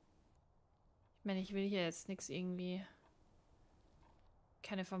 Ich meine, ich will hier jetzt nichts irgendwie...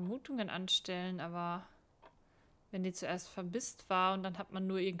 keine Vermutungen anstellen, aber wenn die zuerst vermisst war und dann hat man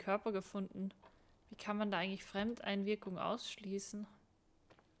nur ihren Körper gefunden, wie kann man da eigentlich Fremdeinwirkung ausschließen?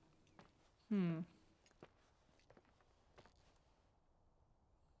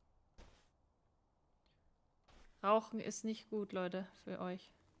 Rauchen ist nicht gut, Leute, für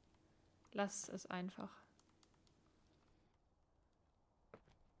euch. Lasst es einfach.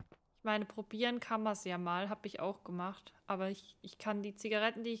 Ich meine, probieren kann man es ja mal, habe ich auch gemacht. Aber ich kann die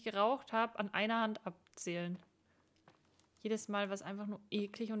Zigaretten, die ich geraucht habe, an einer Hand abzählen. Jedes Mal war es einfach nur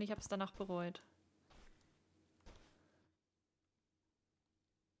eklig und ich habe es danach bereut.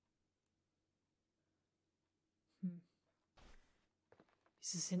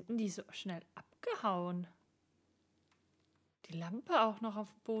 Wieso sind denn die so schnell abgehauen? Die Lampe auch noch auf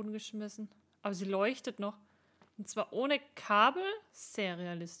den Boden geschmissen. Aber sie leuchtet noch. Und zwar ohne Kabel. Sehr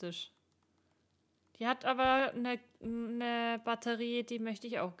realistisch. Die hat aber eine Batterie, die möchte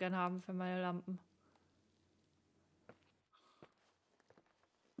ich auch gern haben für meine Lampen.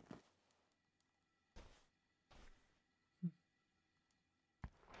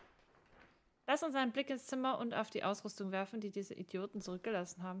 Lass uns einen Blick ins Zimmer und auf die Ausrüstung werfen, die diese Idioten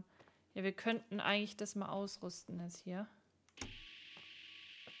zurückgelassen haben. Ja, wir könnten eigentlich das mal ausrüsten jetzt hier.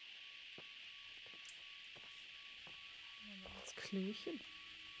 Das Klöchen.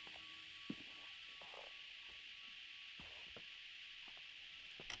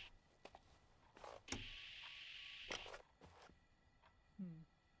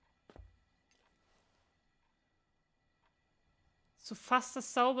 So fast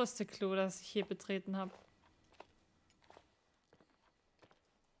das sauberste Klo, das ich hier betreten habe.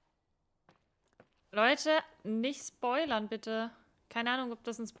 Leute, nicht spoilern, bitte. Keine Ahnung, ob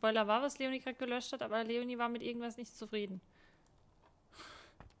das ein Spoiler war, was Leonie gerade gelöscht hat, aber Leonie war mit irgendwas nicht zufrieden.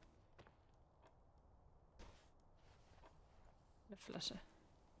 Eine Flasche.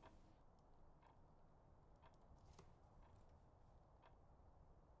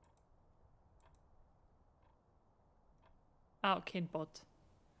 Ah, okay, ein Bot.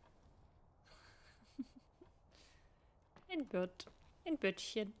 Ein Bot. Ein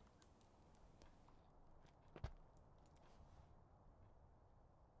Böttchen.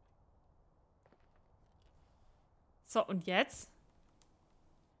 So, und jetzt?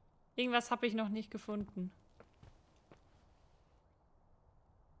 Irgendwas habe ich noch nicht gefunden.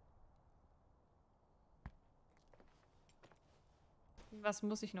 Was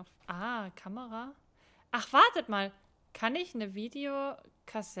muss ich noch? Ah, Kamera. Ach, wartet mal. Kann ich eine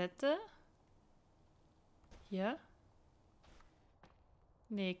Videokassette? Hier?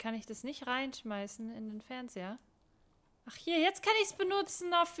 Nee, kann ich das nicht reinschmeißen in den Fernseher? Ach, hier, jetzt kann ich es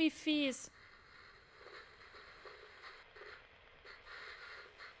benutzen. Auf wie fies.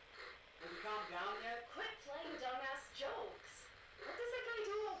 Quit playing dumbass jokes. What does that guy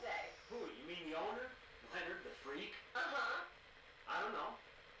do all day? Who, you mean the owner? Leonard, the freak? Uh-huh. I don't know.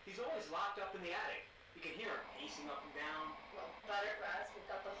 He's always locked up in the attic. You can hear him pacing up and down. Well, better for us. We've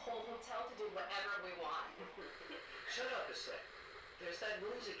got the whole hotel to do whatever we want. Shut up a sec. There's that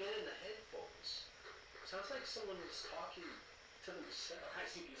noise again in the headphones. Sounds like someone is talking to themselves. I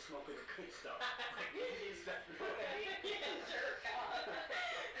think you're smoking the good stuff. Is that right? Yeah, jerk off.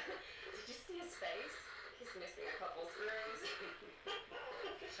 Did you see his face? He's missing a couple screws.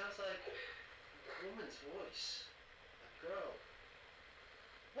 Sounds like a woman's voice. A girl.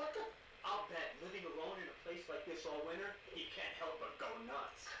 What the? I'll bet living alone in a place like this all winter, you can't help but go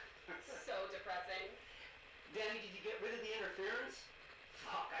nuts. So depressing. Danny, did you get rid of the interference?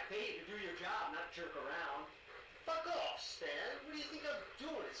 Fuck, I pay you to do your job, not jerk around. Fuck off, Stan. What do you think I'm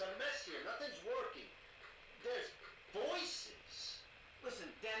doing? It's a mess here. Nothing's working. There's voices. Listen,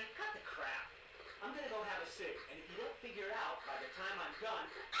 Danny, cut the crap. I'm gonna go have a cig, and if you don't figure it out by the time I'm done...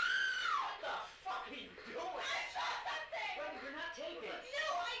 What the fuck are you doing? I saw something! Wait, you're not taping. No,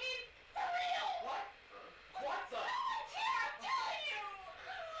 I mean for real! What? What the? Someone's here, I'm telling you!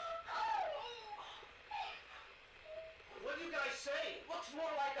 What do you guys say? It looks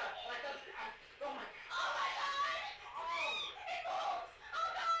more like a... oh my... Oh my god! It moves! Oh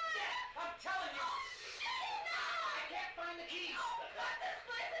god! Yeah, I'm telling you! I can't find the keys! Oh god, this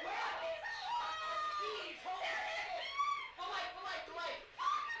place is heavy! Keys, hold on! The light, the light, the light!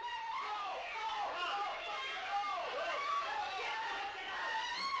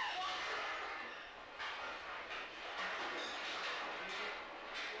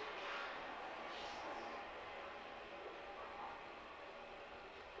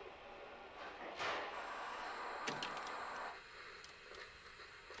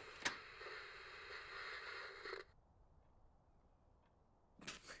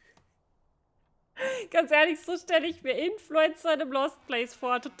 Ganz ehrlich, so stelle ich mir Influencer in einem Lost Place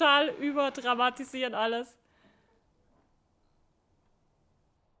vor. Total überdramatisieren alles.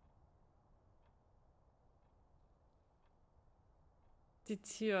 Die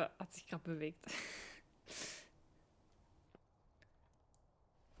Tür hat sich gerade bewegt.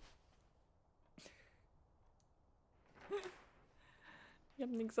 Ich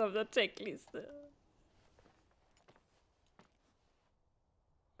habe nichts auf der Checkliste.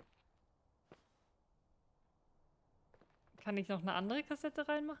 Kann ich noch eine andere Kassette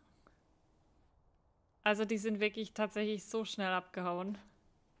reinmachen? Also die sind wirklich tatsächlich so schnell abgehauen.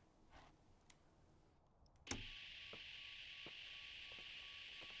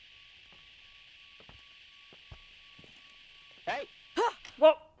 Hey!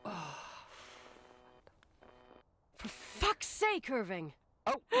 Wow. For fuck's sake, Irving!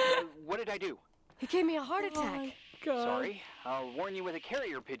 Oh, what did I do? He gave me a heart Oh attack. my God. Sorry. I'll warn you with a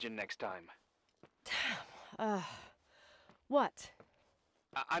carrier pigeon next time. What?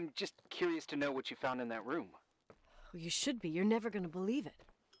 I'm just curious to know what you found in that room. Well, you should be. You're never gonna believe it.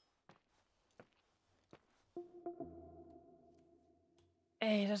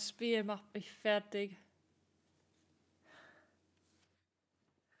 Ey, das Spiel macht mich fertig.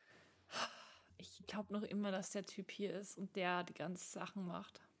 Ich glaube noch immer, dass der Typ hier ist und der die ganzen Sachen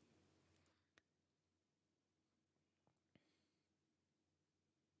macht.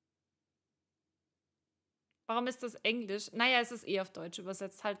 Warum ist das Englisch? Naja, es ist auf Deutsch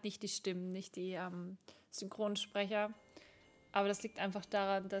übersetzt. Halt nicht die Stimmen, nicht die Synchronsprecher. Aber das liegt einfach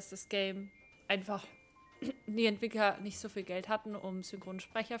daran, dass das Game einfach die Entwickler nicht so viel Geld hatten, um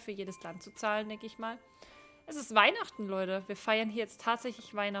Synchronsprecher für jedes Land zu zahlen, denke ich mal. Es ist Weihnachten, Leute. Wir feiern hier jetzt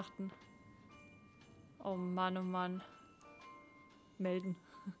tatsächlich Weihnachten. Oh Mann, oh Mann. Melden.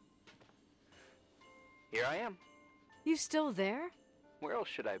 Here I am. You still there? Where else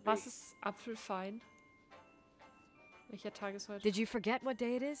should I be? Was ist Apfelfein? Welcher Tag ist heute? Did you forget what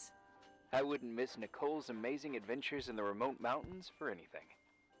day it is? I wouldn't miss Nicole's amazing adventures in the remote mountains for anything.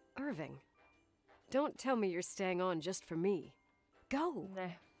 Irving, don't tell me you're staying on just for me. Go.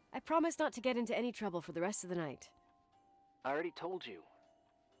 Nee. I promise not to get into any trouble for the rest of the night. I already told you.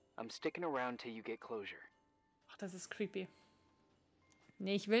 I'm sticking around till you get closure. Ach, das ist creepy.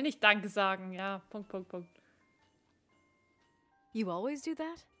 Nee, ich will nicht Danke sagen. Ja, Punkt, Punkt, Punkt. You always do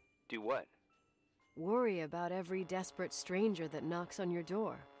that? Do what? Worry about every desperate stranger that knocks on your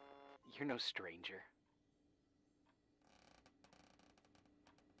door. You're no stranger.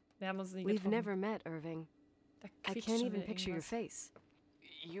 Wir haben uns nie We've getroffen. never met, Irving. Da I quietscht can't schon even wieder picture your irgendwas. face.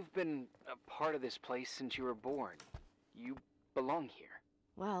 You've been a part of this place since you were born. You belong here.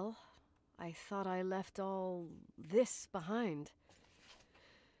 Well, I thought I left all this behind.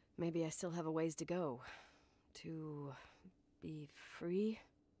 Maybe I still have a ways to go. To be free?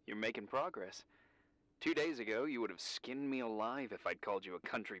 You're making progress. 2 days ago, you would have skinned me alive if I'd called you a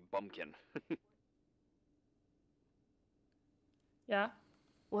country bumpkin. Ja.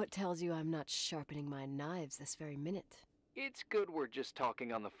 What tells you I'm not sharpening my knives this very minute? It's good we're just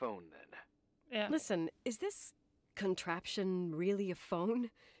talking on the phone, then. Ja. Listen, is this contraption really a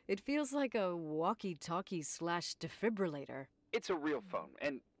phone? It feels like a walkie-talkie / defibrillator. It's a real phone,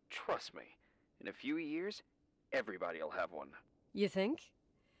 and trust me, in a few years, everybody'll have one. You think?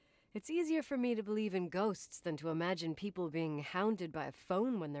 It's easier for me to believe in ghosts than to imagine people being hounded by a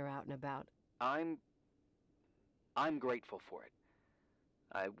phone when they're out and about. I'm grateful for it.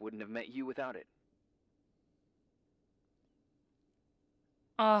 I wouldn't have met you without it.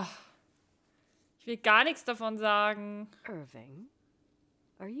 Ah. Ich will gar nichts davon sagen. Irving,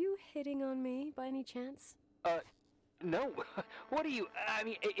 are you hitting on me by any chance? No. What are you... I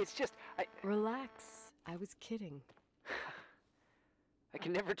mean, it's just... Relax. I was kidding. I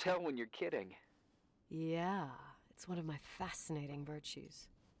can never tell when you're kidding. Yeah, it's one of my fascinating virtues.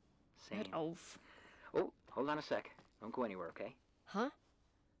 Same. Hört auf. Oh, hold on a sec. Don't go anywhere, okay? Huh?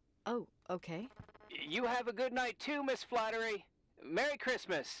 Oh, okay. You have a good night too, Miss Flattery. Merry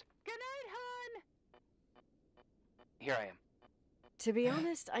Christmas. Good night, hon! Here I am. To be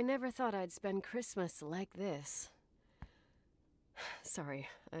honest, I never thought I'd spend Christmas like this. Sorry,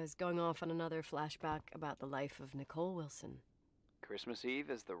 I was going off on another flashback about the life of Nicole Wilson. Christmas Eve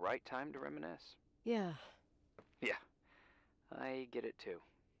is the right time to reminisce. Yeah, Yeah, I get it too.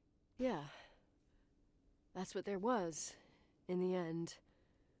 yeah. That's what there was, in the end.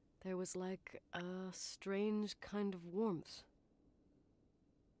 There was like a strange kind of warmth.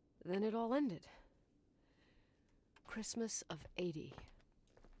 Then it all ended. Christmas of '80.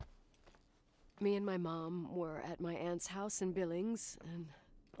 Me and my mom were at my aunt's house in Billings, and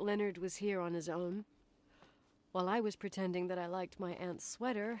Leonard was here on his own. While I was pretending that I liked my aunt's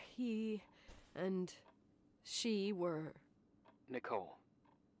sweater, he and she were... Nicole.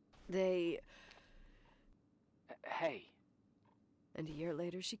 They... Hey. And a year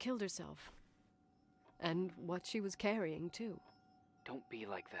later, she killed herself. And what she was carrying, too. Don't be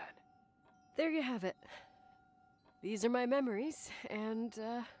like that. There you have it. These are my memories, and,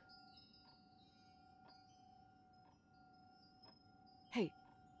 Hey,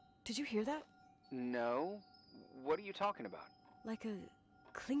 did you hear that? No? What are you talking about? Like a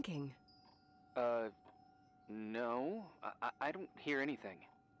clinking. No. I don't hear anything.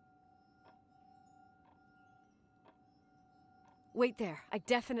 Wait there, I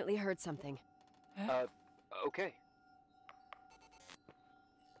definitely heard something. Okay.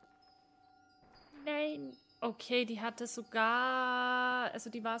 Nein. Okay, die hatte sogar... Also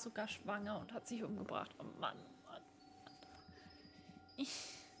die war sogar schwanger und hat sich umgebracht. Oh Mann, oh Mann.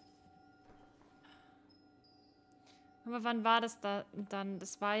 Aber wann war das da dann?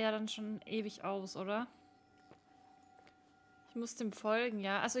 Das war ja dann schon ewig aus, oder? Ich muss dem folgen,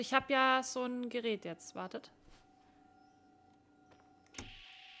 ja. Also ich habe ja so ein Gerät jetzt. Wartet.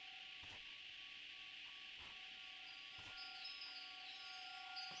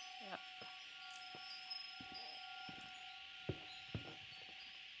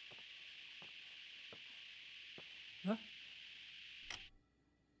 Ja?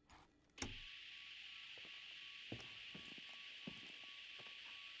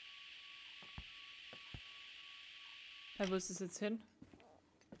 Ja, wo ist es jetzt hin?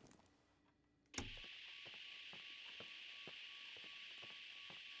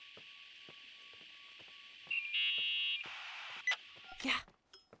 Yeah.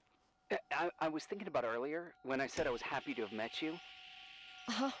 I was thinking about earlier when I said I was happy to have met you.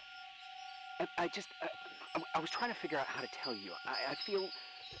 Uh-huh. I was trying to figure out how to tell you. I feel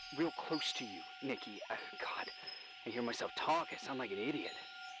real close to you, Nikki. God, I hear myself talk. I sound like an idiot.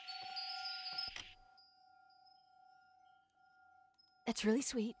 That's really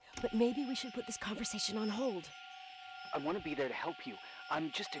sweet, but maybe we should put this conversation on hold. I want to be there to help you.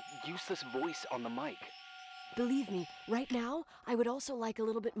 I'm just a useless voice on the mic. Believe me, right now, I would also like a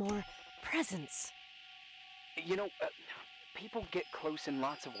little bit more presence. You know, people get close in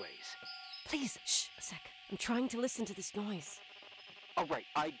lots of ways. Please, shh, a sec. I'm trying to listen to this noise. All right,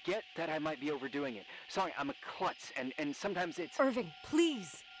 I get that I might be overdoing it. Sorry, I'm a klutz, and sometimes it's... Irving,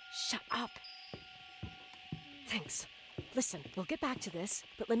 please, shut up. Thanks. Listen, we'll get back to this,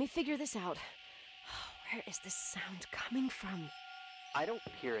 but let me figure this out. Where is this sound coming from? I don't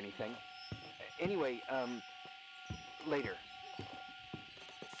hear anything. Anyway, later.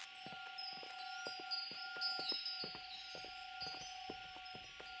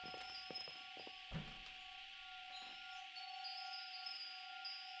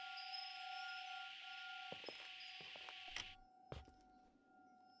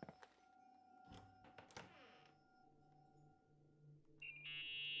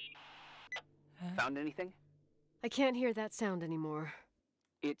 Found anything? I can't hear that sound anymore.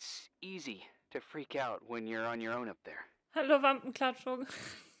 It's easy to freak out when you're on your own up there. Hallo Wampenklatschung.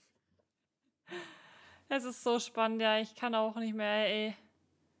 Es ist so spannend, ja. Ich kann auch nicht mehr, ey.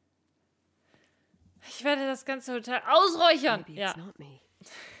 Ich werde das ganze Hotel ausräuchern. Maybe Ja. it's not me.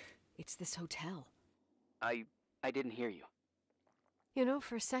 It's this hotel. I didn't hear you. You know,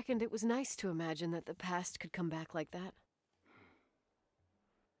 for a second it was nice to imagine that the past could come back like that.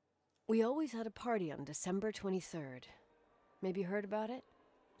 We always had a party on December 23rd. Maybe you heard about it?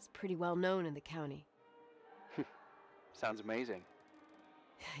 It's pretty well known in the county. Sounds amazing.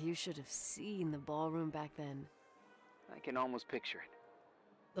 You should have seen the ballroom back then. I can almost picture it.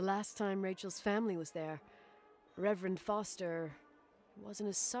 The last time Rachel's family was there, Reverend Foster wasn't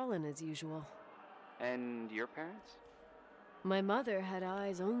as sullen as usual. And your parents? My mother had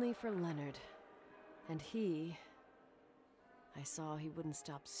eyes only for Leonard. And I saw he wouldn't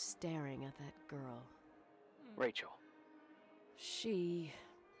stop staring at that girl. Rachel. She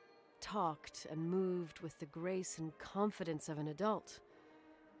talked and moved with the grace and confidence of an adult.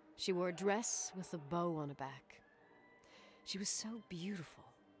 She wore a dress with a bow on her back. She was so beautiful.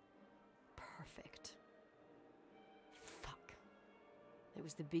 Perfect. Fuck. It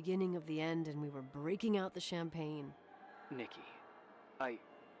was the beginning of the end and we were breaking out the champagne. Nikki,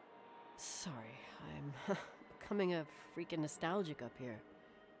 Sorry, I'm becoming a freaking nostalgic up here.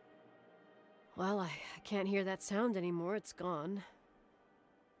 Well, I can't hear that sound anymore. It's gone.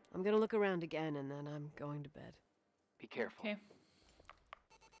 I'm gonna look around again and then I'm going to bed. Be careful. Okay.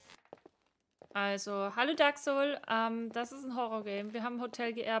 Also, hallo Dark Soul. Das ist ein Horrorgame. Wir haben ein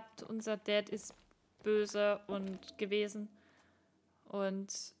Hotel geerbt. Unser Dad ist böse und gewesen. Und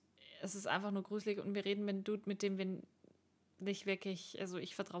es ist einfach nur gruselig. Und wir reden mit einem Dude, mit dem wir nicht wirklich... Also,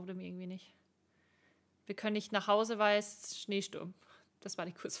 ich vertraue dem irgendwie nicht. Wir können nicht nach Hause, weil es Schneesturm. Das war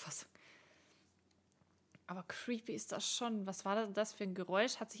die Kurzfassung. Aber creepy ist das schon. Was war das für ein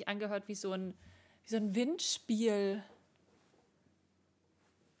Geräusch? Hat sich angehört wie so ein Windspiel.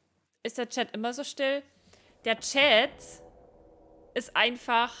 Ist der Chat immer so still? Der Chat ist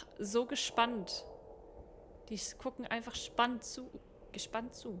einfach so gespannt. Die gucken einfach gespannt zu.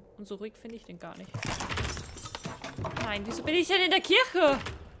 Und so ruhig finde ich den gar nicht. Nein, wieso bin ich denn in der Kirche?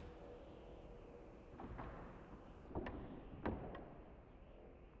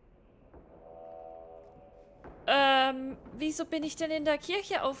 Wieso bin ich denn in der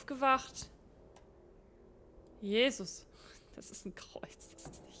Kirche aufgewacht? Jesus. Das ist ein Kreuz, das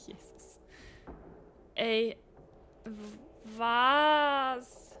ist nicht Jesus. Ey,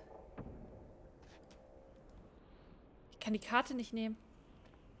 was? Ich kann die Karte nicht nehmen.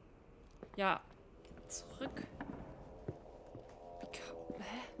 Ja, zurück.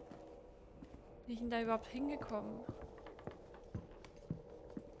 Hä? Wie bin ich denn da überhaupt hingekommen?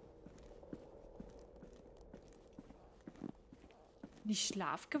 Nicht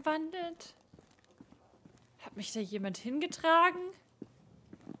schlafgewandelt? Hat mich da jemand hingetragen?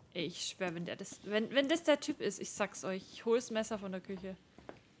 Ey, ich schwöre, wenn das der Typ ist, ich sag's euch, ich hol das Messer von der Küche.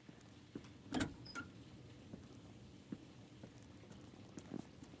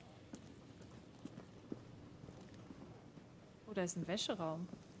 Oh, da ist ein Wäscheraum.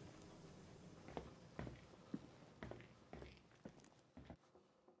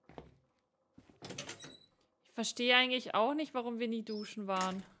 Ich verstehe eigentlich auch nicht, warum wir nie duschen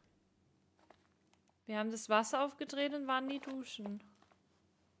waren. Wir haben das Wasser aufgedreht und waren nie duschen.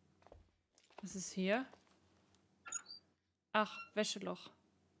 Was ist hier? Ach, Wäscheloch.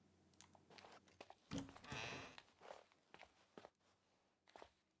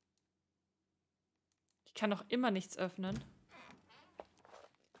 Ich kann noch immer nichts öffnen.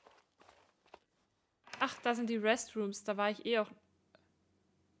 Ach, da sind die Restrooms. Da war ich eh auch...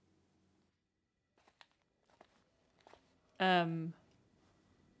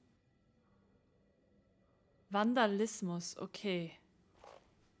 Vandalismus, okay.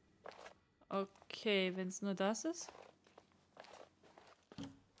 Okay, wenn es nur das ist.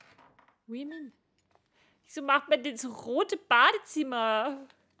 Women. Wieso macht man denn so rote Badezimmer?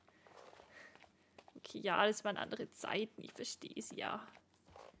 Okay, ja, das waren andere Zeiten. Ich verstehe es ja.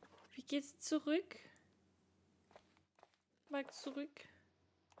 Wie geht's zurück? Mal zurück.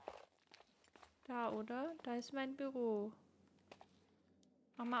 Da, oder? Da ist mein Büro.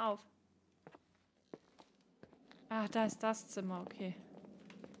 Mach mal auf. Ah, da ist das Zimmer, okay.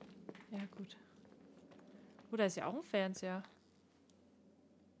 Ja, gut. Oh, da ist ja auch ein Fernseher.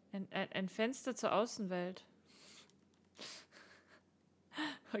 Ein Fenster zur Außenwelt.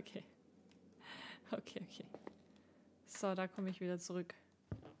 Okay. Okay. So, da komme ich wieder zurück.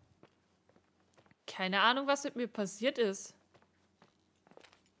 Keine Ahnung, was mit mir passiert ist.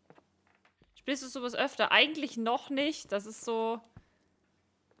 Spielst du sowas öfter? Eigentlich noch nicht. Das ist so...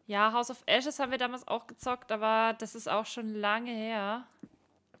 Ja, House of Ashes haben wir damals auch gezockt, aber das ist auch schon lange her.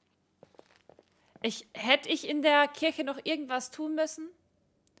 Hätte ich in der Kirche noch irgendwas tun müssen?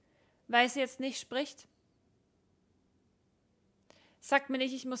 Weil sie jetzt nicht spricht? Sagt mir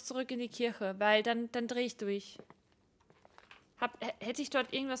nicht, ich muss zurück in die Kirche, weil dann drehe ich durch. Hätte ich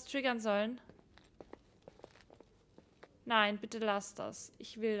dort irgendwas triggern sollen? Nein, bitte lass das.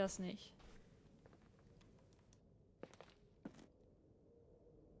 Ich will das nicht.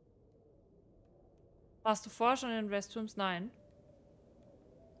 Warst du vorher schon in den Restrooms? Nein.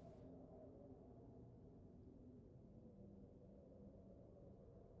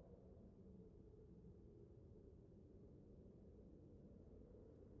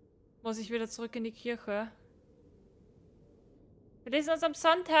 Muss ich wieder zurück in die Kirche? Wir lesen uns am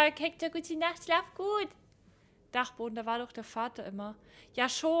Sonntag. Hector, gute Nacht, schlaf gut. Dachboden, da war doch der Vater immer. Ja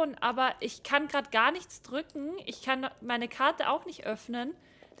schon, aber ich kann gerade gar nichts drücken. Ich kann meine Karte auch nicht öffnen.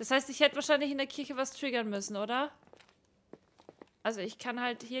 Das heißt, ich hätte wahrscheinlich in der Kirche was triggern müssen, oder? Also ich kann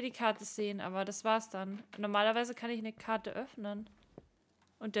halt hier die Karte sehen, aber das war's dann. Normalerweise kann ich eine Karte öffnen.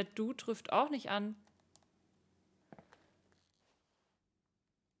 Und der Dude ruft auch nicht an.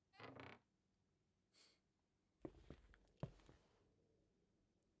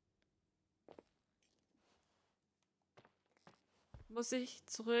 Muss ich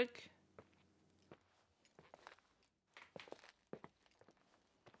zurück?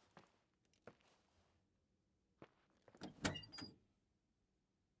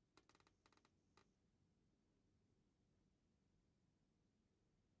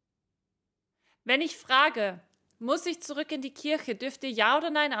 Wenn ich frage, muss ich zurück in die Kirche, dürft ihr Ja oder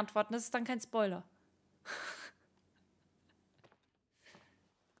Nein antworten. Das ist dann kein Spoiler.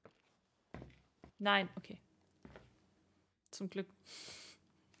 Nein, okay. Zum Glück.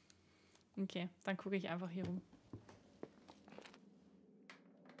 Okay, dann gucke ich einfach hier rum.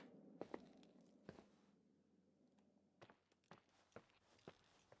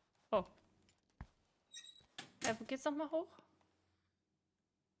 Oh. Wo geht's nochmal hoch?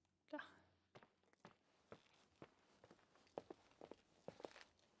 Da.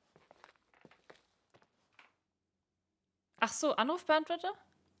 Ach so, Anrufbeantworter?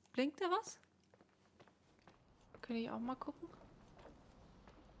 Blinkt da was? Kann ich auch mal gucken?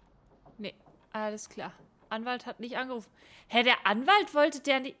 Nee, alles klar. Anwalt hat nicht angerufen. Hä, der Anwalt wollte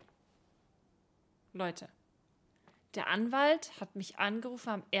der nicht... Leute, der Anwalt hat mich angerufen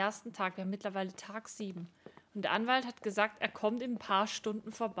am ersten Tag. Wir haben mittlerweile Tag 7. Und der Anwalt hat gesagt, er kommt in ein paar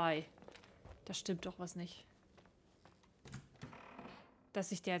Stunden vorbei. Da stimmt doch was nicht. Dass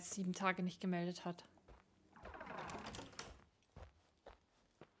sich der jetzt 7 Tage nicht gemeldet hat.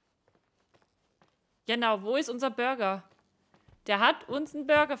 Genau, wo ist unser Burger? Der hat uns einen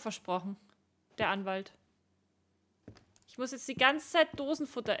Burger versprochen. Der Anwalt. Ich muss jetzt die ganze Zeit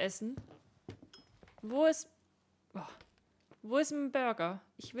Dosenfutter essen. Wo ist... Oh, wo ist mein Burger?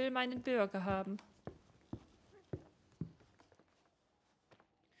 Ich will meinen Burger haben.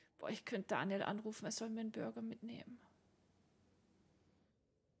 Boah, ich könnte Daniel anrufen, er soll mir einen Burger mitnehmen.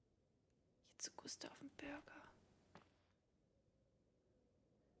 Jetzt zu Gustav einen Burger.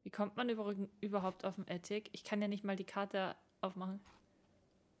 Wie kommt man überhaupt auf den Attic? Ich kann ja nicht mal die Karte aufmachen.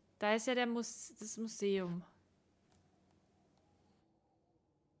 Da ist ja das Museum.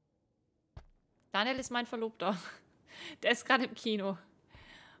 Daniel ist mein Verlobter. Der ist gerade im Kino.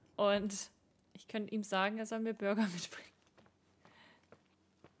 Und ich könnte ihm sagen, er soll mir Burger mitbringen.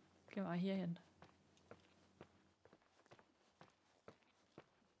 Geh mal hier hin.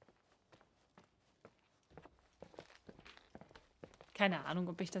 Keine Ahnung,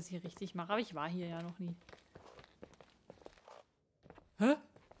 ob ich das hier richtig mache, aber ich war hier ja noch nie. Hä?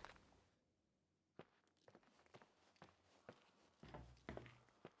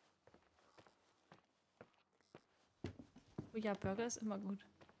 Oh ja, Burger ist immer gut.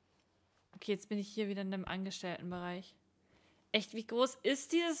 Okay, jetzt bin ich hier wieder in einem Angestelltenbereich. Echt, wie groß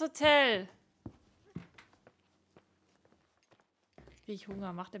ist dieses Hotel? Kriege ich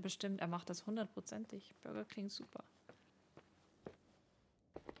Hunger? Macht er bestimmt. Er macht das 100%ig. Burger klingt super.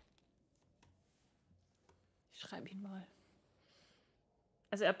 Ich schreibe ihn mal.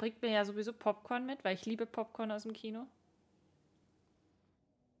 Also er bringt mir ja sowieso Popcorn mit, weil ich liebe Popcorn aus dem Kino.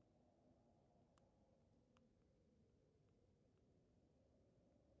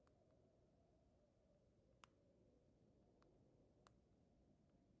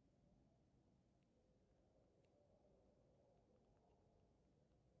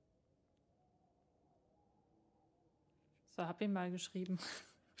 So, hab ihn mal geschrieben.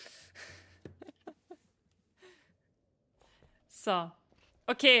 So.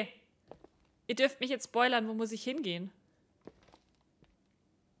 Okay. Ihr dürft mich jetzt spoilern. Wo muss ich hingehen?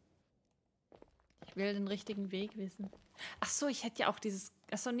 Ich will den richtigen Weg wissen. Ach so, ich hätte ja auch dieses...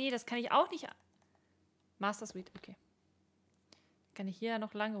 Ach so, nee, das kann ich auch nicht... Master Suite, okay. Kann ich hier ja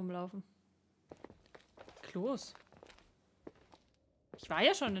noch lange rumlaufen. Klos. Ich war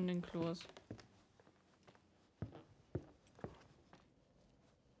ja schon in den Klos.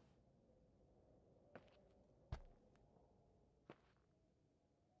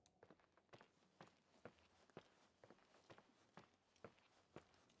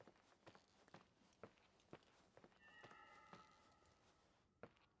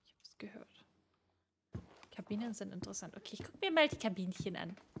 Gehört. Kabinen sind interessant. Okay, ich gucke mir mal die Kabinchen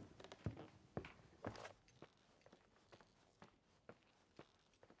an.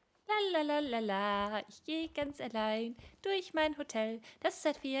 Lalalala, ich gehe ganz allein durch mein Hotel, das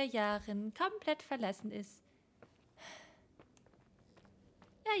seit 4 Jahren komplett verlassen ist.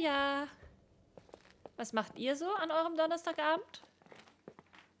 Ja, ja. Was macht ihr so an eurem Donnerstagabend?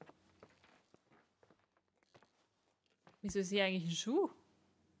 Wieso ist hier eigentlich ein Schuh?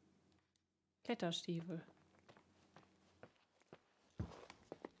 Kletterstiefel.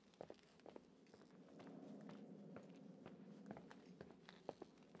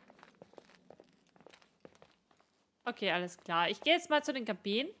 Okay, alles klar. Ich gehe jetzt mal zu den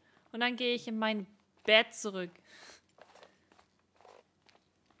Kabinen und dann gehe ich in mein Bett zurück.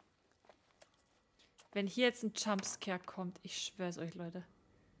 Wenn hier jetzt ein Jumpscare kommt, ich schwör's euch, Leute.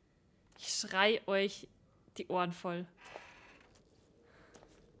 Ich schrei euch die Ohren voll.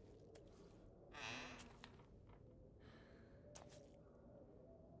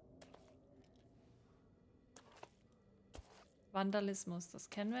 Vandalismus, das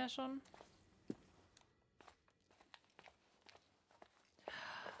kennen wir ja schon.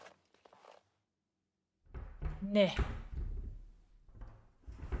 Nee.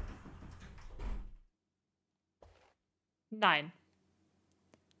 Nein.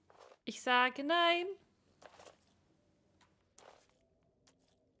 Ich sage nein.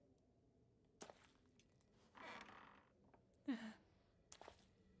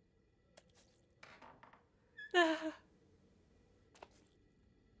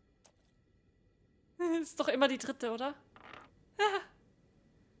 Ist doch immer die dritte, oder?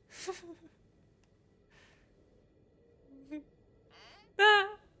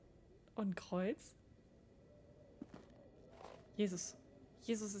 Und Kreuz. Jesus.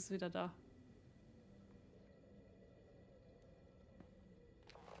 Jesus ist wieder da.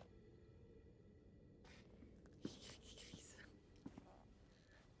 Krise.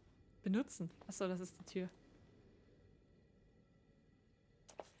 Benutzen. Achso, das ist die Tür.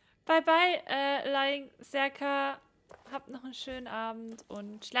 Bye bye, Lying Serka. Habt noch einen schönen Abend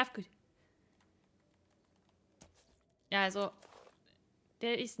und schlaf gut. Ja, also,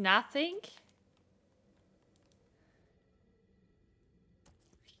 there is nothing.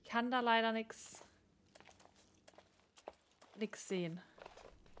 Ich kann da leider nichts sehen.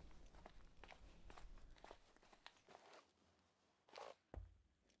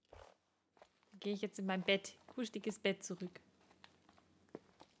 Gehe ich jetzt in mein Bett, kuscheliges Bett zurück.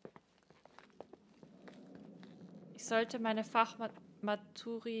 Ich sollte meine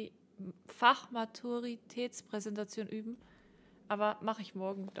Fachmaturitätspräsentation üben. Aber mache ich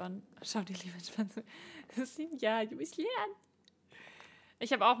morgen dann. Schau dir lieber entspannt zu. Ja, du musst lernen.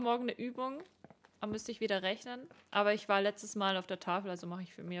 Ich habe auch morgen eine Übung. Da müsste ich wieder rechnen. Aber ich war letztes Mal auf der Tafel, also mache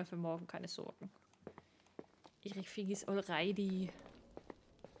ich mir für morgen keine Sorgen. Ihre Figis already.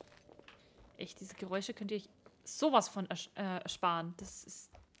 Echt, diese Geräusche könnt ihr euch sowas von ersparen. Das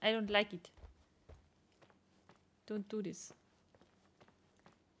ist... I don't like it. Don't do this.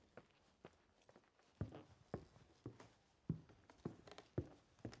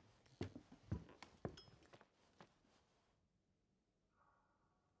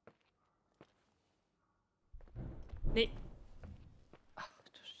 Nee. Ach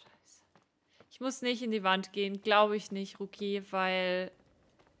du Scheiße. Ich muss nicht in die Wand gehen, glaube ich nicht, Ruki, weil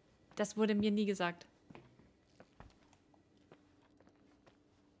das wurde mir nie gesagt.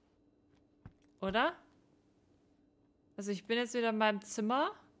 Oder? Also ich bin jetzt wieder in meinem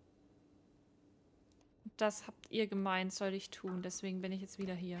Zimmer. Das habt ihr gemeint, soll ich tun. Deswegen bin ich jetzt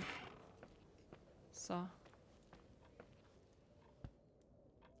wieder hier. So.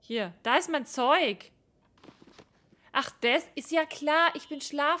 Hier, da ist mein Zeug. Ach, das ist ja klar. Ich bin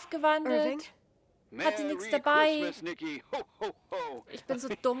schlafgewandelt. Hatte nichts dabei. Ho, ho, ho. Ich bin so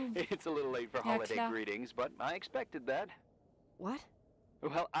dumm. It's a little late for holiday greetings, but I expected that. What?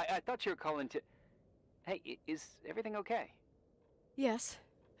 Well, I thought you were calling to... Hey, is everything okay? Yes.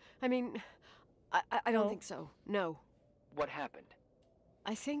 I mean, I don't think so. No. What happened?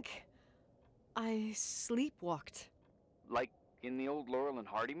 I think I sleepwalked. Like in the old Laurel and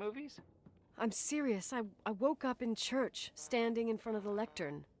Hardy movies? I'm serious. I woke up in church, standing in front of the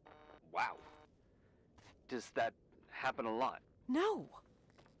lectern. Wow. Does that happen a lot? No.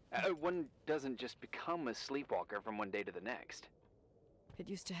 One doesn't just become a sleepwalker from one day to the next. It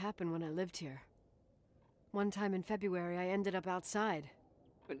used to happen when I lived here. One time in February, I ended up outside.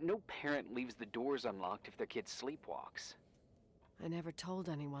 But no parent leaves the doors unlocked if their kid sleepwalks. I never told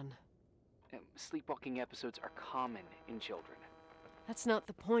anyone. Sleepwalking episodes are common in children. That's not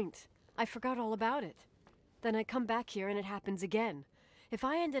the point. I forgot all about it. Then I come back here and it happens again. If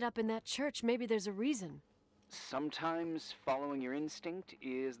I ended up in that church, maybe there's a reason. Sometimes following your instinct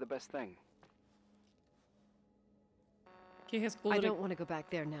is the best thing. I don't want to go back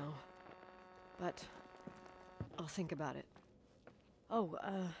there now. But I'll think about it. Oh,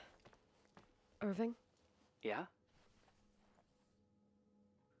 Irving? Yeah?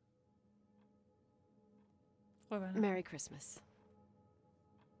 Merry Christmas.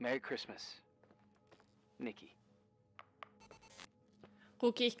 Merry Christmas, Nikki.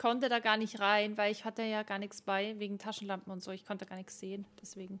 Okay, ich konnte da gar nicht rein, weil ich hatte ja gar nichts bei, wegen Taschenlampen und so. Ich konnte gar nichts sehen,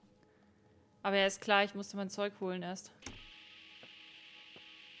 deswegen. Aber ja, ist klar, ich musste mein Zeug holen erst.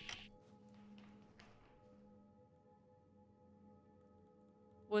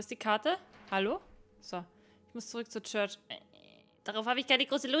 Wo ist die Karte? Hallo? So, ich muss zurück zur Church. Darauf habe ich keine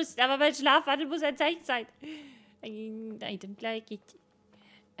große Lust, aber mein Schlafwandel muss ein Zeichen sein. I don't like it.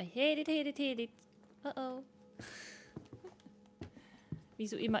 I hate it. Oh.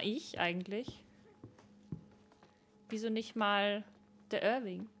 Wieso immer ich eigentlich? Wieso nicht mal der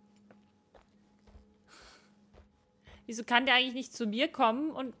Irving? Wieso kann der eigentlich nicht zu mir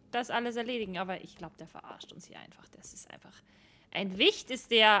kommen und das alles erledigen? Aber ich glaube, der verarscht uns hier einfach. Das ist einfach... Ein Wicht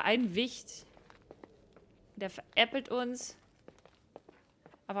ist der. Ein Wicht. Der veräppelt uns.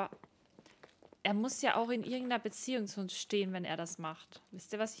 Aber er muss ja auch in irgendeiner Beziehung zu uns stehen, wenn er das macht.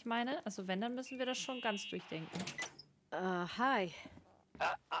 Wisst ihr, was ich meine? Also wenn, dann müssen wir das schon ganz durchdenken. Hi.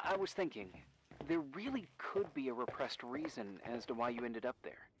 I was thinking, there really could be a repressed reason as to why you ended up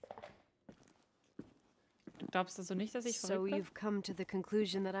there. Du glaubst also nicht, dass ich verrückt bin? So you've come to the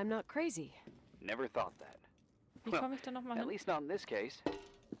conclusion that I'm not crazy. Never thought that. Wie komme ich da nochmal hin? At least not in this case.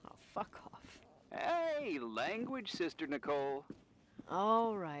 Oh, fuck off. Hey, language, Sister Nicole.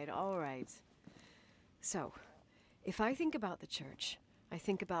 All right. So, if I think about the church, I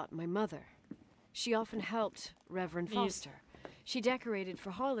think about my mother. She often helped Reverend Foster. She decorated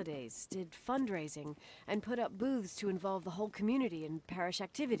for holidays, did fundraising, and put up booths to involve the whole community in parish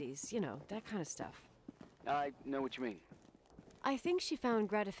activities, you know, that kind of stuff. I know what you mean. I think she found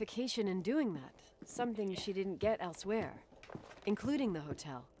gratification in doing that, something she didn't get elsewhere, including the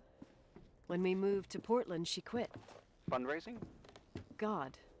hotel. When we moved to Portland, she quit. Fundraising?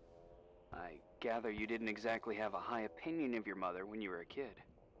 God. I gather you didn't exactly have a high opinion of your mother when you were a kid.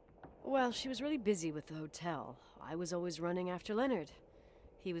 Well, she was really busy with the hotel. I was always running after Leonard.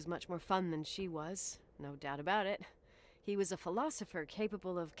 He was much more fun than she was, no doubt about it. He was a philosopher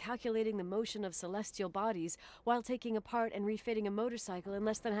capable of calculating the motion of celestial bodies while taking apart and refitting a motorcycle in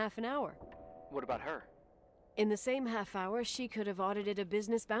less than half an hour. What about her? In the same half hour, she could have audited a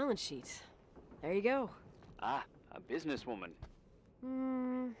business balance sheet. There you go. Ah, a businesswoman.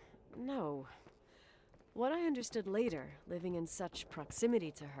 No. What I understood later, living in such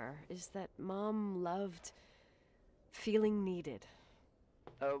proximity to her, is that Mom loved feeling needed.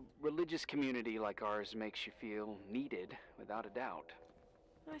 A religious community like ours makes you feel needed, without a doubt.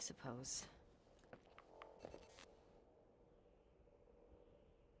 I suppose.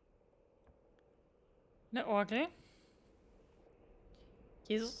 Eine Orgel.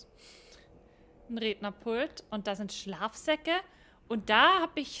 Jesus. Ein Rednerpult. Und da sind Schlafsäcke. Und da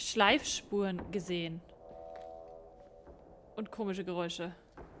habe ich Schleifspuren gesehen. Und komische Geräusche.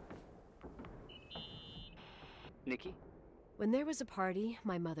 Nikki? When there was a party,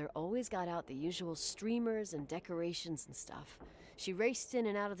 my mother always got out the usual streamers and decorations and stuff. She raced in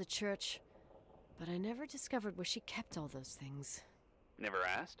and out of the church, but I never discovered where she kept all those things. Never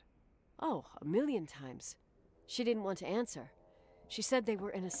asked? Oh, a million times. She didn't want to answer. She said they were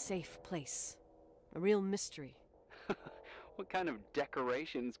in a safe place. A real mystery. What kind of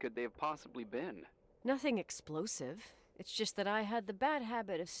decorations could they have possibly been? Nothing explosive. It's just that I had the bad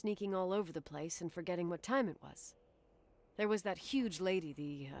habit of sneaking all over the place and forgetting what time it was. There was that huge lady,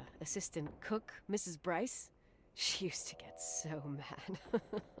 the assistant cook, Mrs. Bryce. She used to get so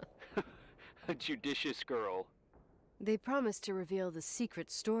mad. A judicious girl. They promised to reveal the secret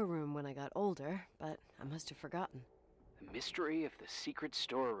storeroom when I got older, but I must have forgotten. The mystery of the secret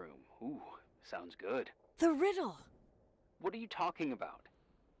storeroom. Ooh, sounds good. The riddle! What are you talking about?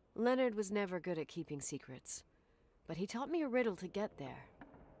 Leonard was never good at keeping secrets, but he taught me a riddle to get there.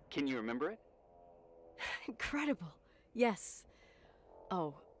 Can you remember it? Incredible. Yes.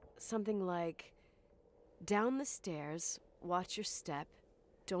 Oh, something like, down the stairs, watch your step,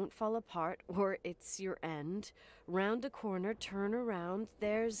 don't fall apart, or it's your end. Round a corner, turn around,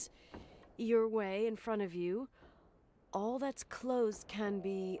 there's your way in front of you. All that's closed can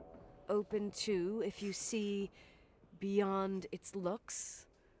be open too if you see beyond its looks.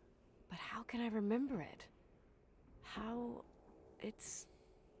 But how can I remember it? How... it's...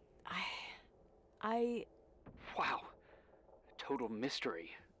 Wow. Total mystery.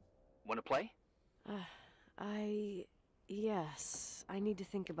 Wanna play? Yes. I need to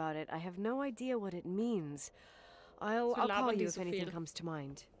think about it. I have no idea what it means. I'll call you if anything comes to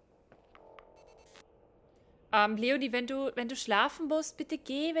mind. Leonie, wenn du schlafen musst, bitte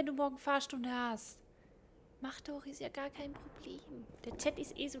geh, wenn du morgen Fahrstunde hast. Mach doch, ist ja gar kein Problem. Der Chat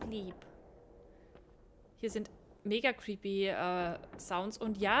ist eh so lieb. Hier sind mega creepy Sounds.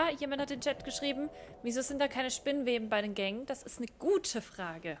 Und ja, jemand hat in den Chat geschrieben, wieso sind da keine Spinnweben bei den Gängen? Das ist eine gute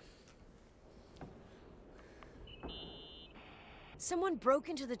Frage. Someone broke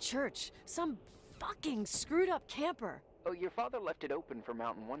into the church. Some fucking screwed up camper. Oh, your father left it open for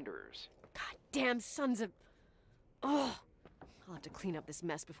mountain wanderers. Goddamn sons of... Oh, I'll have to clean up this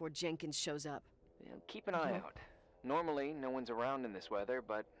mess before Jenkins shows up. Yeah, keep an eye out. Normally, no one's around in this weather,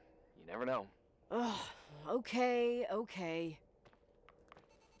 but you never know. Oh, okay.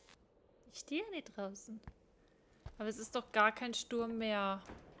 Ich stehe ja nicht draußen. Aber es ist doch gar kein Sturm mehr.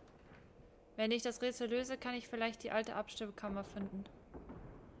 Wenn ich das Rätsel löse, kann ich vielleicht die alte Abstellkammer finden.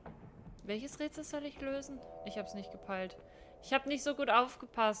 Welches Rätsel soll ich lösen? Ich hab's nicht gepeilt. Ich hab nicht so gut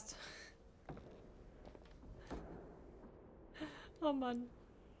aufgepasst. Oh Mann.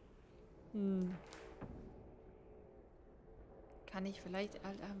 Kann ich vielleicht...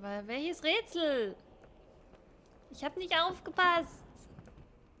 Aber welches Rätsel? Ich hab nicht aufgepasst.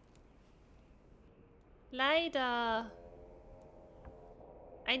 Leider.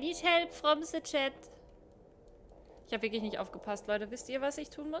 I need help from the chat. Ich habe wirklich nicht aufgepasst, Leute. Wisst ihr, was ich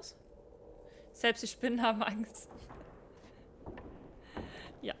tun muss? Selbst die Spinnen haben Angst.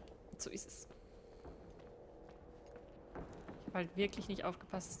 Ja, so ist es. Ich habe halt wirklich nicht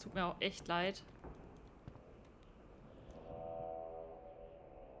aufgepasst. Es tut mir auch echt leid.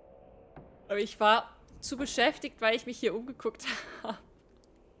 Aber ich war zu beschäftigt, weil ich mich hier umgeguckt habe.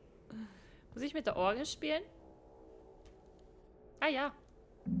 Muss ich mit der Orgel spielen? Ah ja.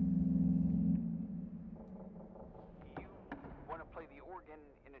 You want to play the organ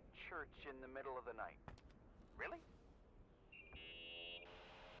in a church in the middle of the night? Really?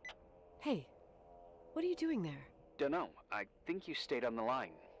 Hey, what are you doing there? Dunno. I think you stayed on the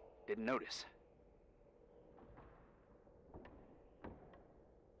line. Didn't notice.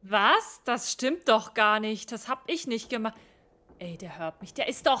 Was? Das stimmt doch gar nicht. Das hab ich nicht gemacht. Ey, der hört mich. Der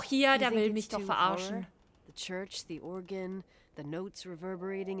ist doch hier. Der will mich doch verarschen. The church, the organ, the notes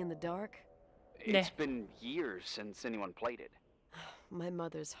reverberating in the dark. It's been years since anyone played it. My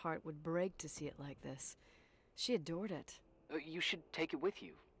mother's heart would break to see it like this. She adored it. You should take it with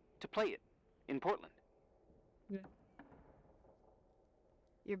you to play it in Portland.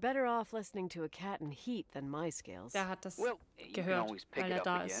 You're better off listening to a cat in heat than my scales. Der hat das Well, you can gehört, always pick weil it er up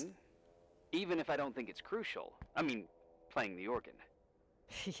da ist. again. Even if I don't think it's crucial. I mean, playing the organ.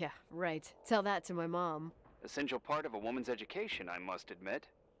 Yeah, right. Tell that to my mom. Essential part of a woman's education, I must admit.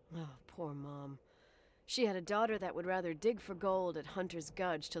 Oh, poor mom. She had a daughter that would rather dig for gold at Hunter's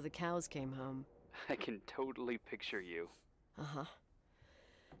Gulch till the cows came home. I can totally picture you. Uh-huh.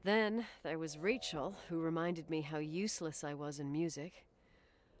 Then there was Rachel, who reminded me how useless I was in music.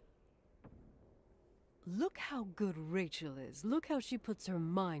 Look how good Rachel is. Look how she puts her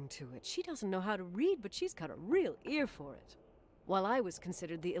mind to it. She doesn't know how to read, but she's got a real ear for it. While I was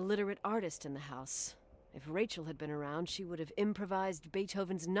considered the illiterate artist in the house. If Rachel had been around, she would have improvised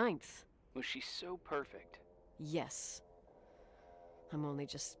Beethoven's Ninth. Was she so perfect? Yes. I'm only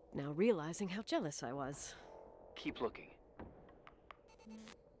just now realizing how jealous I was. Keep looking.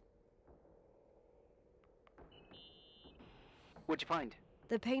 What'd you find?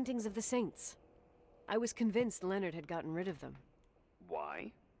 The paintings of the saints. I was convinced Leonard had gotten rid of them.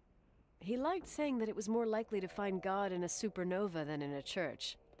 Why? He liked saying that it was more likely to find God in a supernova than in a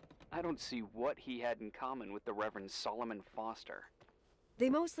church. I don't see what he had in common with the Reverend Solomon Foster. They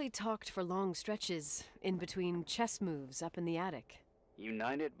mostly talked for long stretches, in between chess moves up in the attic.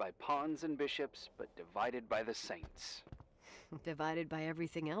 United by pawns and bishops, but divided by the saints. Divided by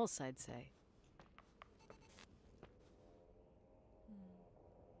everything else, I'd say.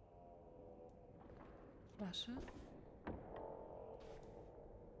 Flasche.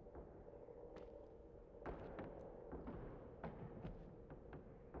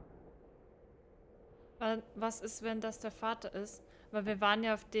 Was ist, wenn das der Vater ist? Weil wir waren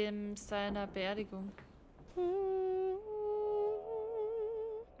ja auf seiner Beerdigung.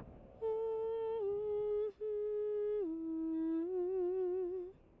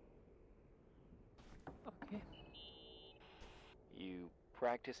 Okay. You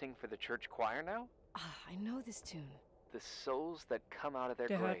practicing for the church choir now? Ah, I know this tune. The souls that come out of their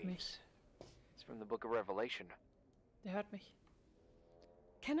Der hört graves. mich. It's from the book of Revelation. Der hört mich.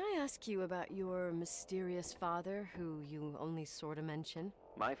 Can I ask you about your mysterious father, who you only sort of mention?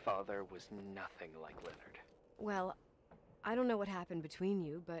 My father was nothing like Leonard. Well, I don't know what happened between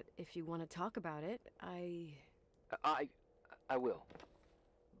you, but if you want to talk about it, I will.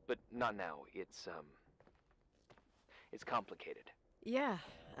 But not now. It's complicated. Yeah,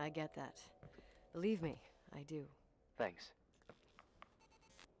 I get that. Believe me, I do. Thanks.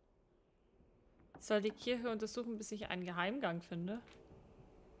 Soll die Kirche untersuchen, bis ich einen Geheimgang finde?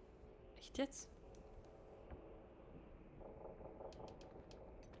 Echt jetzt?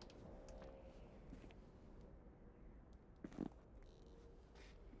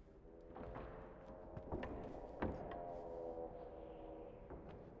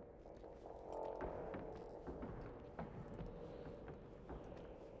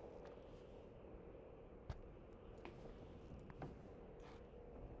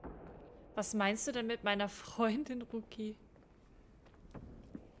 Was meinst du denn mit meiner Freundin, Rookie?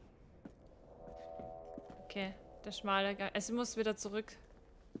 Okay, der schmale Gang. Es muss wieder zurück.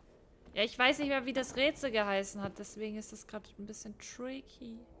 Ja, ich weiß nicht mehr, wie das Rätsel geheißen hat. Deswegen ist das gerade ein bisschen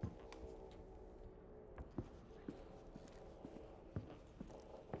tricky.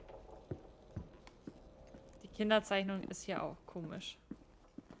 Die Kinderzeichnung ist hier auch komisch.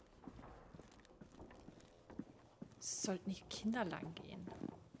 Es sollten nicht Kinder lang gehen.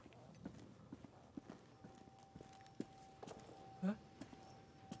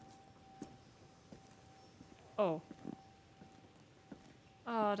 Oh.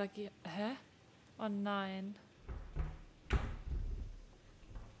 Ah, da geht... Hä? Oh nein.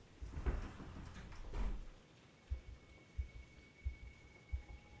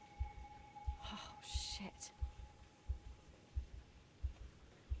 Oh, shit.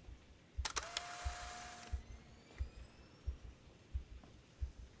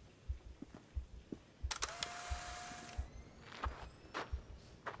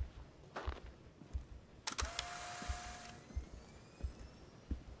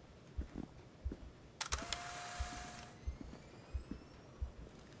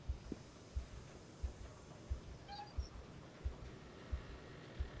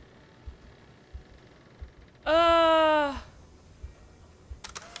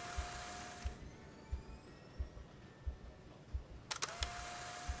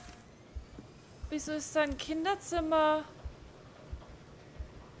 Wieso ist da ein Kinderzimmer?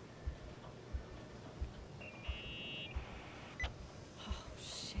 Oh,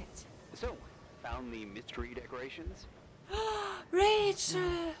 shit. So, found the mystery decorations?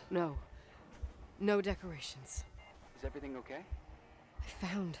 Rachel! No. No decorations. Is everything okay? I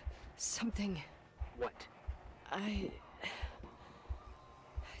found something. What?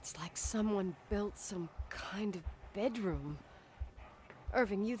 It's like someone built some kind of bedroom.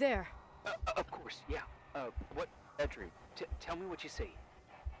 Irving, you there? Of course, yeah. What bedroom? Tell me what you see.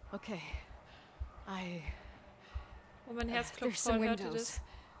 Okay. Oh, mein Herz klopft There's some voll, hört ihr windows das?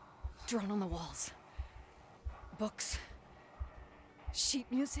 drawn on the walls. Books. Sheet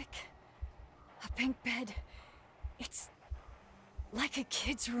music. A pink bed. It's like a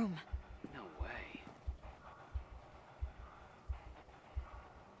kid's room. No way.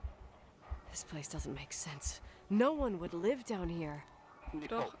 This place doesn't make sense. No one would live down here.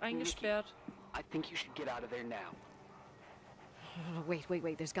 Nicole, Doch, eingesperrt. I think you should get out of there now. Oh,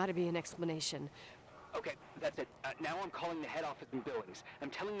 wait. There's got to be an explanation. Okay, that's it. Now I'm calling the head office in Billings. I'm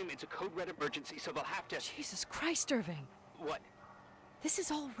telling them it's a code red emergency, so they'll have to... Jesus Christ, Irving. What? This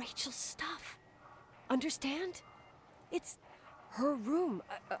is all Rachel's stuff. Understand? It's her room,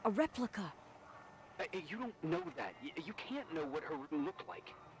 a replica. You don't know that. You can't know what her room looked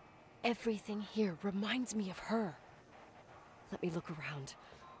like. Everything here reminds me of her. Let me look around.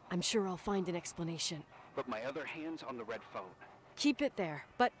 I'm sure I'll find an explanation. But my other hand's on the red phone. Keep it there,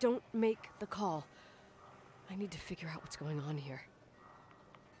 but don't make the call. I need to figure out what's going on here.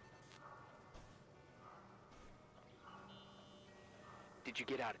 Did you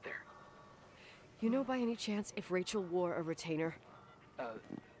get out of there? You know by any chance if Rachel wore a retainer?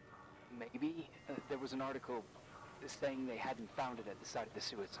 Maybe. There was an article saying they hadn't found it at the site of the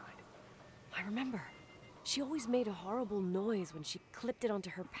suicide. I remember. She always made a horrible noise when she clipped it onto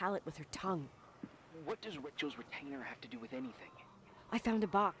her palate with her tongue. What does Rachel's retainer have to do with anything? I found a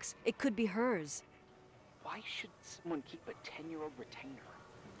box. It could be hers. Why should someone keep a 10-year-old retainer?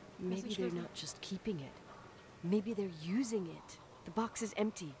 Maybe they're not just keeping it. Maybe they're using it. The box is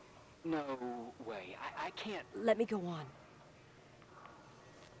empty. No way. I can't... Let me go on.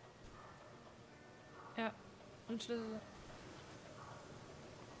 Ja, und Schlüssel.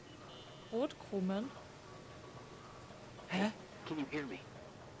 Brotkrumen? Hä? Can you hear me?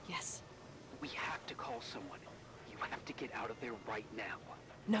 Yes. We have to call someone. You have to get out of there right now.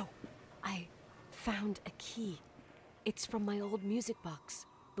 No. I found a key. It's from my old music box.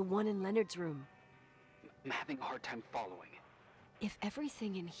 The one in Leonard's room. I'm having a hard time following. If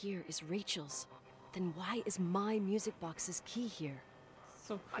everything in here is Rachel's, then why is my music box's key here?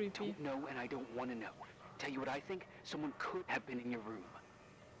 So creepy. I don't know and I don't want to know. Tell you what I think? Someone could have been in your room.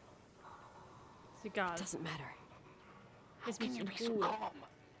 Ist egal. It doesn't matter. How can you be so calm?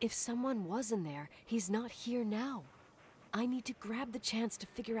 If someone was in there, he's not here now. I need to grab the chance to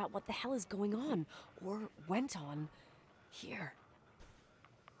figure out what the hell is going on, or went on, here.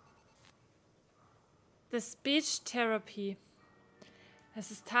 The Speech Therapy.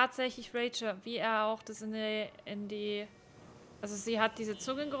 Es ist tatsächlich Rachel, wie er auch das in die... Also sie hat diese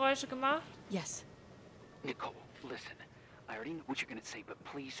Zungengeräusche gemacht. Yes. Nicole, listen. I already know what you're gonna say, but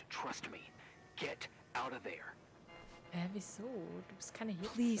please trust me. Get out of there. Wieso? Du bist keine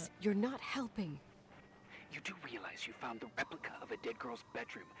Hilfe. Please, you're not helping. You do realize you found the replica of a dead girl's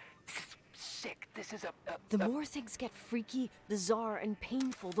bedroom. This is sick. This is The more things get freaky, bizarre, and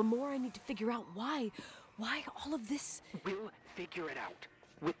painful, the more I need to figure out why all of this... We'll figure it out.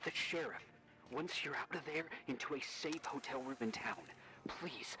 With the sheriff. Once you're out of there, into a safe hotel room in town.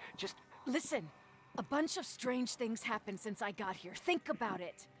 Please, just... Listen, a bunch of strange things happened since I got here. Think about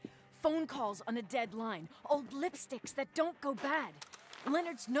it. Phone calls on a dead line. Old lipsticks that don't go bad.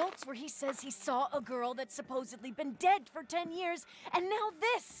 Leonard's notes where he says he saw a girl that's supposedly been dead for 10 years, and now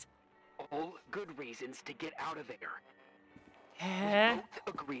this! All good reasons to get out of there. Hä? We both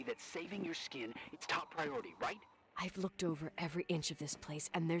agree that saving your skin is top priority, right? I've looked over every inch of this place,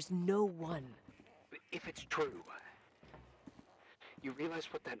 and there's no one. If it's true, you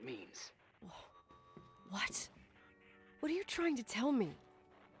realize what that means. What? What are you trying to tell me?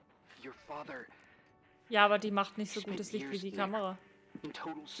 Your father... Ja, aber die macht nicht so gutes Licht wie die Kamera. In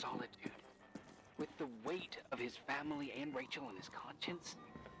total solitude. With the weight of his family and Rachel on his conscience.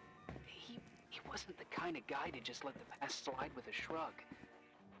 He wasn't the kind of guy to just let the past slide with a shrug.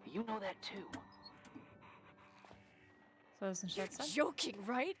 You know that too. Soll das ein Scherz sein? You're joking,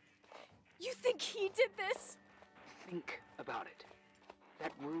 right? You think he did this? Think about it.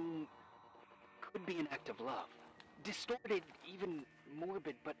 That room could be an act of love. Distorted, even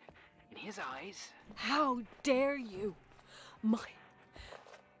morbid, but in his eyes... How dare you?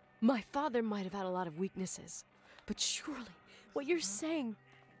 My father might have had a lot of weaknesses, but surely what you're saying...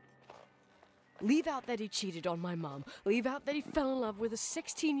 Leave out that he cheated on my mom. Leave out that he fell in love with a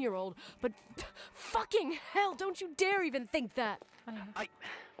 16-year-old, but fucking hell, don't you dare even think that.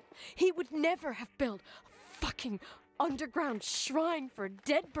 He would never have built a fucking underground shrine for a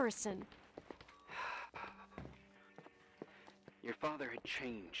dead person. Your father had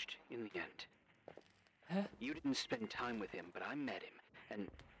changed in the end. Hä? You didn't spend time with him, but I met him, and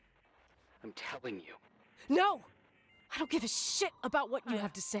I'm telling you. No! I don't give a shit about what you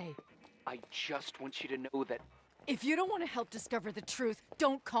have to say. I just want you to know that... If you don't want to help discover the truth,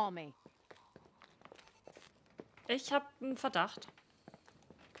 don't call me. Ich habe einen Verdacht.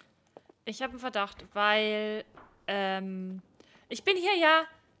 Weil ich bin hier ja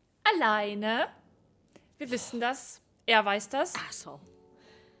alleine. Wir wissen das. Er weiß das. Asshole.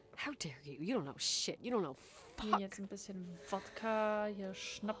 How dare you? You don't know shit. You don't know Hier fuck. jetzt ein bisschen Wodka, hier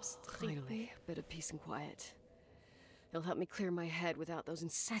Schnaps trinken. Finally, a bit of peace and quiet. It'll help me clear my head without those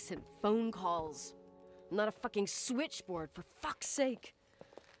incessant phone calls. I'm not a fucking switchboard, for fuck's sake.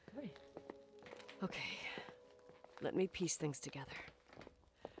 Okay, let me piece things together.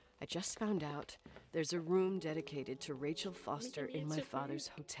 I just found out there's a room dedicated to Rachel Foster in my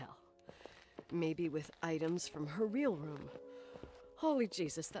father's hotel. Maybe with items from her real room. Holy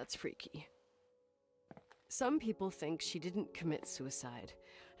Jesus, that's freaky. Some people think she didn't commit suicide,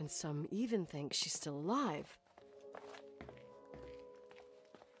 and some even think she's still alive.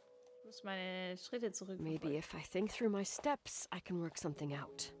 Ich muss meine Schritte zurück. Maybe if I think through my steps, I can work something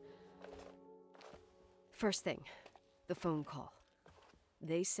out. First thing, the phone call.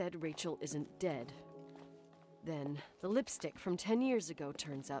 They said Rachel isn't dead. Then the lipstick from 10 years ago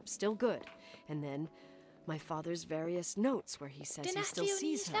turns up, still good. And then my father's various notes where he says he still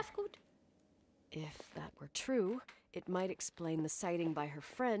sees her. If that were true, it might explain the sighting by her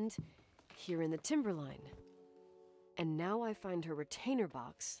friend here in the Timberline. And now I find her retainer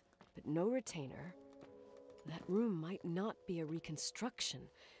box, but no retainer. That room might not be a reconstruction.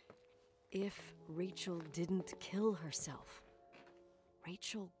 If Rachel didn't kill herself,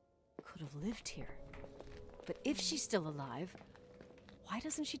 Rachel could have lived here. But if she's still alive, why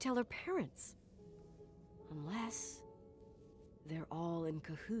doesn't she tell her parents? Unless they're all in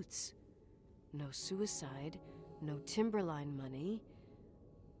cahoots. No suicide, no Timberline money.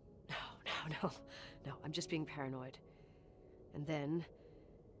 No, I'm just being paranoid. And then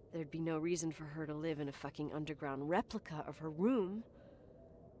there'd be no reason for her to live in a fucking underground replica of her room.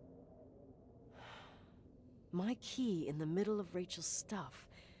 My key in the middle of Rachel's stuff.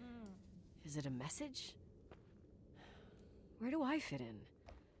 Is it a message? Where do I fit in?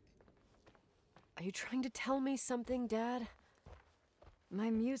 Are you trying to tell me something, Dad? My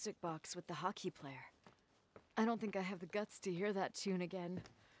music box with the hockey player. I don't think I have the guts to hear that tune again.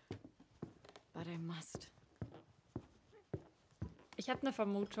 But I must. Ich habe eine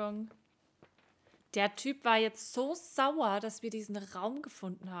Vermutung. Der Typ war jetzt so sauer, dass wir diesen Raum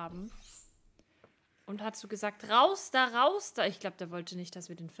gefunden haben. Und hat so gesagt, raus da, raus da. Ich glaube, der wollte nicht, dass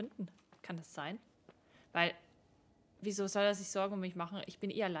wir den finden. Kann das sein? Weil, wieso soll er sich Sorgen um mich machen? Ich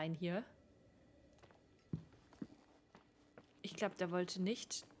bin eh allein hier. Ich glaube, der wollte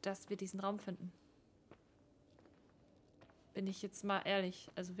nicht, dass wir diesen Raum finden. Bin ich jetzt mal ehrlich.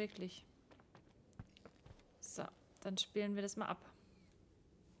 Also wirklich. So, dann spielen wir das mal ab.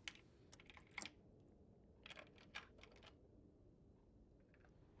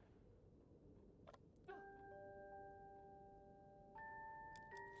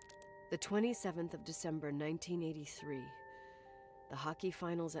 The 27th of December, 1983. The hockey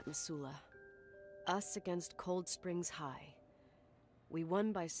finals at Missoula. Us against Cold Springs High. We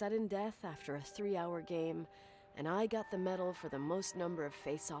won by sudden death after a 3-hour game, and I got the medal for the most number of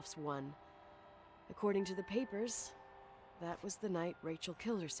face-offs won. According to the papers, that was the night Rachel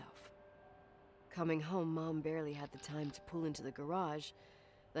killed herself. Coming home, Mom barely had the time to pull into the garage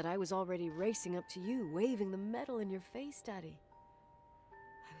that I was already racing up to you, waving the medal in your face, Daddy.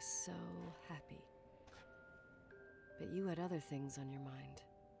 I was so happy. But you had other things on your mind,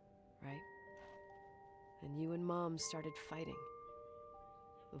 right? And you and Mom started fighting.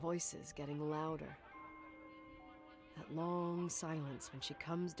 The voices getting louder. That long silence when she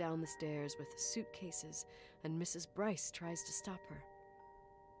comes down the stairs with the suitcases and Mrs. Bryce tries to stop her.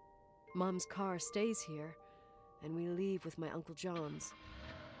 Mom's car stays here, and we leave with my Uncle John's.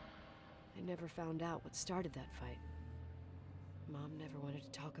 I never found out what started that fight. Mom never wanted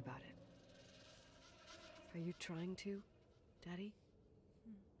to talk about it. Are you trying to, Daddy?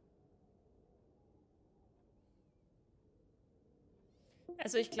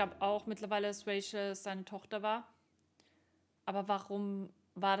 Also ich glaube auch mittlerweile, dass Rachel seine Tochter war. Aber warum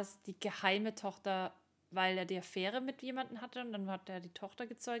war das die geheime Tochter? Weil er die Affäre mit jemandem hatte und dann hat er die Tochter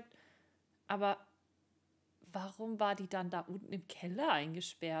gezeugt. Aber warum war die dann da unten im Keller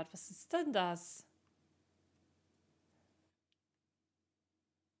eingesperrt? Was ist denn das?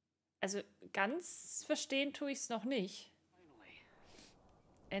 Also ganz verstehen tue ich es noch nicht.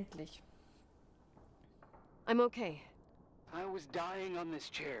 Endlich. I'm okay. I was dying on this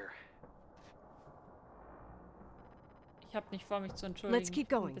chair. Ich habe nicht vor, mich zu entschuldigen. Let's keep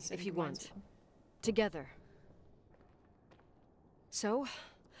going, if you want. Together. So,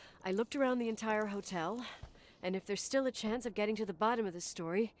 I looked around the entire hotel, and if there's still a chance of getting to the bottom of this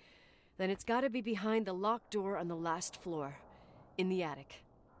story, then it's gotta be behind the locked door on the last floor, in the attic.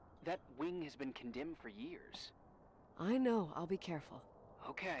 That wing has been condemned for years. I know, I'll be careful.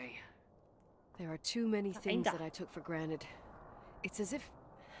 Okay. There are too many things that I took for granted. It's as if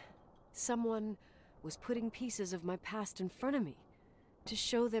someone was putting pieces of my past in front of me to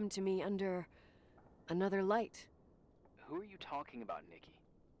show them to me under another light. Who are you talking about, Nikki?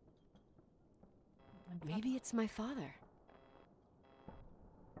 Maybe it's my father.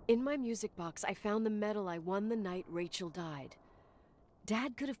 In my music box, I found the medal I won the night Rachel died.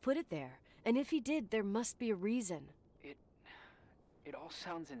 Dad could have put it there, and if he did, there must be a reason. It all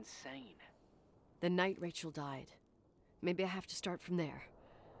sounds insane. The night Rachel died. Maybe I have to start from there.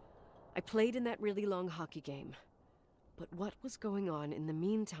 I played in that really long hockey game. But what was going on in the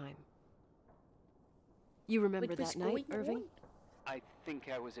meantime? You remember that night, Irving? I think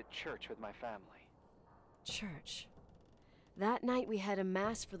I was at church with my family. Church. That night we had a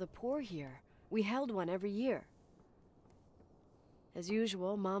mass for the poor here. We held one every year. As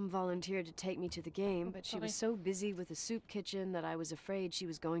usual, Mom volunteered to take me to the game, but she was so busy with the soup kitchen that I was afraid she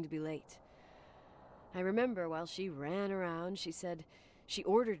was going to be late. I remember while she ran around, she said she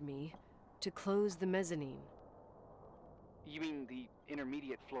ordered me to close the mezzanine. You mean the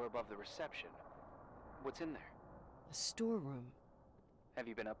intermediate floor above the reception? What's in there? A storeroom. Have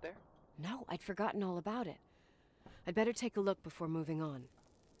you been up there? No, I'd forgotten all about it. I'd better take a look before moving on.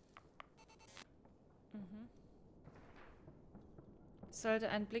 Sollte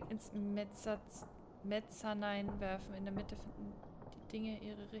einen Blick ins Mezzanin werfen. In der Mitte finden die Dinge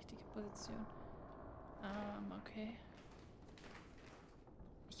ihre richtige Position. Okay.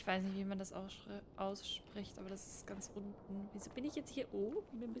 Ich weiß nicht, wie man das ausspricht, aber das ist ganz unten. Wieso bin ich jetzt hier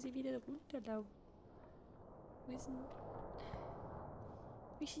oben? Dann muss ich wieder runterlaufen. Wo ist denn...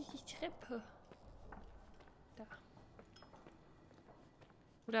 Wie ist die Treppe? Da.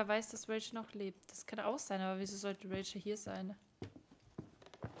 Oder weiß, dass Rachel noch lebt. Das kann auch sein, aber wieso sollte Rachel hier sein?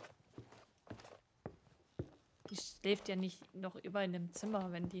 Die schläft ja nicht noch immer in dem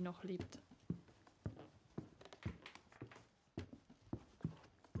Zimmer, wenn die noch lebt.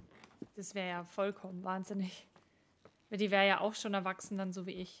 Das wäre ja vollkommen wahnsinnig. Weil die wäre ja auch schon erwachsen, dann so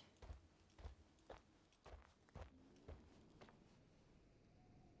wie ich.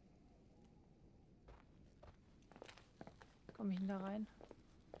 Komme ich denn da rein?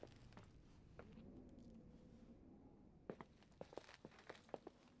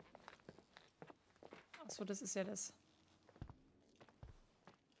 Achso, das ist ja das.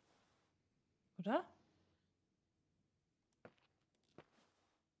 Oder?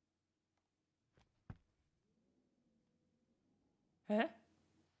 Hä?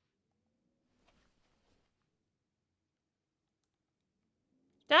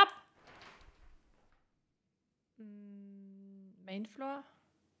 Stopp! Main Floor?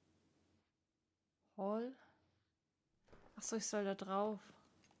 Hall? Achso, ich soll da drauf.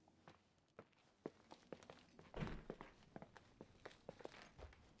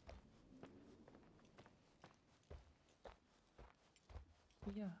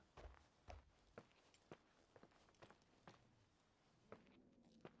 Hier.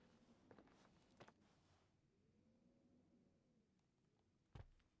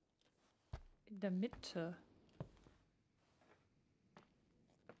 In der Mitte.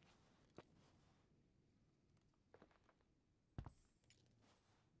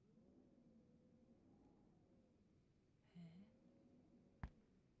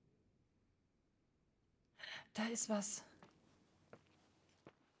 Da ist was.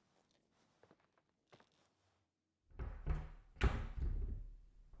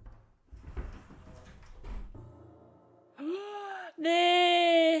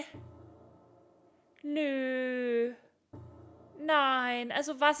 Nee. Nö. Nein.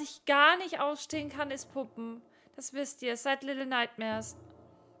 Also was ich gar nicht ausstehen kann, ist Puppen. Das wisst ihr. Seit Little Nightmares.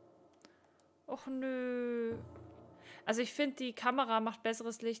 Och nö. Also ich finde, die Kamera macht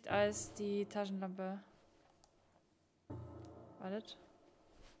besseres Licht als die Taschenlampe. Wartet.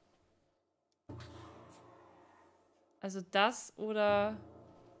 Also das oder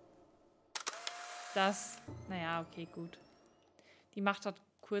das. Naja, okay, gut. Die macht halt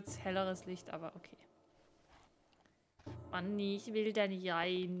kurz helleres Licht, aber okay. Mann, ich will da nicht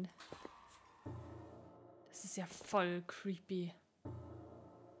rein. Das ist ja voll creepy.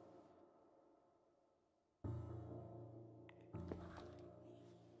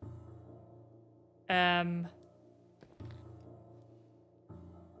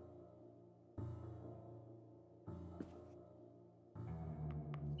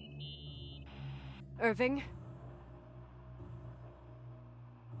 Irving?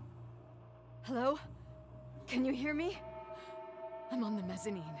 Hello? Can you hear me? I'm on the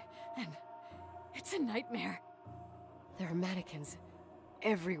mezzanine, and it's a nightmare. There are mannequins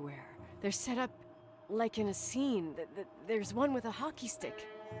everywhere. They're set up like in a scene. There's one with a hockey stick.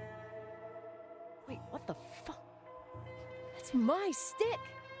 Wait, what the fuck? That's my stick!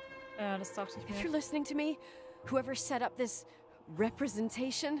 Ja, das dachte ich If mir. you're listening to me, whoever set up this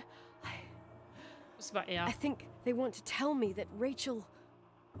representation, Das war er. I think they want to tell me that Rachel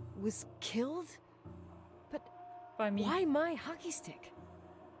was killed? But Bei mir. why my hockey stick?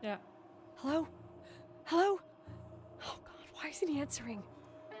 Ja. Hello? Hello? Oh God, why isn't he answering?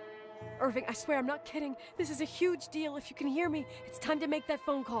 Irving, I swear I'm not kidding. This is a huge deal. If you can hear me, it's time to make that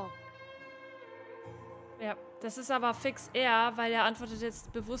phone call. Ja, das ist aber fix er, weil er antwortet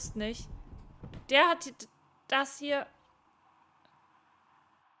jetzt bewusst nicht. Der hat das hier...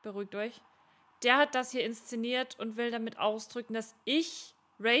 Beruhigt euch. Der hat das hier inszeniert und will damit ausdrücken, dass ich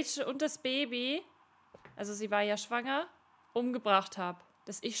Rachel und das Baby, also sie war ja schwanger, umgebracht habe.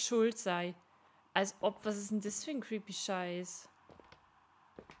 Dass ich schuld sei. Als ob, was ist denn das für ein creepy Scheiß?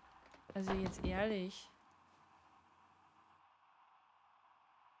 Also jetzt ehrlich.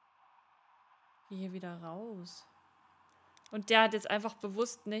 Geh hier wieder raus. Und der hat jetzt einfach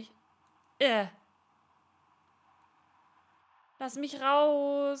bewusst nicht... Lass mich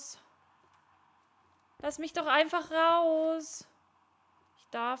raus. Lass mich doch einfach raus. Ich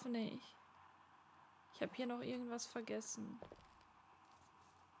darf nicht. Ich habe hier noch irgendwas vergessen.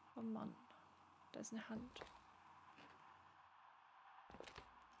 Oh Mann. Da ist eine Hand.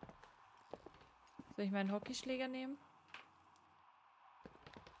 Soll ich meinen Hockeyschläger nehmen?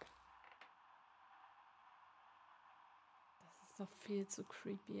 Das ist doch viel zu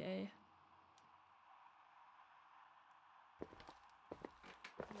creepy, ey.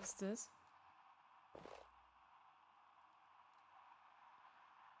 Was ist das?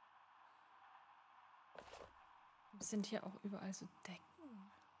 Sind hier auch überall so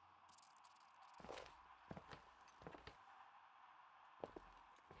Decken?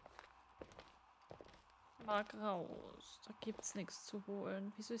 Mag raus. Da gibt's nichts zu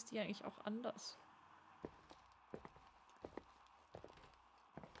holen. Wieso ist die eigentlich auch anders?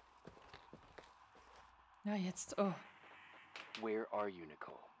 Na jetzt, oh. Where are you,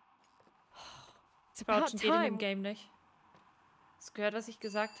 Nicole? Crouchen geht in dem Game nicht. Hast du gehört, was ich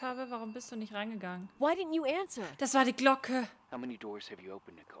gesagt habe? Warum bist du nicht rangegangen? Why didn't you answer? Das war die Glocke. How many doors have you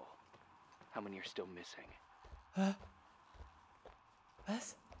opened, Nicole? How many are still missing? Hä?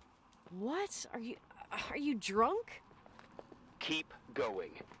 Was? What? Are you drunk? Keep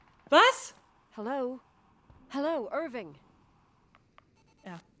going. Was? Hello? Hello, Irving.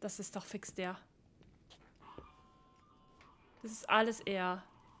 Ja, das ist doch fix der. Das ist alles er.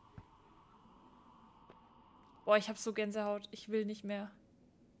 Boah, ich hab so Gänsehaut. Ich will nicht mehr.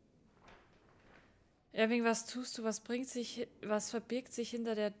 Irving, was tust du? Was verbirgt sich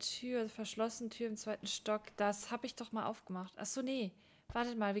hinter der Tür? Verschlossene Tür im 2. Stock. Das habe ich doch mal aufgemacht. Achso, nee.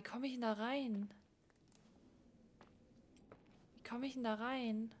 Wartet mal, wie komme ich denn da rein? Wie komme ich denn da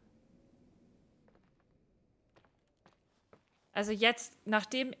rein? Also jetzt,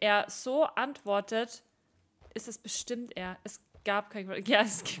 nachdem er so antwortet, ist es bestimmt er. Es gab kein Quatsch. Ja,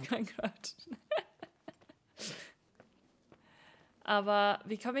 es gibt kein Quatsch. Aber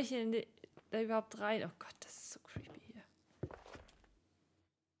wie komme ich denn da überhaupt rein? Oh Gott, das ist so creepy hier.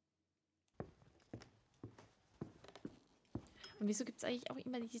 Und wieso gibt es eigentlich auch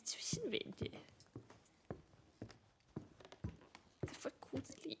immer diese Zwischenwände? Das ist voll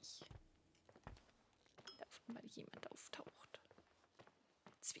gruselig. Da oft mal jemand auftaucht.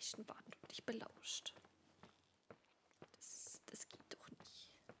 Zwischenwand und dich belauscht. Das geht doch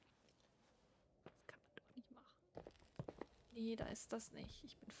nicht. Das kann man doch nicht machen. Nee, da ist das nicht.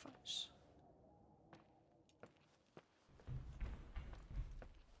 Ich bin falsch.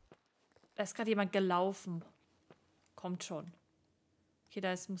 Da ist gerade jemand gelaufen. Kommt schon. Okay,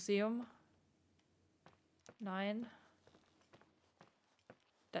 da ist Museum. Nein.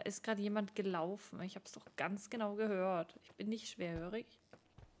 Da ist gerade jemand gelaufen. Ich habe es doch ganz genau gehört. Ich bin nicht schwerhörig.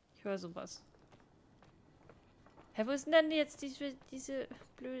 Ich höre sowas. Hä, wo ist denn jetzt diese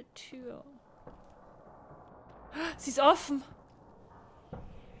blöde Tür? Sie ist offen.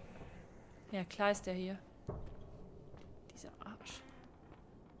 Ja, klar ist der hier. Dieser Arsch.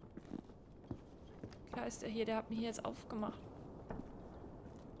 Klar ist der hier, der hat mir hier jetzt aufgemacht.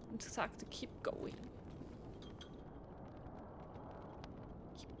 Und sagte, keep going.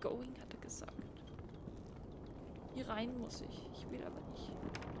 Keep going, hat er gesagt. Hier rein muss ich. Ich will aber nicht.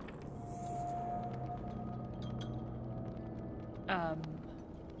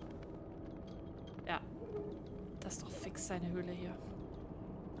 Ja. Das ist doch fix seine Höhle hier.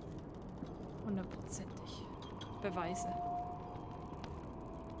 100%ig. Beweise.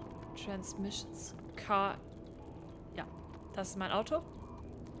 Transmissions. Car. Ja. Das ist mein Auto.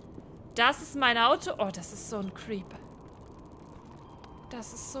 Das ist mein Auto. Oh, das ist so ein Creep.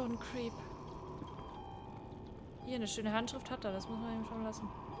 Das ist so ein Creep. Hier, eine schöne Handschrift hat er. Das muss man ihm schon lassen.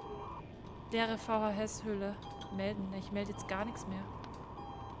 Leere VHS-Hülle. Melden. Ich melde jetzt gar nichts mehr.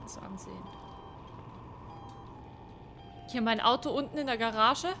 Also ansehen. Hier mein Auto unten in der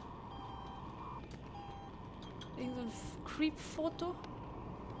Garage. Irgend so ein Creep-Foto.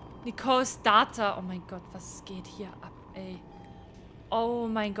 Nicole's Data. Oh mein Gott, was geht hier ab, ey. Oh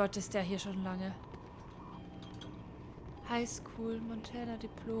mein Gott, ist der hier schon lange. Highschool, Montana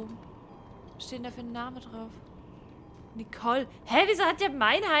Diplom. Was steht denn da für ein Name drauf? Nicole. Hä, wieso hat der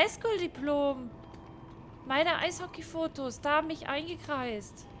mein Highschool-Diplom? Meine Eishockey-Fotos, da haben mich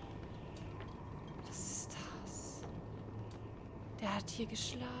eingekreist. Was ist das? Der hat hier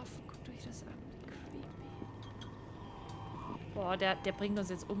geschlafen. Guckt euch das an. Creepy. Boah, der bringt uns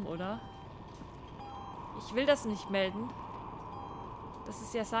jetzt um, oder? Ich will das nicht melden. Das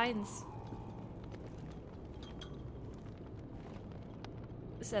ist ja seins.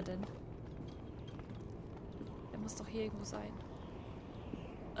 Wo ist er denn? Der muss doch hier irgendwo sein.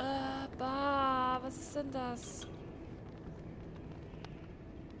 Bah, was ist denn das?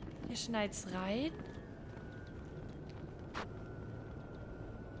 Hier schneit's rein.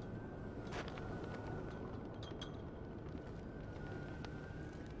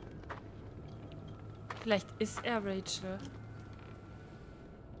 Vielleicht ist er Rachel.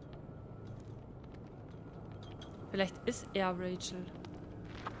 Vielleicht ist er Rachel.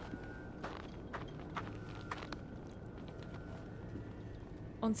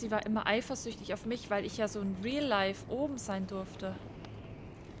 Und sie war immer eifersüchtig auf mich, weil ich ja so in Real Life oben sein durfte.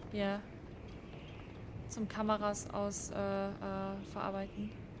 Hier. Zum Kameras aus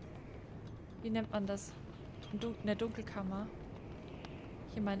verarbeiten. Wie nennt man das? In der Dunkelkammer.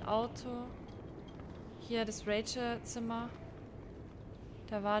 Hier mein Auto. Hier das Rachel-Zimmer.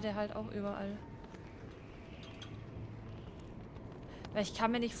 Da war der halt auch überall. Weil ich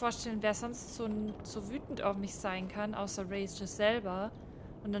kann mir nicht vorstellen, wer sonst so wütend auf mich sein kann, außer Rachel selber.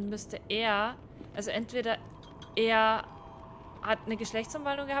 Und dann müsste er, also entweder er hat eine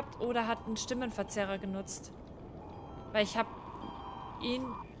Geschlechtsumwandlung gehabt oder hat einen Stimmenverzerrer genutzt. Weil ich habe ihn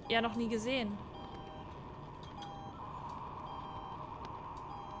ja noch nie gesehen.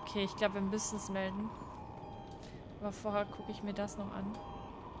 Okay, ich glaube, wir müssen es melden. Aber vorher gucke ich mir das noch an.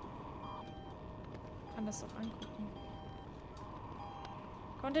 Ich kann das doch angucken.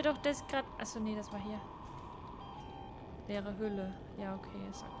 Konnte doch das gerade... Achso, nee, das war hier. Leere Hülle. Ja, okay,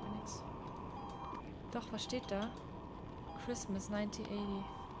 das sagt mir nichts. Doch, was steht da? Christmas 1980.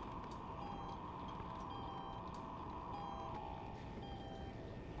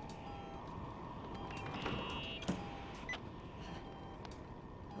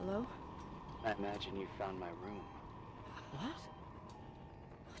 Hello? I imagine you found my room. What?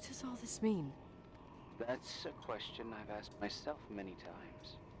 What does all this mean? That's a question I've asked myself many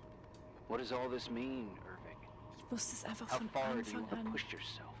times. What does all this mean, Irving? Ich wusste es einfach How von far do you Anfang want to an. push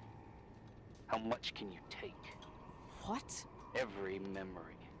yourself? How much can you take? What? Every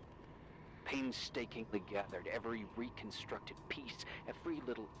memory. Painstakingly gathered, every reconstructed piece, every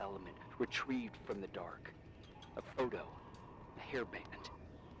little element retrieved from the dark. A photo, a hairband,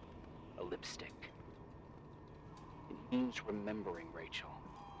 a lipstick. It means remembering, Rachel.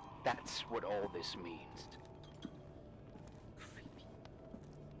 That's what all this means. Creepy.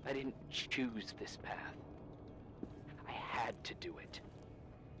 I didn't choose this path. I had to do it.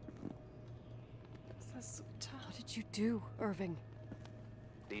 Was hast du getan? What did you do, Irving?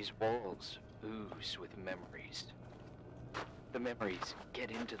 These walls ooze with memories. The memories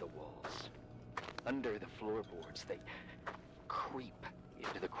get into the walls. Under the floorboards, they creep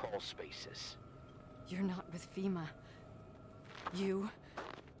into the crawl spaces. You're not with FEMA. You...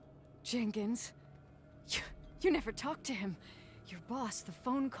 Jenkins... You never talked to him. Your boss, the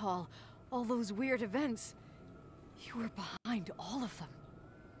phone call, all those weird events. You were behind all of them.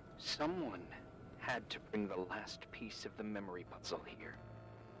 Someone had to bring the last piece of the memory puzzle here.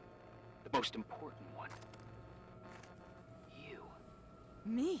 The most important one. You.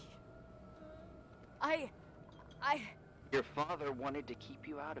 Me? Your father wanted to keep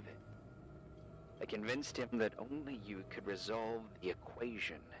you out of it. I convinced him that only you could resolve the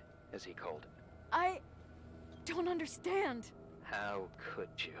equation, as he called it. I don't understand. How could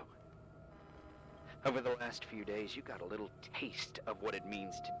you? Over the last few days, you got a little taste of what it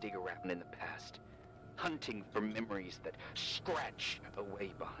means to dig around in the past. hunting for memories that scratch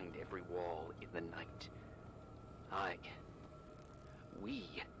away behind every wall in the night. We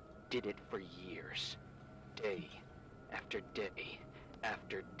did it for years, day after day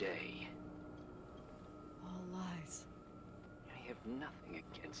after day. All lies. I have nothing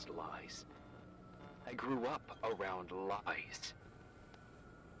against lies. I grew up around lies.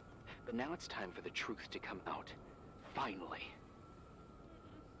 But now it's time for the truth to come out. Finally.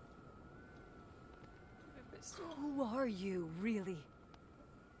 Who are you, really?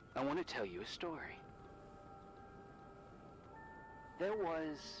 I want to tell you a story. There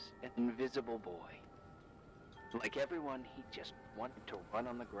was an invisible boy. Like everyone, he just wanted to run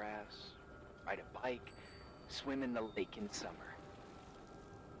on the grass, ride a bike, swim in the lake in summer.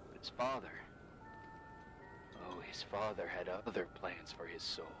 But his father had other plans for his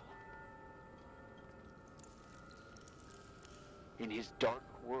soul. In his dark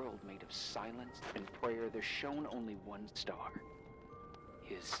world made of silence and prayer, there shone only one star.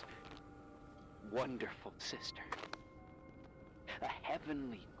 His wonderful sister. A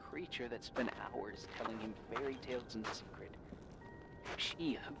heavenly creature that spent hours telling him fairy tales in secret.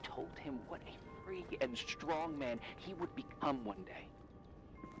 She who told him what a free and strong man he would become one day.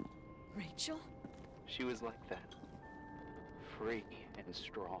 Rachel? She was like that. Free and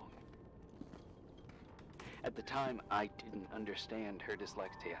strong. At the time, I didn't understand her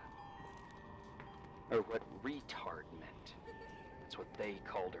dyslexia. Or what retard meant. That's what they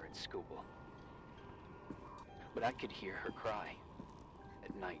called her at school. But I could hear her cry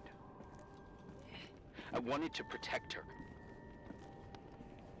at night. I wanted to protect her.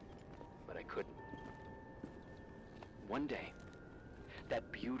 But I couldn't. One day,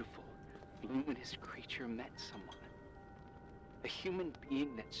 that beautiful, luminous creature met someone. A human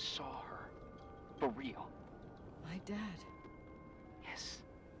being that saw her. For real. My dad. Yes.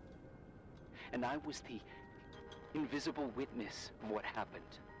 And I was the invisible witness of what happened.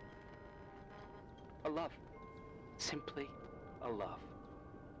 A love. Simply a love.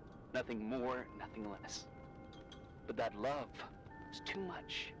 Nothing more, nothing less. But that love was too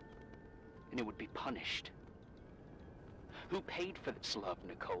much, and it would be punished. Who paid for this love,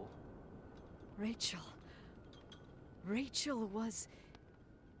 Nicole? Rachel. Rachel was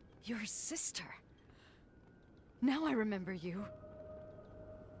your sister. Now I remember you.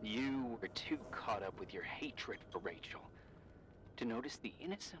 You were too caught up with your hatred for Rachel to notice the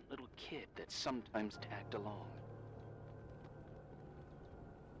innocent little kid that sometimes tagged along.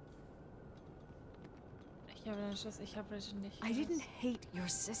 I didn't hate your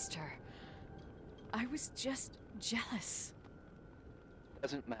sister. I was just jealous.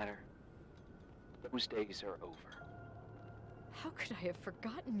 Doesn't matter. Those days are over. How could I have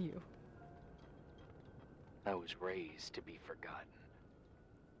forgotten you? I was raised to be forgotten.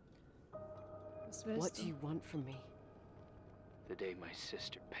 What do you want from me? The day my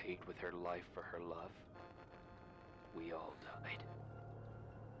sister paid with her life for her love, we all died.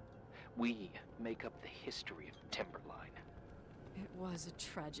 We make up the history of Timberline. It was a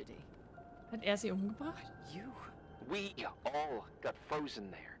tragedy. Hat sie umgebracht? You? We all got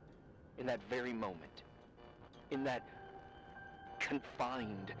frozen there, in that very moment. In that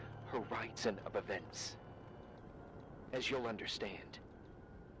confined horizon of events. As you'll understand.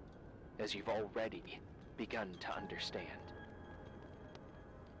 As you've already begun to understand.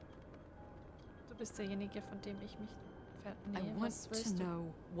 Du bist derjenige, von dem ich mich I want to know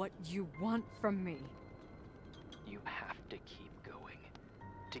what you want from me. You have to keep going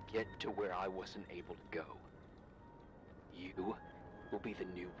to get to where I wasn't able to go. You will be the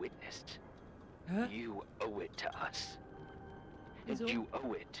new witness. Huh? You owe it to us. Wieso? And you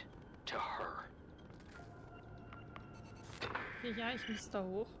owe it to her. Okay, ja, ich muss da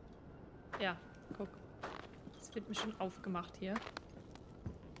hoch. Ja, guck. Es wird mir schon aufgemacht hier.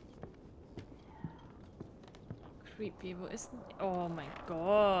 Creepy, wo ist denn... Oh mein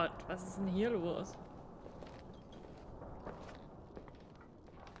Gott, was ist denn hier los?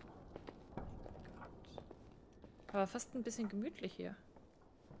 Aber fast ein bisschen gemütlich hier.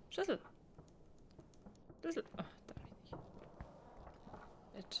 Schlüssel. Schlüssel. Ach, da nicht.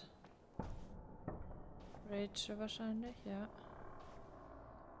 Bett. Rachel wahrscheinlich, ja.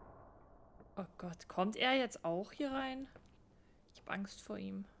 Oh Gott, kommt er jetzt auch hier rein? Ich habe Angst vor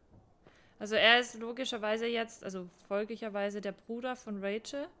ihm. Also er ist logischerweise jetzt, also folglicherweise der Bruder von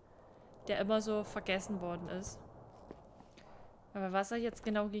Rachel, der immer so vergessen worden ist. Aber was er jetzt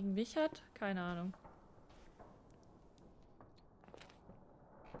genau gegen mich hat, keine Ahnung.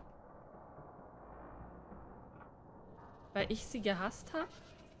 Weil ich sie gehasst habe?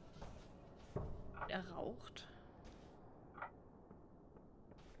 Er raucht.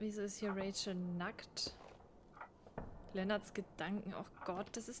 Wieso ist hier Rachel nackt? Lennarts Gedanken. Oh Gott,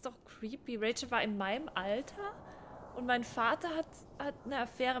 das ist doch creepy. Rachel war in meinem Alter und mein Vater hat eine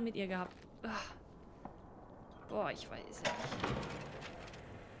Affäre mit ihr gehabt. Ugh. Boah, ich weiß ja nicht.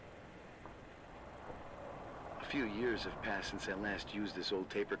 A few years have passed since I last used this old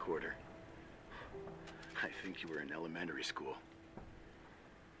tape recorder. I think you were in elementary school.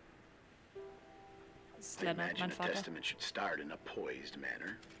 I imagine a testament should start in a poised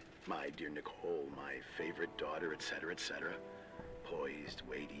manner. My dear Nicole, my favorite daughter, etc., etc. Poised,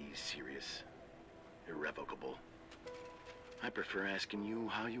 weighty, serious, irrevocable. I prefer asking you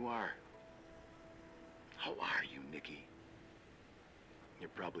how you are. How are you, Nikki? You're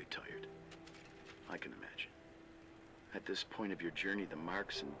probably tired. I can imagine. At this point of your journey, the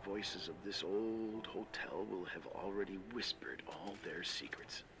marks and voices of this old hotel will have already whispered all their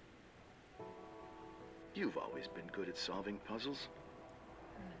secrets. You've always been good at solving puzzles.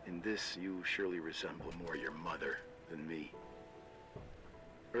 In this, you surely resemble more your mother than me.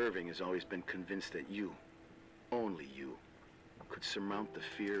 Irving has always been convinced that you, only you, could surmount the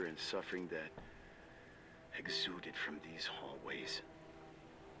fear and suffering that exuded from these hallways.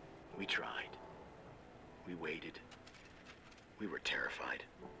 We tried. We waited. We were terrified.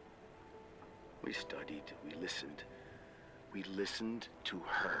 We studied. We listened. We listened to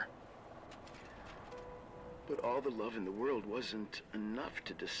her. But all the love in the world wasn't enough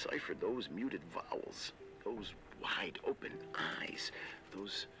to decipher those muted vowels, those wide open eyes,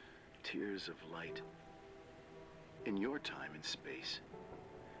 those tears of light. In your time and space,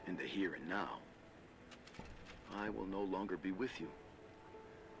 in the here and now, I will no longer be with you.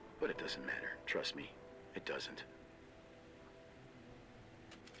 But it doesn't matter. Trust me, it doesn't.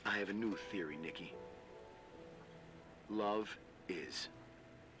 I have a new theory, Nikki. Love is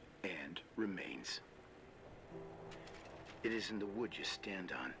and remains. It is in the wood you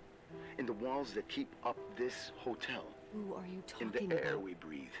stand on, in the walls that keep up this hotel. Who are you talking about? In the air about? we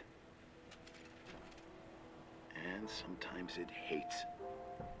breathe. And sometimes it hates.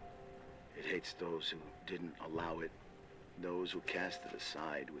 It hates those who didn't allow it, those who cast it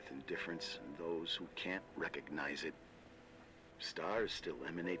aside with indifference, and those who can't recognize it. Stars still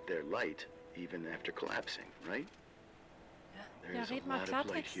emanate their light, even after collapsing, right? There's a lot of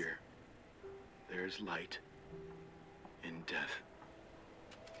light here. There's light in death.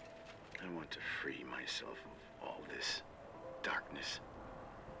 I want to free myself of all this darkness.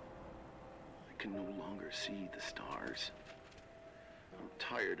 I can no longer see the stars. I'm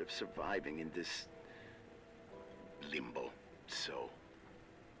tired of surviving in this limbo. So,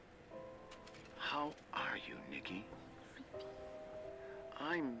 how are you, Nikki?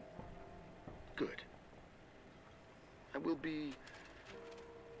 I'm good. I will be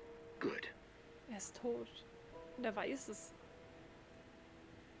good. Er ist tot. Und er weiß es.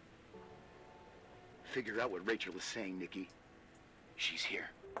 Figure out what Rachel is saying, Nikki. She's here.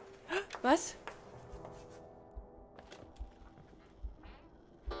 Was?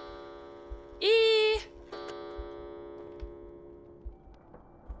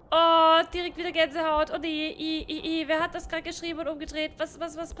 Oh, direkt wieder Gänsehaut. Oh nee, wer hat das gerade geschrieben und umgedreht?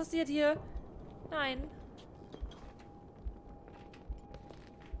 Was passiert hier? Nein.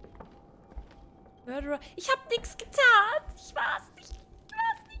 Murderer. Ich hab nichts getan. Ich war's nicht.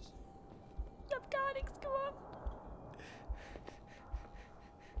 Ich hab gar nichts gemacht.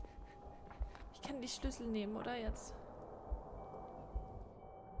 Ich kann die Schlüssel nehmen, oder jetzt?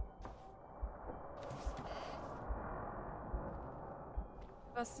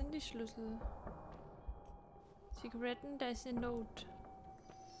 Was sind die Schlüssel? Zigaretten, da ist eine Note.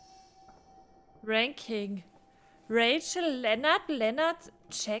 Ranking. Rachel, Lennart,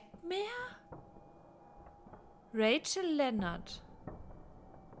 check mehr? Rachel, Lennart.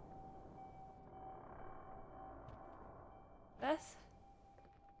 Was?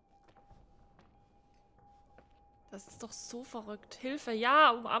 Das ist doch so verrückt. Hilfe,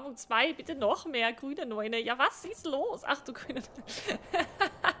 ja, Umarmung 2, bitte noch mehr. Grüne Neune. Ja, was ist los? Ach du grüne Neune.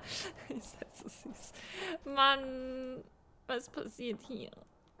 Ist das so süß. Mann, was passiert hier?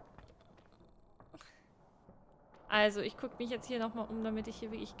 Also, ich gucke mich jetzt hier nochmal um, damit ich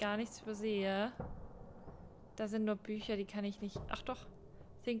hier wirklich gar nichts übersehe. Da sind nur Bücher, die kann ich nicht... Ach doch.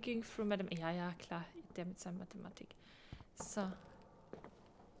 Thinking through Madam... Ja, klar. Der mit seiner Mathematik. So.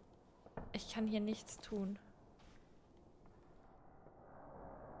 Ich kann hier nichts tun.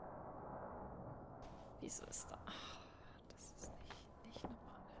 Wieso ist da... Ach, das ist nicht normal.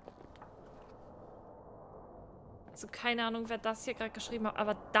 Also keine Ahnung, wer das hier gerade geschrieben hat,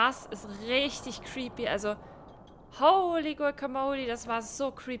 aber das ist richtig creepy. Also, holy guacamole, das war so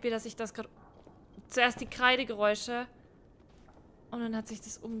creepy, dass ich das gerade... Zuerst die Kreidegeräusche. Und dann hat sich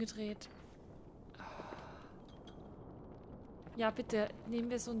das umgedreht. Ja, bitte, nehmen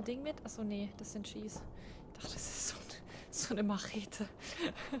wir so ein Ding mit? Achso, nee, das sind Schieß. Ich dachte, das ist so eine Machete.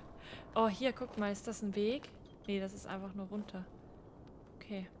 Oh, hier, guck mal, ist das ein Weg? Nee, das ist einfach nur runter.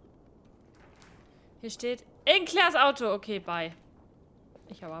 Okay. Hier steht, in Claires Auto. Okay, bye.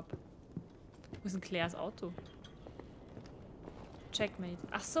 Ich hau ab. Wo ist denn Claires Auto? Checkmate.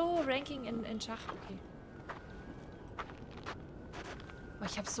 Ach so, Ranking in Schach. Okay. Oh,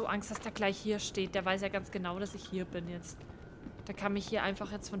 ich habe so Angst, dass der gleich hier steht. Der weiß ja ganz genau, dass ich hier bin jetzt. Der kann mich hier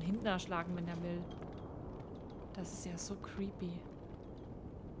einfach jetzt von hinten erschlagen, wenn er will. Das ist ja so creepy.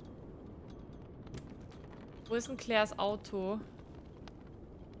 Wo ist denn Claires Auto?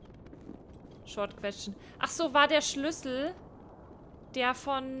 Short question. Ach so, war der Schlüssel der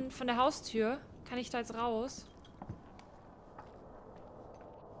von der Haustür? Kann ich da jetzt raus?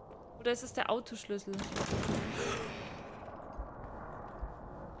 Oder ist es der Autoschlüssel?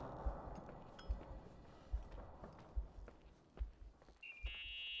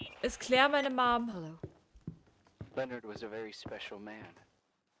 Ist Claire meine Mom? Hello. Leonard was a very special man.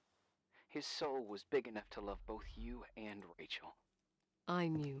 His soul was big enough to love both you and Rachel. I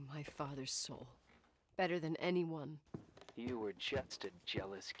knew my father's soul better than anyone. You were just a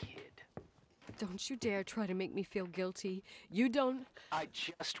jealous kid. Don't you dare try to make me feel guilty. You don't... I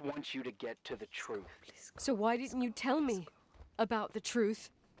just want you to get to the truth. So why didn't you tell me about the truth?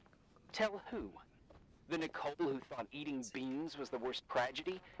 Tell who? The Nicole who thought eating beans was the worst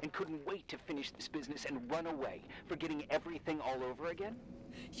tragedy and couldn't wait to finish this business and run away, forgetting everything all over again?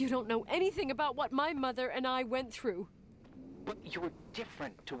 You don't know anything about what my mother and I went through. But you're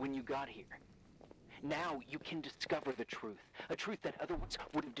different to when you got here. Now you can discover the truth, a truth that otherwise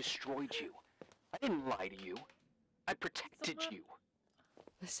would have destroyed you. I didn't lie to you. I protected you.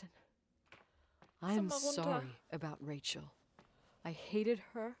 Listen, I am sorry about Rachel. I hated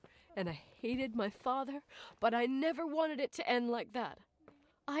her, and I hated my father, but I never wanted it to end like that.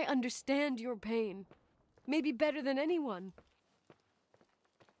 I understand your pain, maybe better than anyone.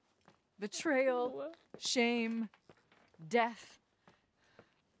 Betrayal, shame, death.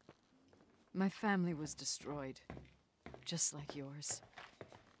 My family was destroyed, just like yours.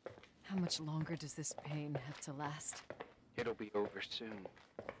 How much longer does this pain have to last? It'll be over soon.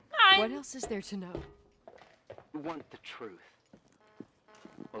 What else is there to know? You want the truth.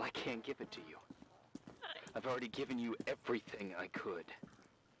 Well, I can't give it to you. I've already given you everything I could.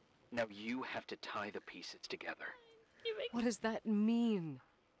 Now you have to tie the pieces together. What does that mean?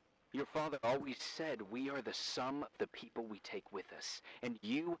 Your father always said we are the sum of the people we take with us, and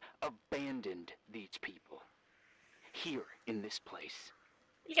you abandoned these people. Here, in this place.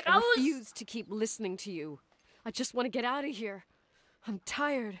 I refuse to keep listening to you. I just want to get out of here. I'm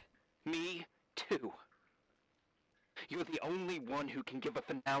tired. Me too. You're the only one who can give a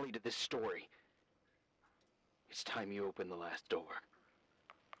finale to this story. It's time you open the last door.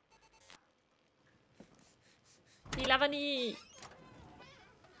 Die Lavanie.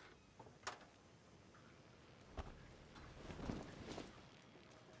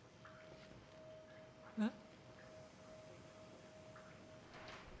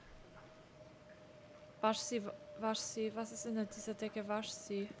 Wasch sie, wasch sie. Was ist in dieser Decke? Wasch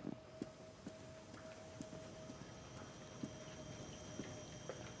sie.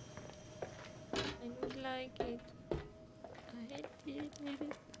 I don't like it. I hate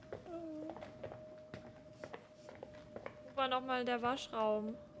it. Oh. Wo war nochmal der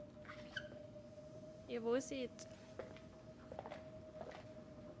Waschraum? Hier, wo ist es?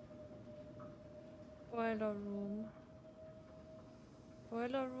 Boiler Room.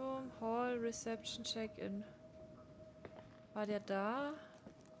 Boiler Room, Hall, Reception, Check-in. War der da?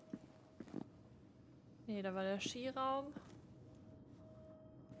 Nee, da war der Skiraum.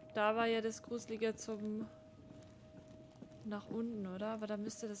 Da war ja das Gruselige zum... nach unten, oder? Aber da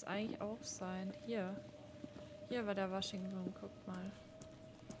müsste das eigentlich auch sein. Hier. Hier war der Washing Room, guckt mal.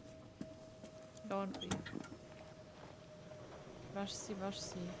 Laundry. Wasch sie, wasch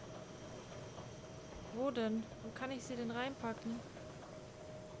sie. Wo denn? Wo kann ich sie denn reinpacken?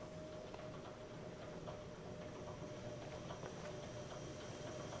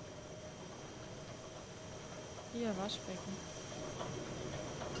 Hier, Waschbecken.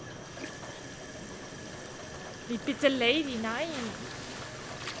 Wie bitte, Lady? Nein!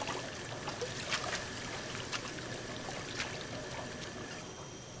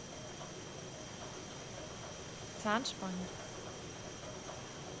 Zahnspange.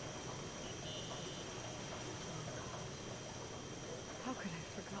 How could I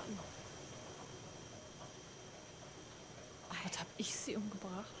have forgotten? Was hab ich sie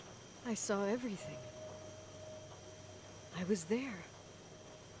umgebracht? I saw everything. I was there.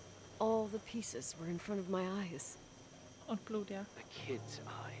 All the pieces were in front of my eyes. Und Blut, ja. The kid's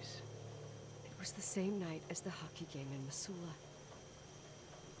eyes. It was the same night as the hockey game in Missoula.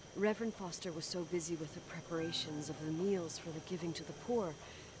 Reverend Foster was so busy with the preparations of the meals for the giving to the poor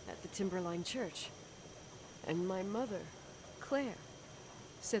at the Timberline Church. And my mother, Claire,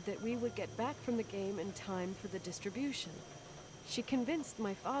 said that we would get back from the game in time for the distribution. She convinced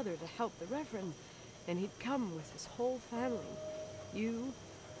my father to help the Reverend, and he'd come with his whole family. You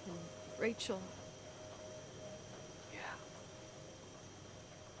and Rachel. Yeah.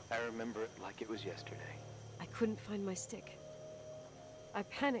 I remember it like it was yesterday. I couldn't find my stick. I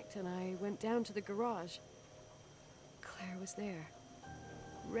panicked and I went down to the garage. Claire was there,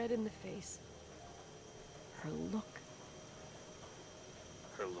 red in the face. Her look.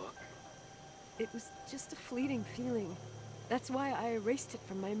 Her look? It was just a fleeting feeling. That's why I erased it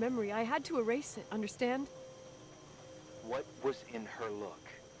from my memory. I had to erase it, understand? What was in her look?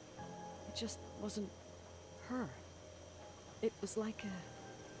 It just wasn't her. It was like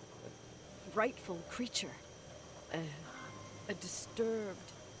a frightful creature. A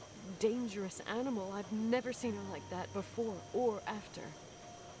disturbed, dangerous animal. I've never seen her like that before or after.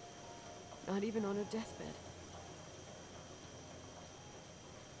 Not even on her deathbed.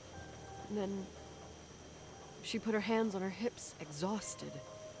 And then she put her hands on her hips, exhausted.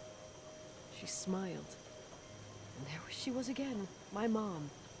 She smiled. And there she was again, my mom.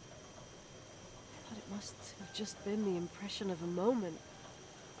 I thought it must have just been the impression of a moment.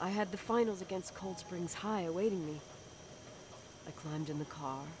 I had the finals against Cold Springs High awaiting me. I climbed in the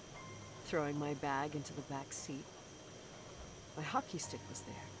car, throwing my bag into the back seat. My hockey stick was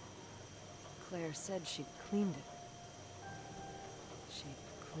there. Claire said she'd cleaned it. She'd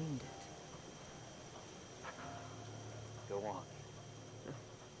cleaned it. Go on.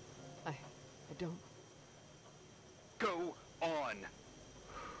 I don't. Go on!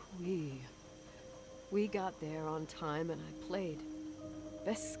 We got there on time and I played.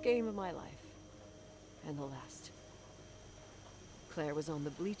 Best game of my life. And the last. Claire was on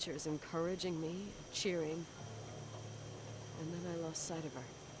the bleachers encouraging me and cheering. And then I lost sight of her.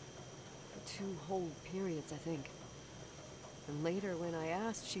 For 2 whole periods, I think. And later, when I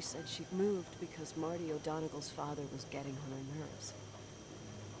asked, she said she'd moved because Marty O'Donegal's father was getting on her nerves.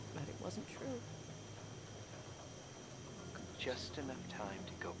 But it wasn't true. Just enough time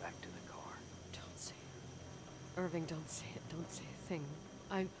to go back to the car. Don't say it. Irving, don't say it. Don't say a thing.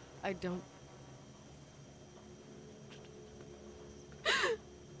 I don't...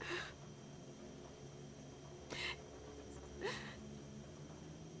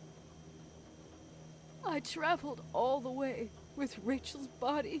 I traveled all the way with Rachel's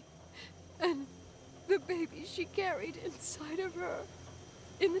body and the baby she carried inside of her,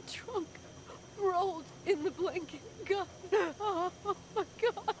 in the trunk, rolled in the blanket. God, oh my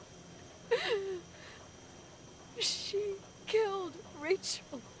God. She killed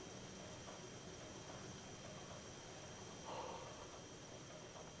Rachel.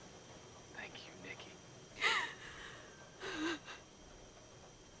 Thank you, Nikki.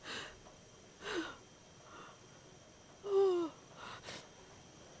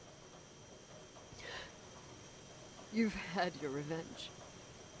 You've had your revenge.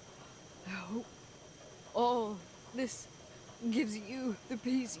 I hope all this gives you the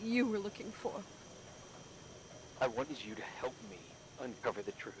peace you were looking for. I wanted you to help me uncover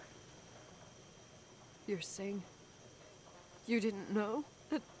the truth. You're saying you didn't know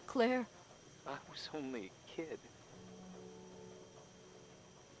that Claire... I was only a kid.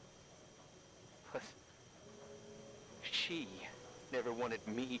 Plus, she never wanted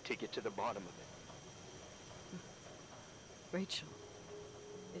me to get to the bottom of it. Rachel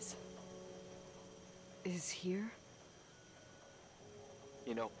is here?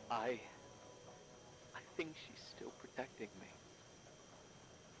 You know, I think she's still protecting me.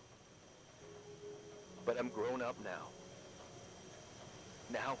 But I'm grown up now.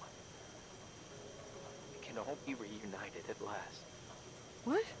 Now, we can all be reunited at last.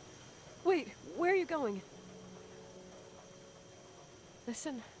 What? Wait, where are you going?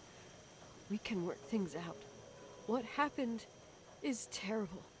 Listen, we can work things out. What happened is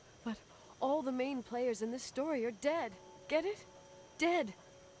terrible, but all the main players in this story are dead. Get it? Dead.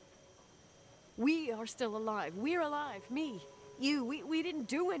 We are still alive. We're alive. Me, you, we didn't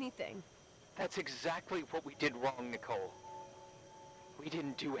do anything. That's exactly what we did wrong, Nicole. We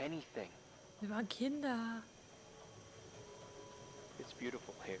didn't do anything. Wir waren Kinder. It's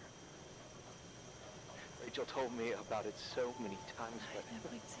beautiful here. Rachel told me about it so many times,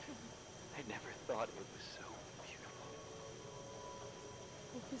 but I never thought it was so beautiful.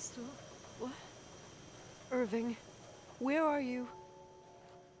 Wo bist du? What? Irving, Where are you?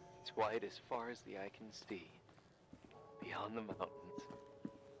 It's white as far as the eye can see. Beyond the mountains.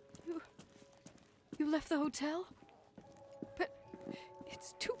 You left the hotel? But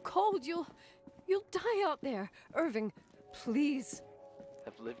it's too cold. You'll die out there. Irving, please.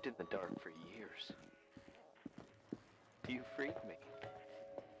 I've lived in the dark for years. You freed me.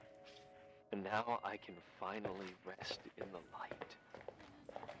 And now I can finally rest in the light.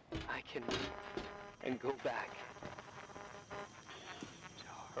 I can... and go back.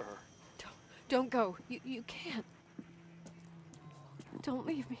 To her. Don't go. You can't. Don't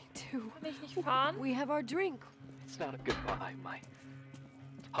leave me, too. Kann ich nicht fahren? We have our drink. It's not a goodbye, my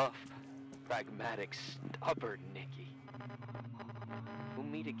tough, pragmatic, stubborn Nikki. We'll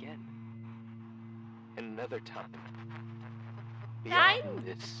meet again. Another time. Beyond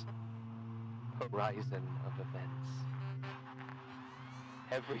this horizon of events.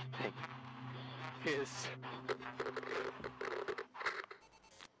 Everything is...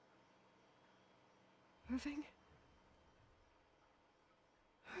 Irving?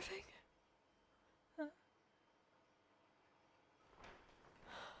 Irving?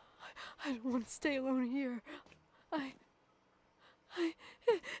 I don't want to stay alone here.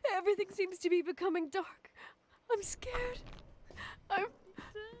 Everything seems to be becoming dark. I'm scared.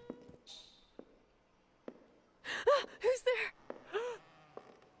 Who's there?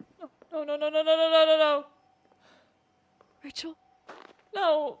 No. Rachel?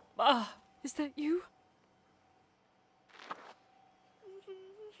 No. Is that you?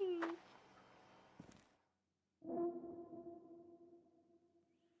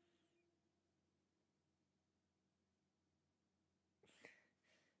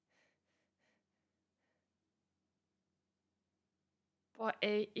 Boah,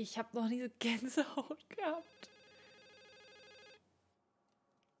 ey, ich habe noch nie so Gänsehaut gehabt.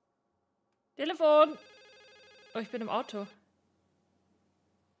 Telefon! Oh, ich bin im Auto.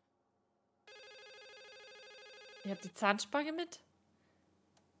 Ihr habt die Zahnspange mit?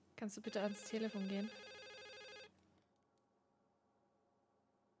 Kannst du bitte ans Telefon gehen?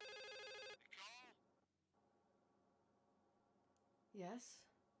 Yes?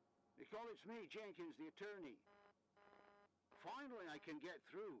 Nicole, it's me, Jenkins, the attorney. Finally, I can get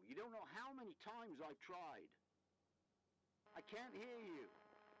through. You don't know how many times I've tried. I can't hear you.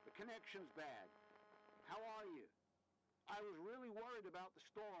 The connection's bad. How are you? I was really worried about the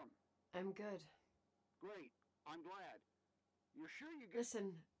storm. I'm good. Great. I'm glad. You're sure you get...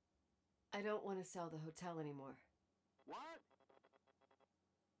 Listen, I don't want to sell the hotel anymore. What?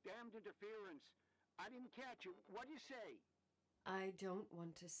 Damned interference. I didn't catch you. What'd you say? I don't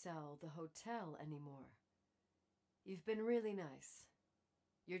want to sell the hotel anymore. You've been really nice.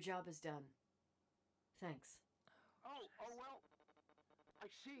 Your job is done. Thanks. Oh, well, I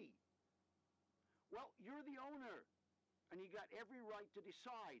see. Well, you're the owner, and you got every right to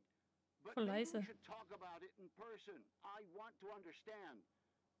decide. But maybe we should talk about it in person. I want to understand.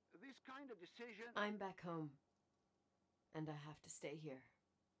 This kind of decision... I'm back home. And I have to stay here.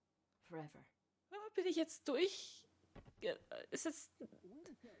 Forever. Bin ich jetzt durch? Ist jetzt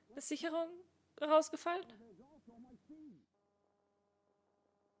eine Sicherung rausgefallen?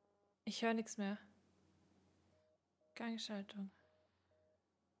 Ich höre nichts mehr. Gangschaltung.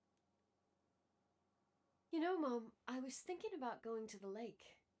 You know, Mom, I was thinking about going to the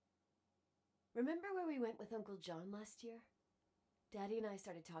lake. Remember where we went with Uncle John last year? Daddy and I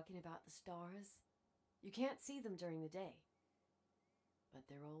started talking about the stars. You can't see them during the day. But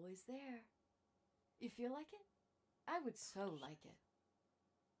they're always there. You feel like it? I would so like it.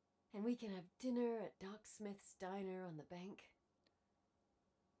 And we can have dinner at Doc Smith's diner on the bank.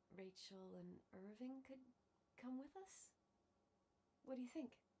 Rachel and Irving could come with us? What do you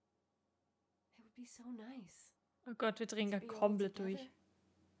think? It would be so nice. Oh Gott, wir drehen gar komplett durch.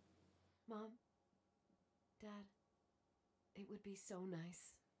 Mom, Dad, it would be so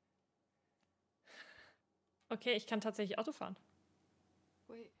nice. Okay, ich kann tatsächlich Auto fahren.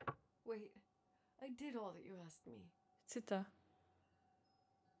 Wait. I did all that you asked me. Zitter.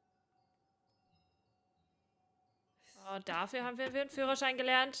 Oh, dafür haben wir einen Führerschein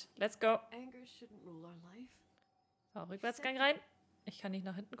gelernt. Let's go. Anger shouldn't rule our life. So, Rückwärtsgang rein. Ich kann nicht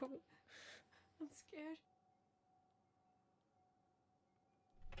nach hinten gucken. I'm scared.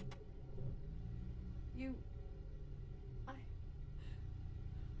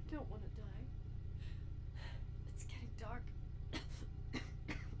 I don't want to die. It's getting dark.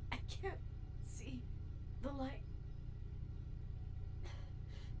 I can't see the light.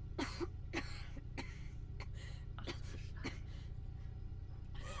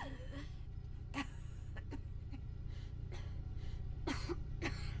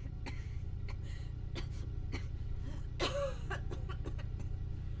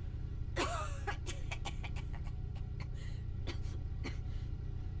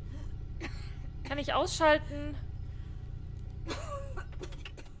 Kann ich ausschalten?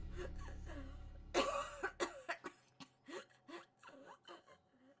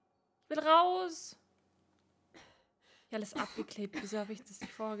 Ich will raus. Ja, alles abgeklebt. Wieso habe ich das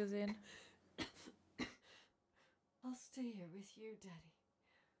nicht vorgesehen? I'll stay here with you, Daddy.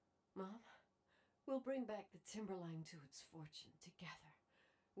 Mom, we'll bring back the timberline to its fortune together.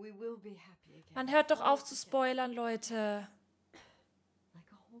 We will be happy again. Man hört doch auf zu spoilern, Leute.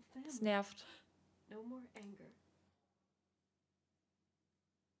 Like a whole family. Das nervt. No more anger.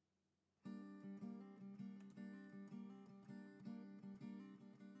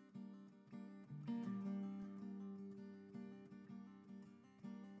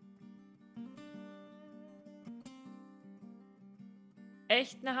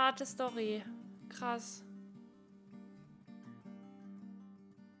 Echt eine harte Story. Krass.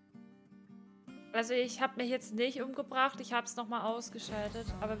 Also ich habe mich jetzt nicht umgebracht, ich habe es nochmal ausgeschaltet,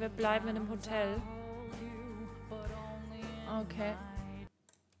 aber wir bleiben in einem Hotel. Okay.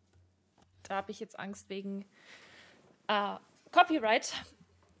 Da habe ich jetzt Angst wegen Copyright.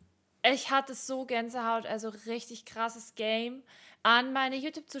 Ich hatte so Gänsehaut, also richtig krasses Game. An meine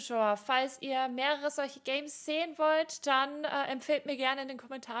YouTube-Zuschauer, falls ihr mehrere solche Games sehen wollt, dann empfehlt mir gerne in den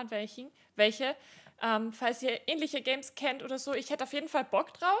Kommentaren welche. Falls ihr ähnliche Games kennt oder so, ich hätte auf jeden Fall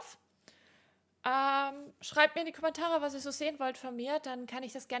Bock drauf. Schreibt mir in die Kommentare, was ihr so sehen wollt von mir, dann kann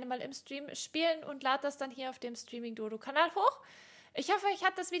ich das gerne mal im Stream spielen und lade das dann hier auf dem Streaming-Dodo-Kanal hoch. Ich hoffe, euch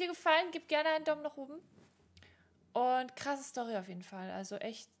hat das Video gefallen, gebt gerne einen Daumen nach oben. Und krasse Story auf jeden Fall, also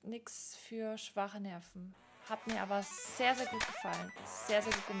echt nichts für schwache Nerven. Hat mir aber sehr, sehr gut gefallen. Sehr,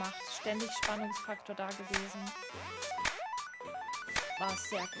 sehr gut gemacht. Ständig Spannungsfaktor da gewesen. War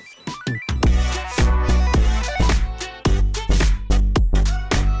sehr gut.